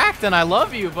cracked and I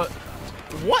love you, but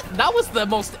what? That was the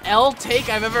most L take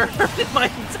I've ever heard in my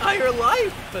entire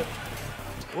life.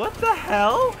 What the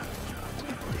hell?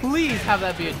 Please have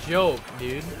that be a joke,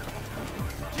 dude.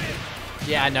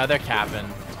 Yeah, no, they're capping.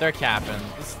 They're capping.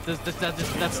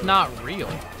 That's not real.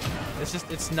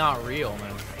 It's not real,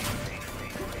 man.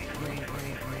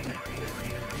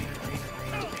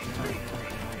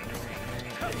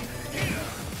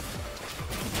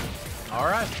 All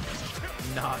right.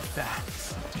 Not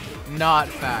facts. Not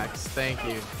facts. Thank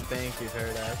you. Thank you,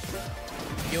 Paradox.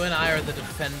 You and I are the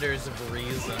defenders of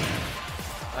reason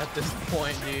at this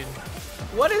point, dude.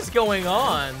 What is going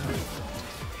on?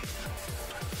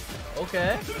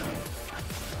 Okay.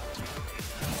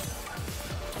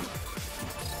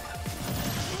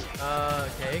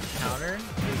 Okay, counter.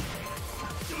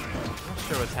 Not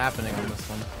sure what's happening on this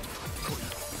one.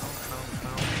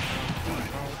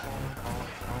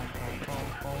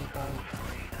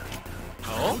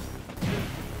 Oh?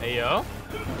 Hey, yo.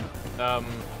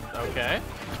 Okay.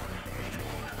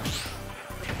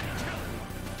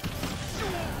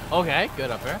 Okay, good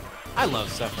up here. I love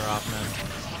Sephiroth, man.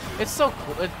 It's so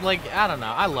cool. It's like, I don't know.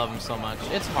 I love him so much.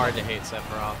 It's hard to hate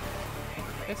Sephiroth.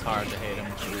 It's hard to hate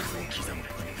him.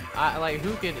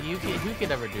 Who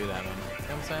could ever do that, man? You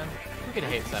know what I'm saying? Who could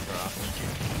hate Sephiroth?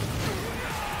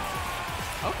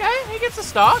 Okay, he gets a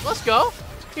stock. Let's go.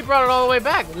 He brought it all the way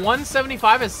back.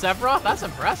 175 as Sephiroth? That's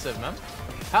impressive, man.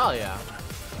 Hell yeah.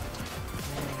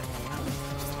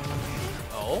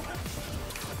 Oh.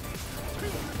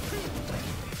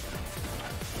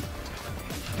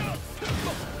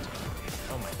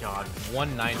 Oh my god.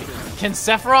 190. Can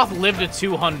Sephiroth live to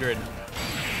 200?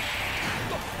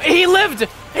 He lived!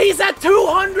 He's at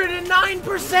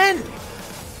 209%!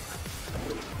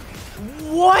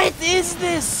 What is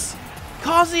this?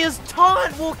 Kazuya's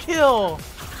taunt will kill!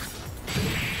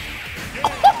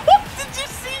 Did you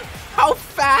see how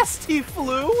fast he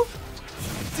flew?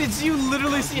 Did you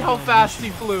literally see how fast he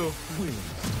flew?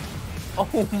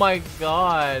 Oh my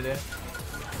god.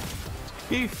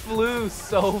 He flew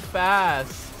so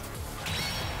fast.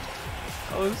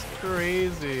 That was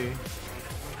crazy.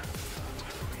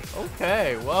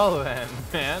 Okay, well then,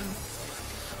 man.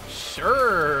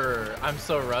 Sure. I'm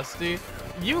so rusty.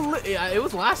 It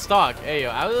was last stock. Hey, yo,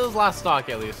 it was last stock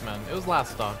at least, man. It was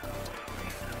last stock.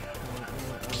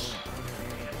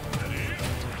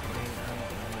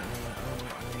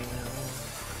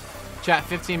 Chat,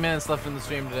 15 minutes left in the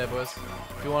stream today, boys.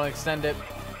 If you want to extend it,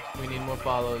 we need more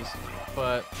follows.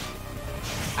 But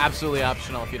absolutely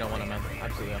optional if you don't want to, man.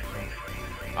 Absolutely optional.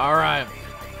 All right.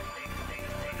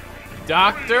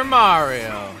 Dr.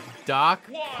 Mario. Doc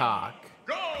Cock.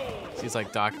 He's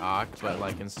like Doc Ock, but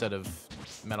like instead of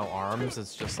metal arms,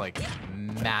 it's just like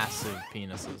massive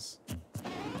penises.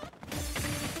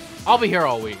 I'll be here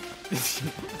all week.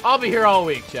 I'll be here all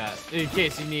week, chat. In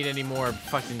case you need any more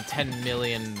fucking $10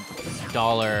 million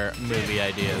movie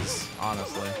ideas,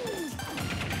 honestly.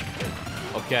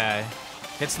 Okay.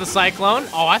 Hits the Cyclone.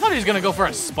 Oh, I thought he was gonna go for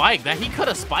a spike. That he could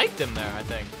have spiked him there, I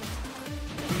think.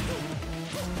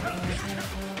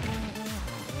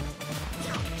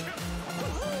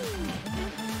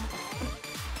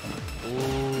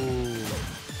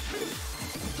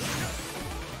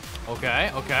 Ooh.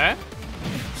 Okay, okay.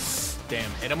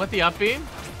 Damn, hit him with the up B.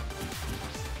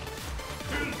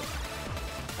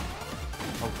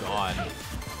 Oh god.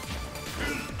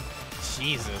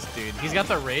 Jesus, dude. He's got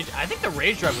the rage. I think the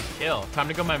rage drive would kill. Time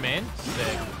to go my main.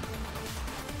 Sick.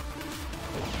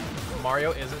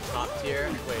 Mario isn't top tier.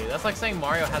 Wait, that's like saying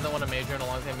Mario hasn't won a major in a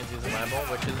long time and he's viable,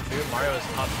 which isn't true. Mario is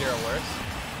top tier or worse.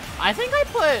 I think I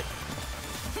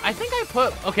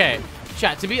put, okay,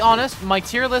 chat, to be honest, my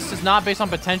tier list is not based on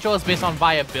potential, it's based on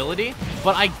viability,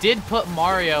 but I did put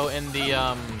Mario in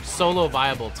the solo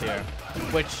viable tier,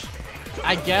 which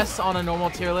I guess on a normal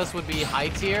tier list would be high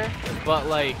tier, but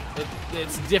like,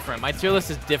 it's different. My tier list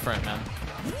is different, man.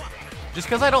 Just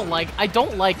because I don't like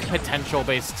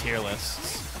potential-based tier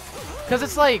lists. Because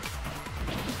it's like, you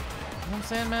know what I'm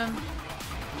saying, man?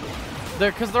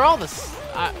 Because they're all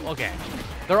okay.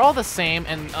 They're all the same,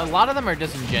 and a lot of them are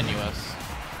disingenuous.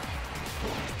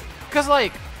 Because,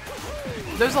 like,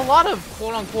 there's a lot of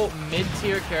quote-unquote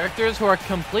mid-tier characters who are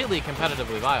completely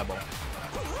competitively viable.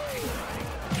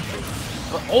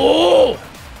 But, oh!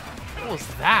 What was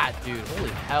that, dude?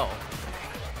 Holy hell.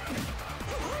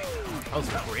 That was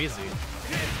crazy.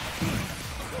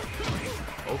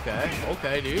 Okay,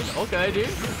 okay, dude. Okay, dude.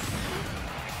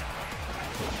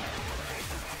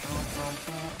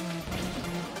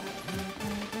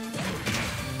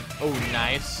 Oh,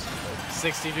 nice.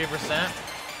 63%.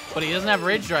 But he doesn't have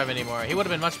Rage Drive anymore. He would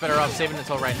have been much better off saving it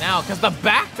until right now, because the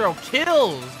back throw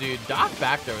kills, dude. Doc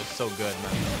back throw is so good,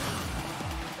 man.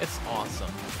 It's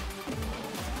awesome.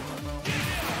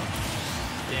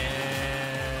 Damn.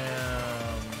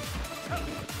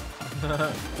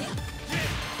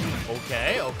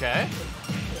 Okay, okay.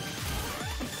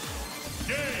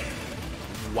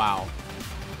 Wow.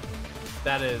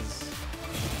 That is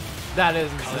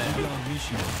insane.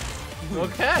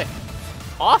 Okay.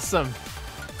 Awesome.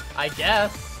 I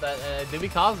guess that did we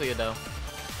Kazuya though.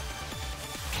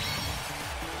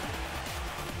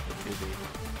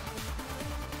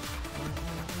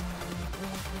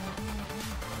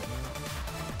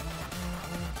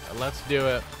 Let's do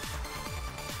it.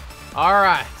 All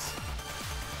right.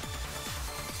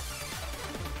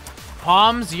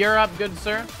 Palms, you're up, good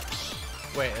sir.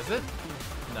 Wait, is it?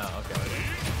 No, okay.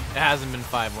 It hasn't been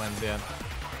 5 wins yet.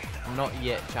 Not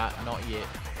yet, chat. Not yet.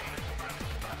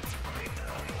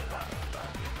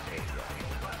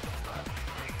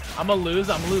 I'm gonna lose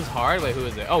hard. Wait, who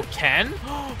is it? Oh, Ken?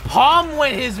 Palm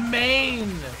went his main.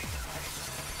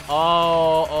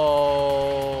 Uh-oh.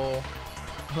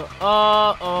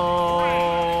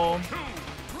 Uh-oh.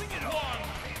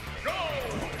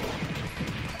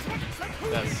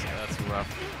 That's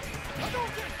rough.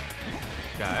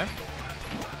 Okay.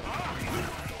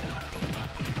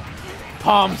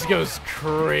 Palms goes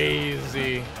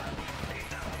crazy.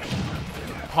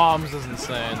 Palms is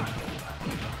insane.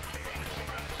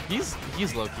 He's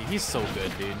low-key. He's so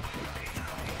good, dude.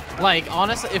 Like,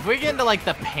 honestly, if we get into like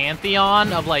the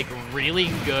pantheon of like really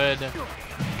good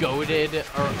goated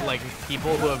or like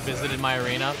people who have visited my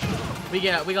arena, we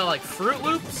got like Fruit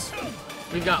Loops,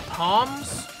 we've got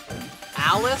Palms,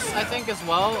 Alice, I think as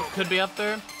well, could be up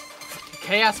there.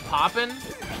 Chaos Poppin'.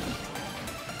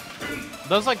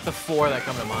 Those are like the 4 that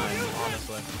come to mind,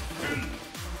 honestly.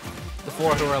 The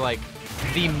 4 who are like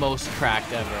the most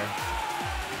cracked ever.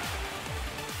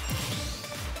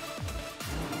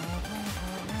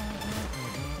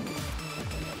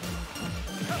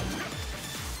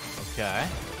 Okay.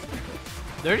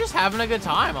 They're just having a good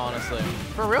time, honestly.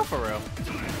 For real, for real.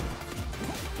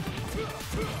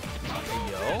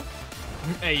 Hey, yo.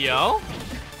 Hey, yo.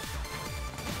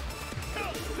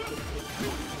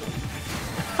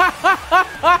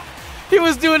 He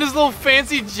was doing his little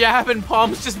fancy jab and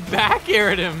Palms just back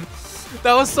aired him.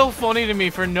 That was so funny to me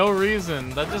for no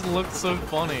reason. That just looked so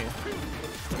funny.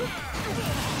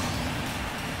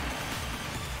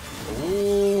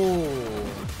 Ooh.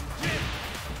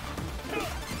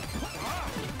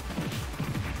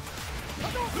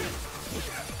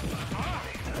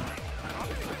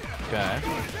 Okay.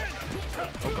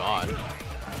 Oh god.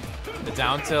 The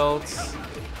down tilts.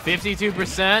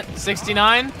 52%,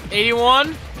 69,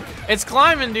 81. It's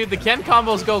climbing, dude. The Ken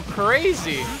combos go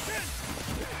crazy.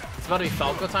 It's about to be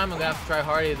Falco time. I'm gonna have to try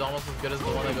hard. He's almost as good as the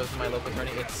one that goes to my local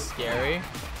tourney. It's scary.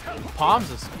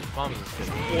 Palms is good.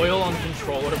 Oil on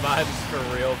controller vibes for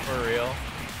real, for real.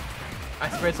 I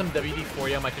sprayed some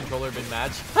WD-40 on my controller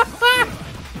mid-match.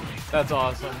 That's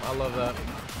awesome. I love that.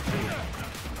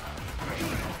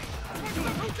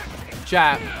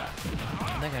 Chat.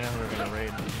 I think I know who we're gonna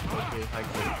raid. Okay,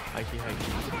 high key.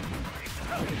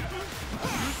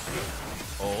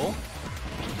 Oh.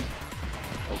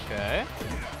 Okay.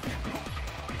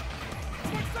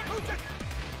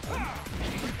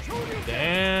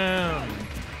 Damn.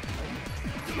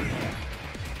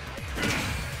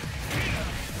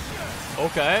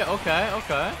 Okay. Oh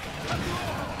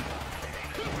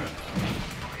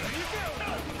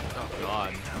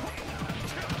god.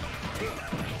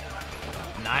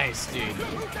 Nice, dude.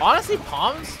 Honestly,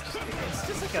 Palms,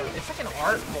 it's like an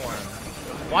art form.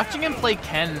 Watching him play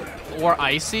Ken or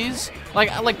Ices,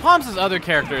 like Palms' other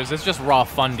characters, it's just raw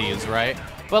fundies, right?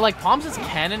 But like Palms'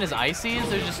 Ken and his Ices,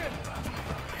 they're just,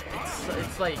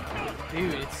 it's like,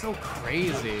 dude, it's so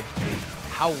crazy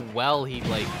how well he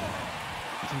like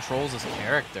controls his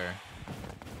character.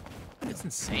 It's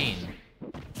insane.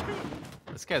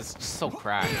 This guy's just so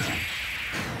cracked.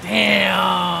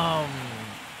 Damn.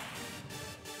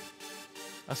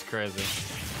 That's crazy.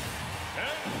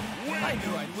 I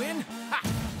knew I'd win. Ha!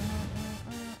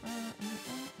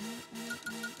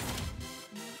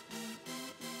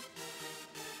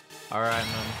 All right,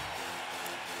 man.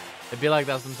 It'd be like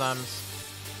that sometimes.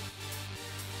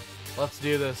 Let's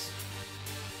do this.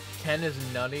 Ken is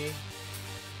nutty.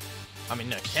 I mean,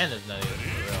 no, Ken is nutty.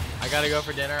 For real. I gotta go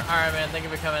for dinner. All right, man. Thank you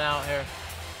for coming out here.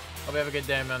 Hope you have a good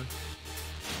day, man.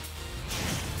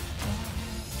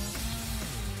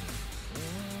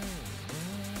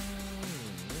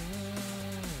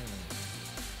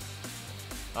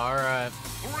 All right.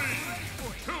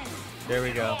 3, 2, There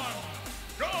we go. 1,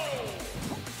 go!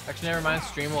 Actually, never mind.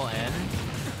 Stream will end.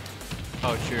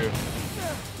 Oh, true.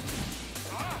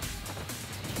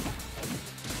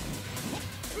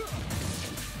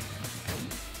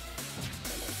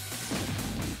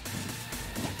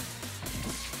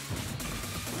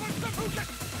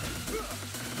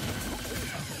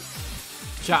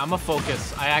 Chat, I'm gonna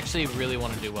focus. I actually really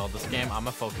want to do well this game. I'm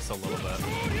gonna focus a little bit.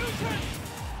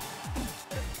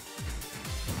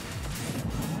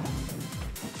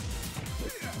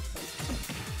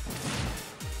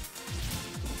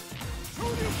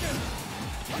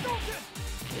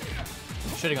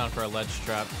 Should have gone for a ledge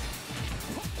trap.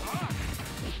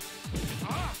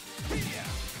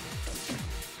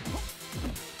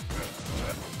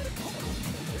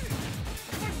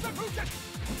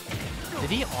 Did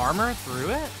he armor through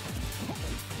it?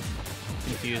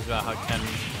 Confused about how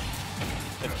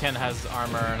if Ken has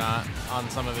armor or not on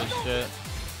some of his shit.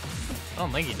 I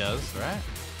don't think he does, right?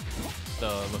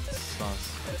 Still, it looks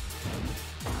sus.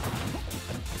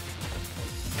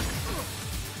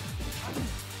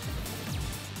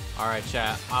 All right,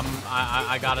 chat.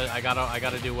 I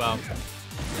gotta do well.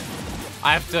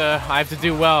 I have to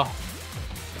do well.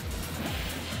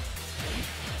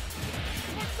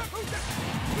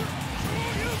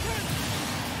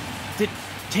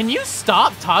 Can you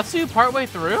stop Tatsu partway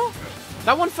through?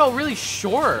 That one felt really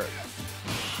short.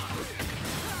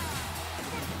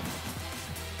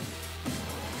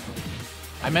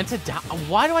 I meant to down.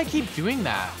 Why do I keep doing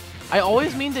that? I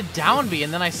always mean to down B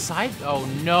and then I side. Oh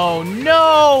no,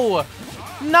 no!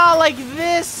 Not like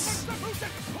this!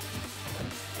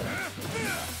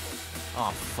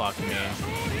 Oh, fuck me.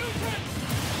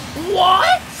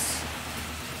 What?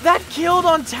 That killed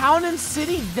on Town and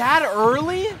City that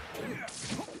early?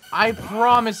 I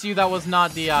promise you that was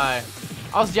not DI. I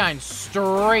was DIing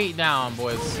straight down,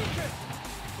 boys.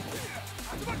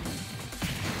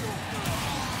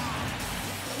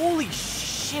 Holy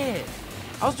shit.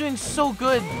 I was doing so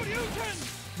good.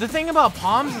 The thing about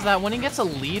Palms is that when he gets a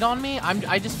lead on me,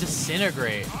 I just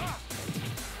disintegrate.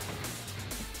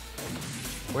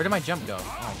 Where did my jump go?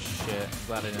 Oh shit. I'm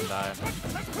glad I didn't die.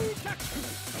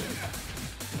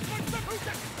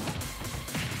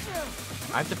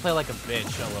 I have to play like a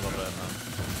bitch a little bit, man.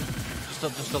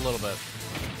 Just a little bit.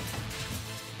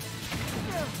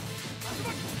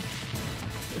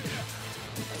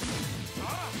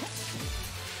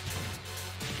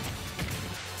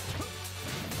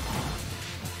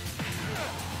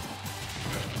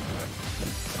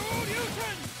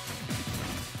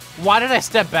 Why did I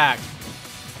step back?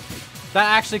 That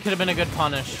actually could have been a good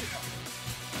punish.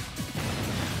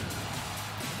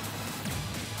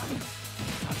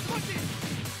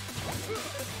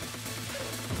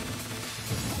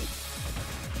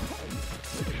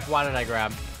 Why did I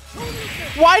grab?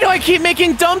 Why do I keep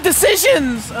making dumb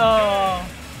decisions? Oh,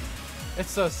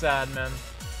 it's so sad, man.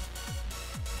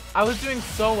 I was doing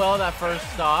so well that first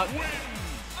stock.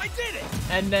 I did it.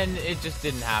 And then it just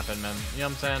didn't happen, man. You know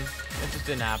what I'm saying? It just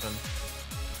didn't happen.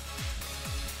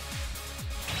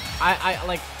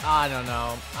 I don't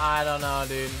know. I don't know,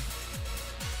 dude.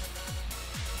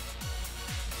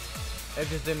 It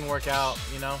just didn't work out,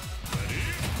 you know?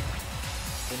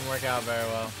 Didn't work out very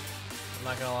well. I'm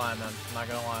not gonna lie, man. I'm not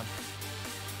gonna lie.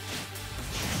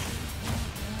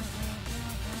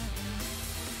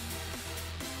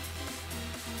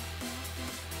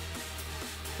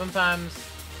 Sometimes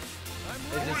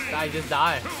I just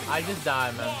die. I just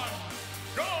die, man.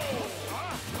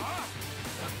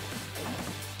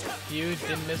 You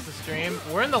didn't miss the stream.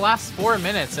 We're in the last 4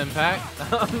 minutes, Impact.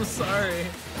 I'm sorry.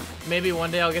 Maybe one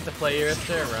day I'll get to play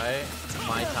Eurostar, right?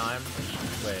 My time.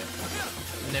 Wait.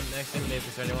 Next thing, maybe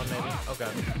 31, maybe. Okay.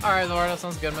 All right, Laura, that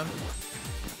sounds good, man.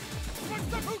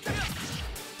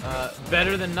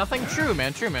 Better than nothing. True,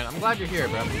 man. True, man. I'm glad you're here,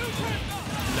 bro. No,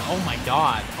 oh my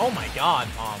god. Oh my god,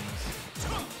 Palms.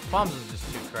 Palms is just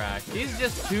too cracked. He's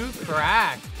just too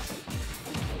cracked.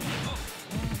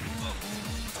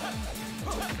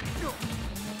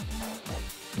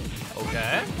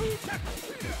 Okay.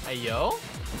 Hey, yo.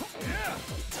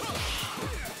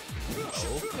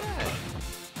 Okay.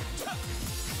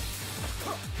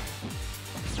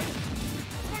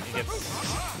 He gets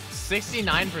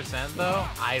 69% though?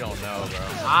 I don't know, bro.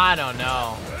 I don't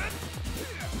know.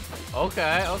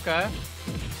 Okay, okay.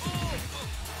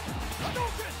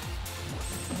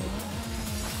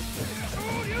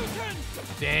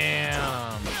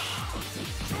 Damn.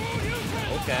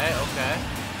 Okay, okay.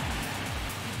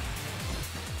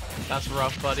 That's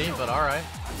rough, buddy, but alright.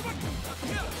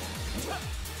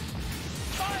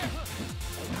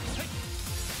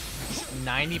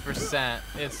 %.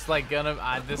 It's like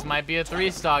gonna. This might be a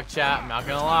 3-stock, chat. I'm not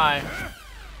gonna lie.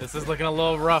 This is looking a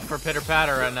little rough for Pitter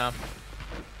Patter right now.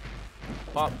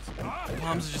 Bombs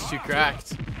are just too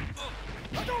cracked.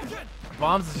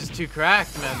 Bombs is just too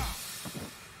cracked, man.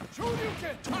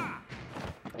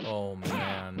 Oh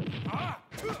man.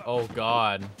 Oh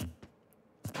god.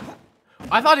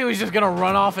 I thought he was just gonna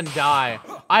run off and die.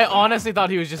 I honestly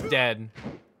thought he was just dead.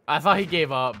 I thought he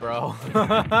gave up, bro.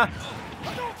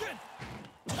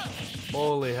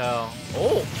 Holy hell.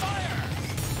 Oh!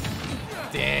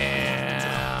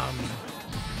 Damn.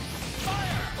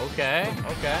 Okay,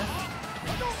 okay.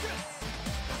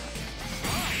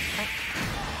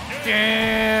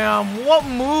 Damn! What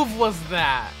move was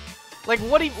that? Like,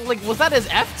 what was that his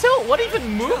F tilt? What even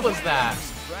move was that?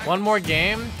 One more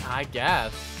game? I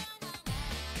guess.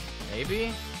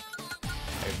 Maybe? I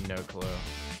have no clue.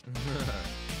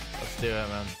 Let's do it,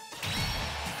 man.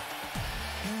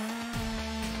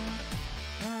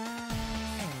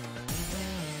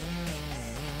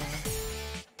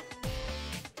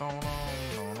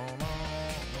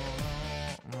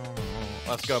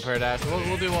 Let's go, Paradash.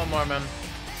 We'll do one more, man.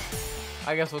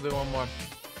 I guess we'll do one more.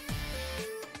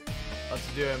 Let's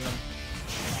do it, man.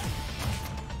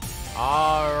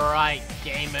 Alright,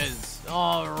 gamers.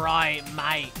 Alright,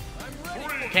 mate.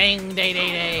 King Day Day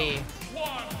Day.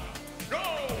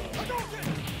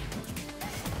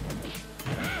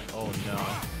 Oh no.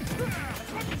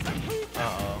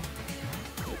 Uh-oh.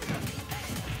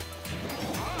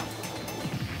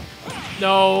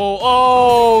 No.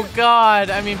 Oh god.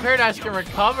 I mean, Paradash can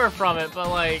recover from it, but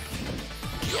like,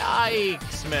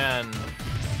 yikes, man.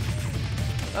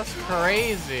 That's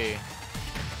crazy.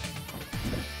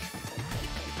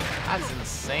 That's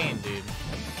insane, dude.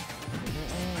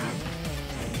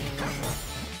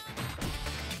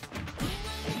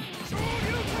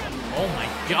 Oh my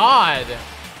god.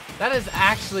 That is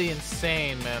actually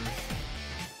insane, man.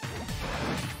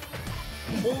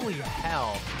 Holy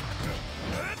hell.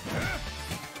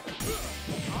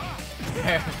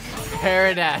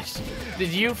 Paradash,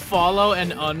 did you follow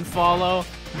and unfollow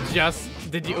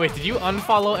did you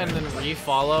unfollow and then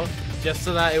refollow just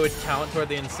so that it would count toward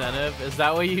the incentive? Is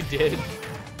that what you did?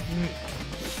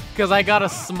 Because I got a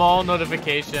small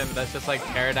notification that's just like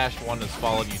Paradash 1 has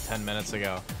followed you 10 minutes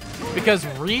ago. Because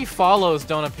refollows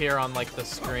don't appear on like the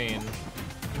screen.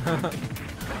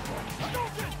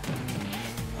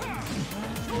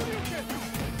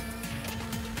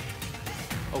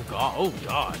 Oh god, oh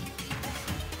god.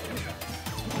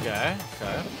 Okay,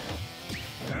 okay.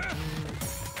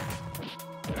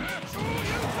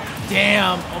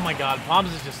 Damn! Oh my god,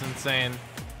 Palms is just insane.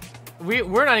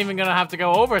 We're not even gonna have to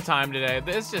go overtime today.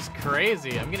 This is just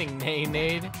crazy. I'm getting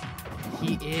nay-nayed.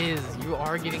 He is. You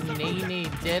are getting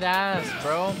nay-nayed. Dead ass,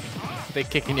 bro. They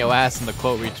kicking your ass in the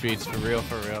quote retreats, for real,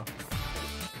 for real.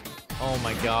 Oh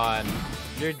my god.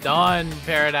 You're done,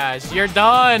 Paradash. You're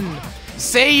done.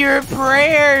 Say your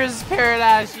prayers,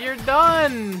 Paradash. You're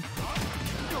done.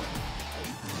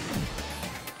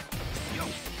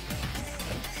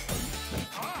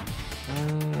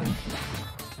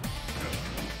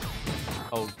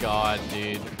 Oh god,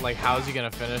 dude. Like, how's he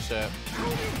gonna finish it?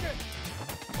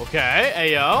 Okay,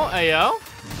 ayo, ayo.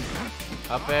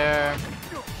 Up air.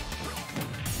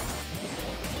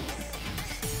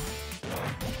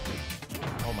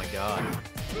 Oh my god.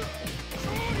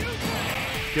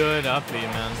 Good uppy,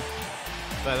 man.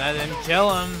 But that didn't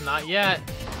kill him. Not yet.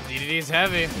 DDD's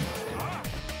heavy.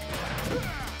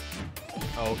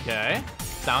 Okay.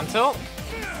 Down tilt.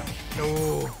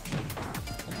 Ooh.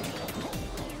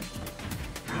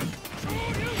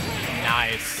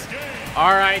 Nice.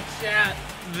 Alright, chat.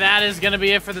 That is going to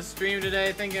be it for the stream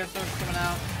today. Thank you guys so much for coming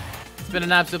out. It's been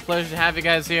an absolute pleasure to have you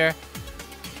guys here.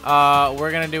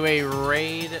 We're going to do a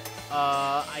raid,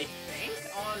 I think,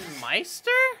 on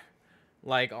Meister?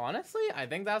 Like, honestly, I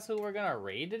think that's who we're going to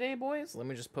raid today, boys. Let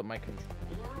me just put my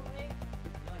controller away.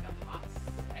 Like a hot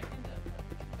second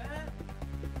of that.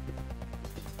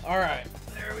 Alright.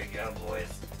 There we go,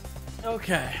 boys.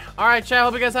 Okay. Alright, chat.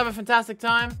 Hope you guys have a fantastic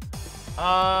time.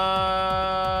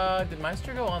 Did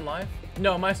Meister go on live?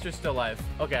 No, Meister's still live.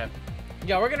 Okay.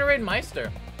 Yeah, we're gonna raid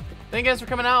Meister. Thank you guys for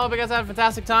coming out. Hope you guys have a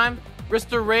fantastic time.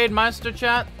 Rister raid Meister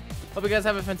chat. Hope you guys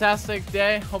have a fantastic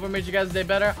day. Hope it made you guys' day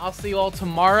better. I'll see you all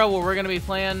tomorrow where we're gonna be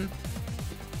playing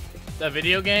a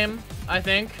video game, I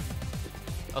think.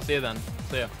 I'll see you then.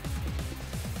 See ya.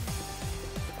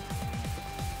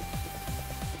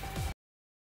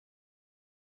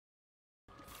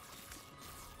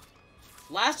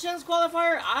 Last chance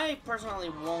qualifier? I personally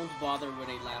won't bother with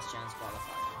a last chance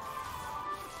qualifier.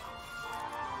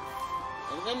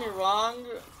 Don't get me wrong,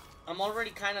 I'm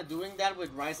already kind of doing that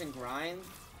with Rise and Grind.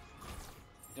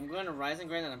 I'm going to Rise and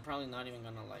Grind and I'm probably not even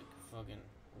gonna like fucking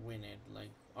win it. Like,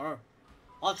 or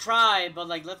I'll try, but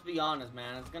like, let's be honest,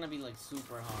 man, it's gonna be like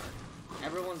super hard.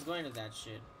 Everyone's going to that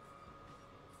shit.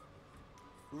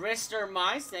 Rister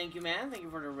Mice, thank you, man. Thank you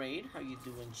for the raid. How you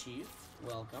doing, Chief?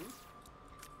 Welcome.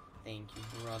 Thank you,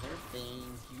 brother.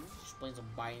 Thank you. Just playing some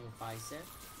Binding of Isaac.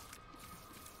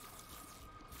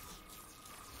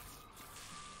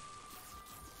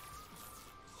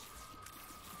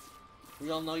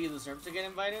 We all know you deserve to get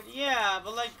invited? Yeah,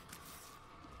 but like...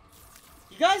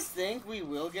 You guys think we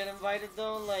will get invited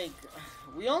though? Like,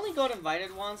 we only got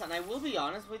invited once, and I will be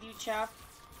honest with you, chat.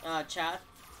 I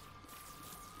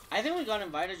think we got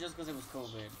invited just because it was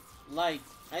COVID. Like,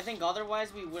 I think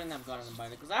otherwise we wouldn't have gotten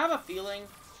invited. Because I have a feeling...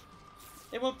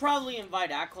 They will probably invite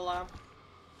Aquila.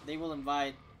 They will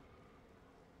invite...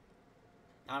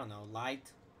 I don't know,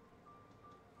 Light.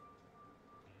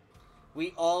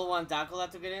 We all want Aquila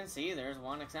to get in. See, there's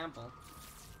one example.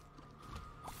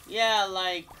 Yeah,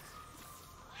 like...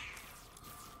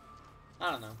 I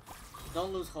don't know.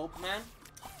 Don't lose hope, man.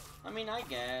 I mean, I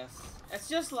guess. It's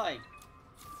just like...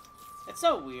 It's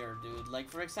so weird, dude. Like,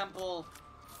 for example...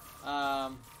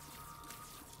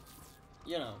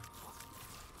 You know...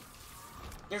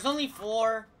 There's only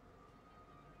four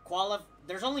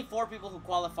people who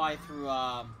qualify through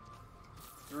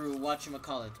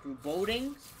whatchamacallit, through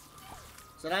voting.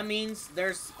 So that means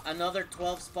there's another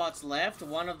 12 spots left.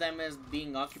 One of them is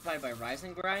being occupied by Rise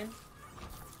and Grind.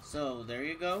 So there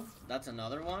you go. That's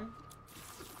another one.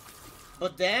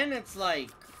 But then it's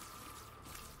like,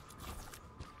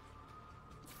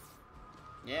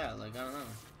 yeah, like, I don't know.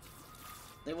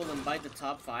 They will invite the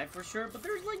top 5 for sure, but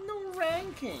there's like no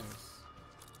rankings.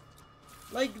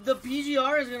 Like, the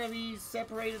PGR is gonna be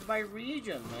separated by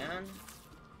region, man.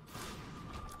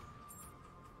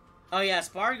 Oh yeah,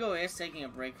 Spargo is taking a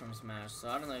break from Smash, so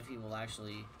I don't know if he will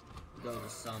actually go to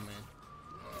Summit.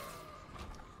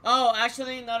 Oh,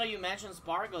 actually, now that you mentioned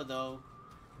Spargo, though,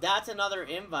 that's another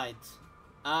invite.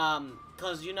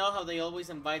 Cause you know how they always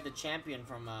invite the champion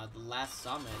from, the last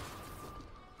Summit.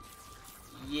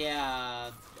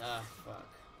 Yeah, fuck.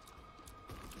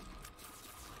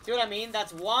 See what I mean?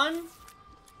 That's one...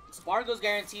 Spargo's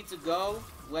guaranteed to go,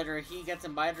 whether he gets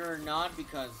invited or not,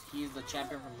 because he's the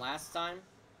champion from last time.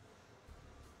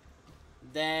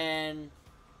 Then,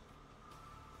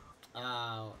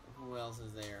 who else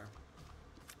is there?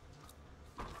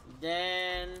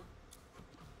 Then,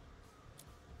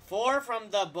 4 from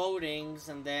the Boatings,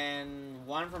 and then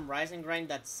 1 from Rise and Grind,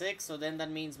 that's 6, so then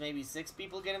that means maybe 6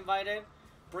 people get invited.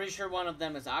 Pretty sure one of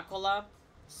them is Aquila,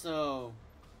 so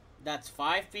that's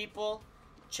 5 people.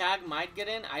 Chag might get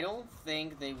in. I don't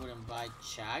think they would invite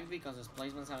Chag because his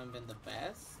placements haven't been the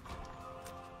best.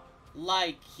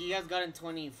 Like, he has gotten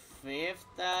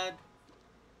 25th at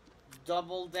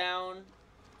Double Down.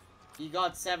 He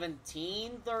got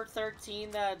 17 or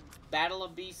 13 that Battle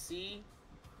of BC.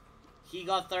 He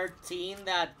got 13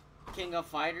 that King of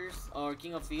Fighters, or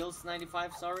King of Fields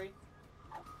 95, sorry.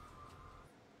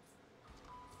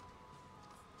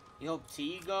 You hope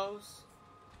T goes?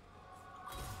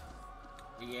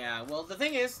 Yeah, well the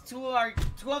thing is, two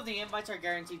of the invites are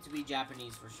guaranteed to be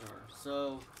Japanese for sure.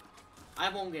 So I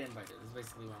won't get invited, is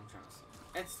basically what I'm trying to say.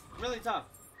 It's really tough.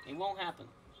 It won't happen.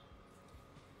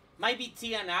 Might be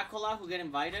T and Aquila who get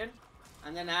invited.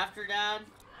 And then after that,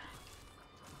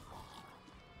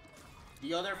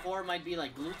 the other 4 might be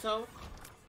like Gluto.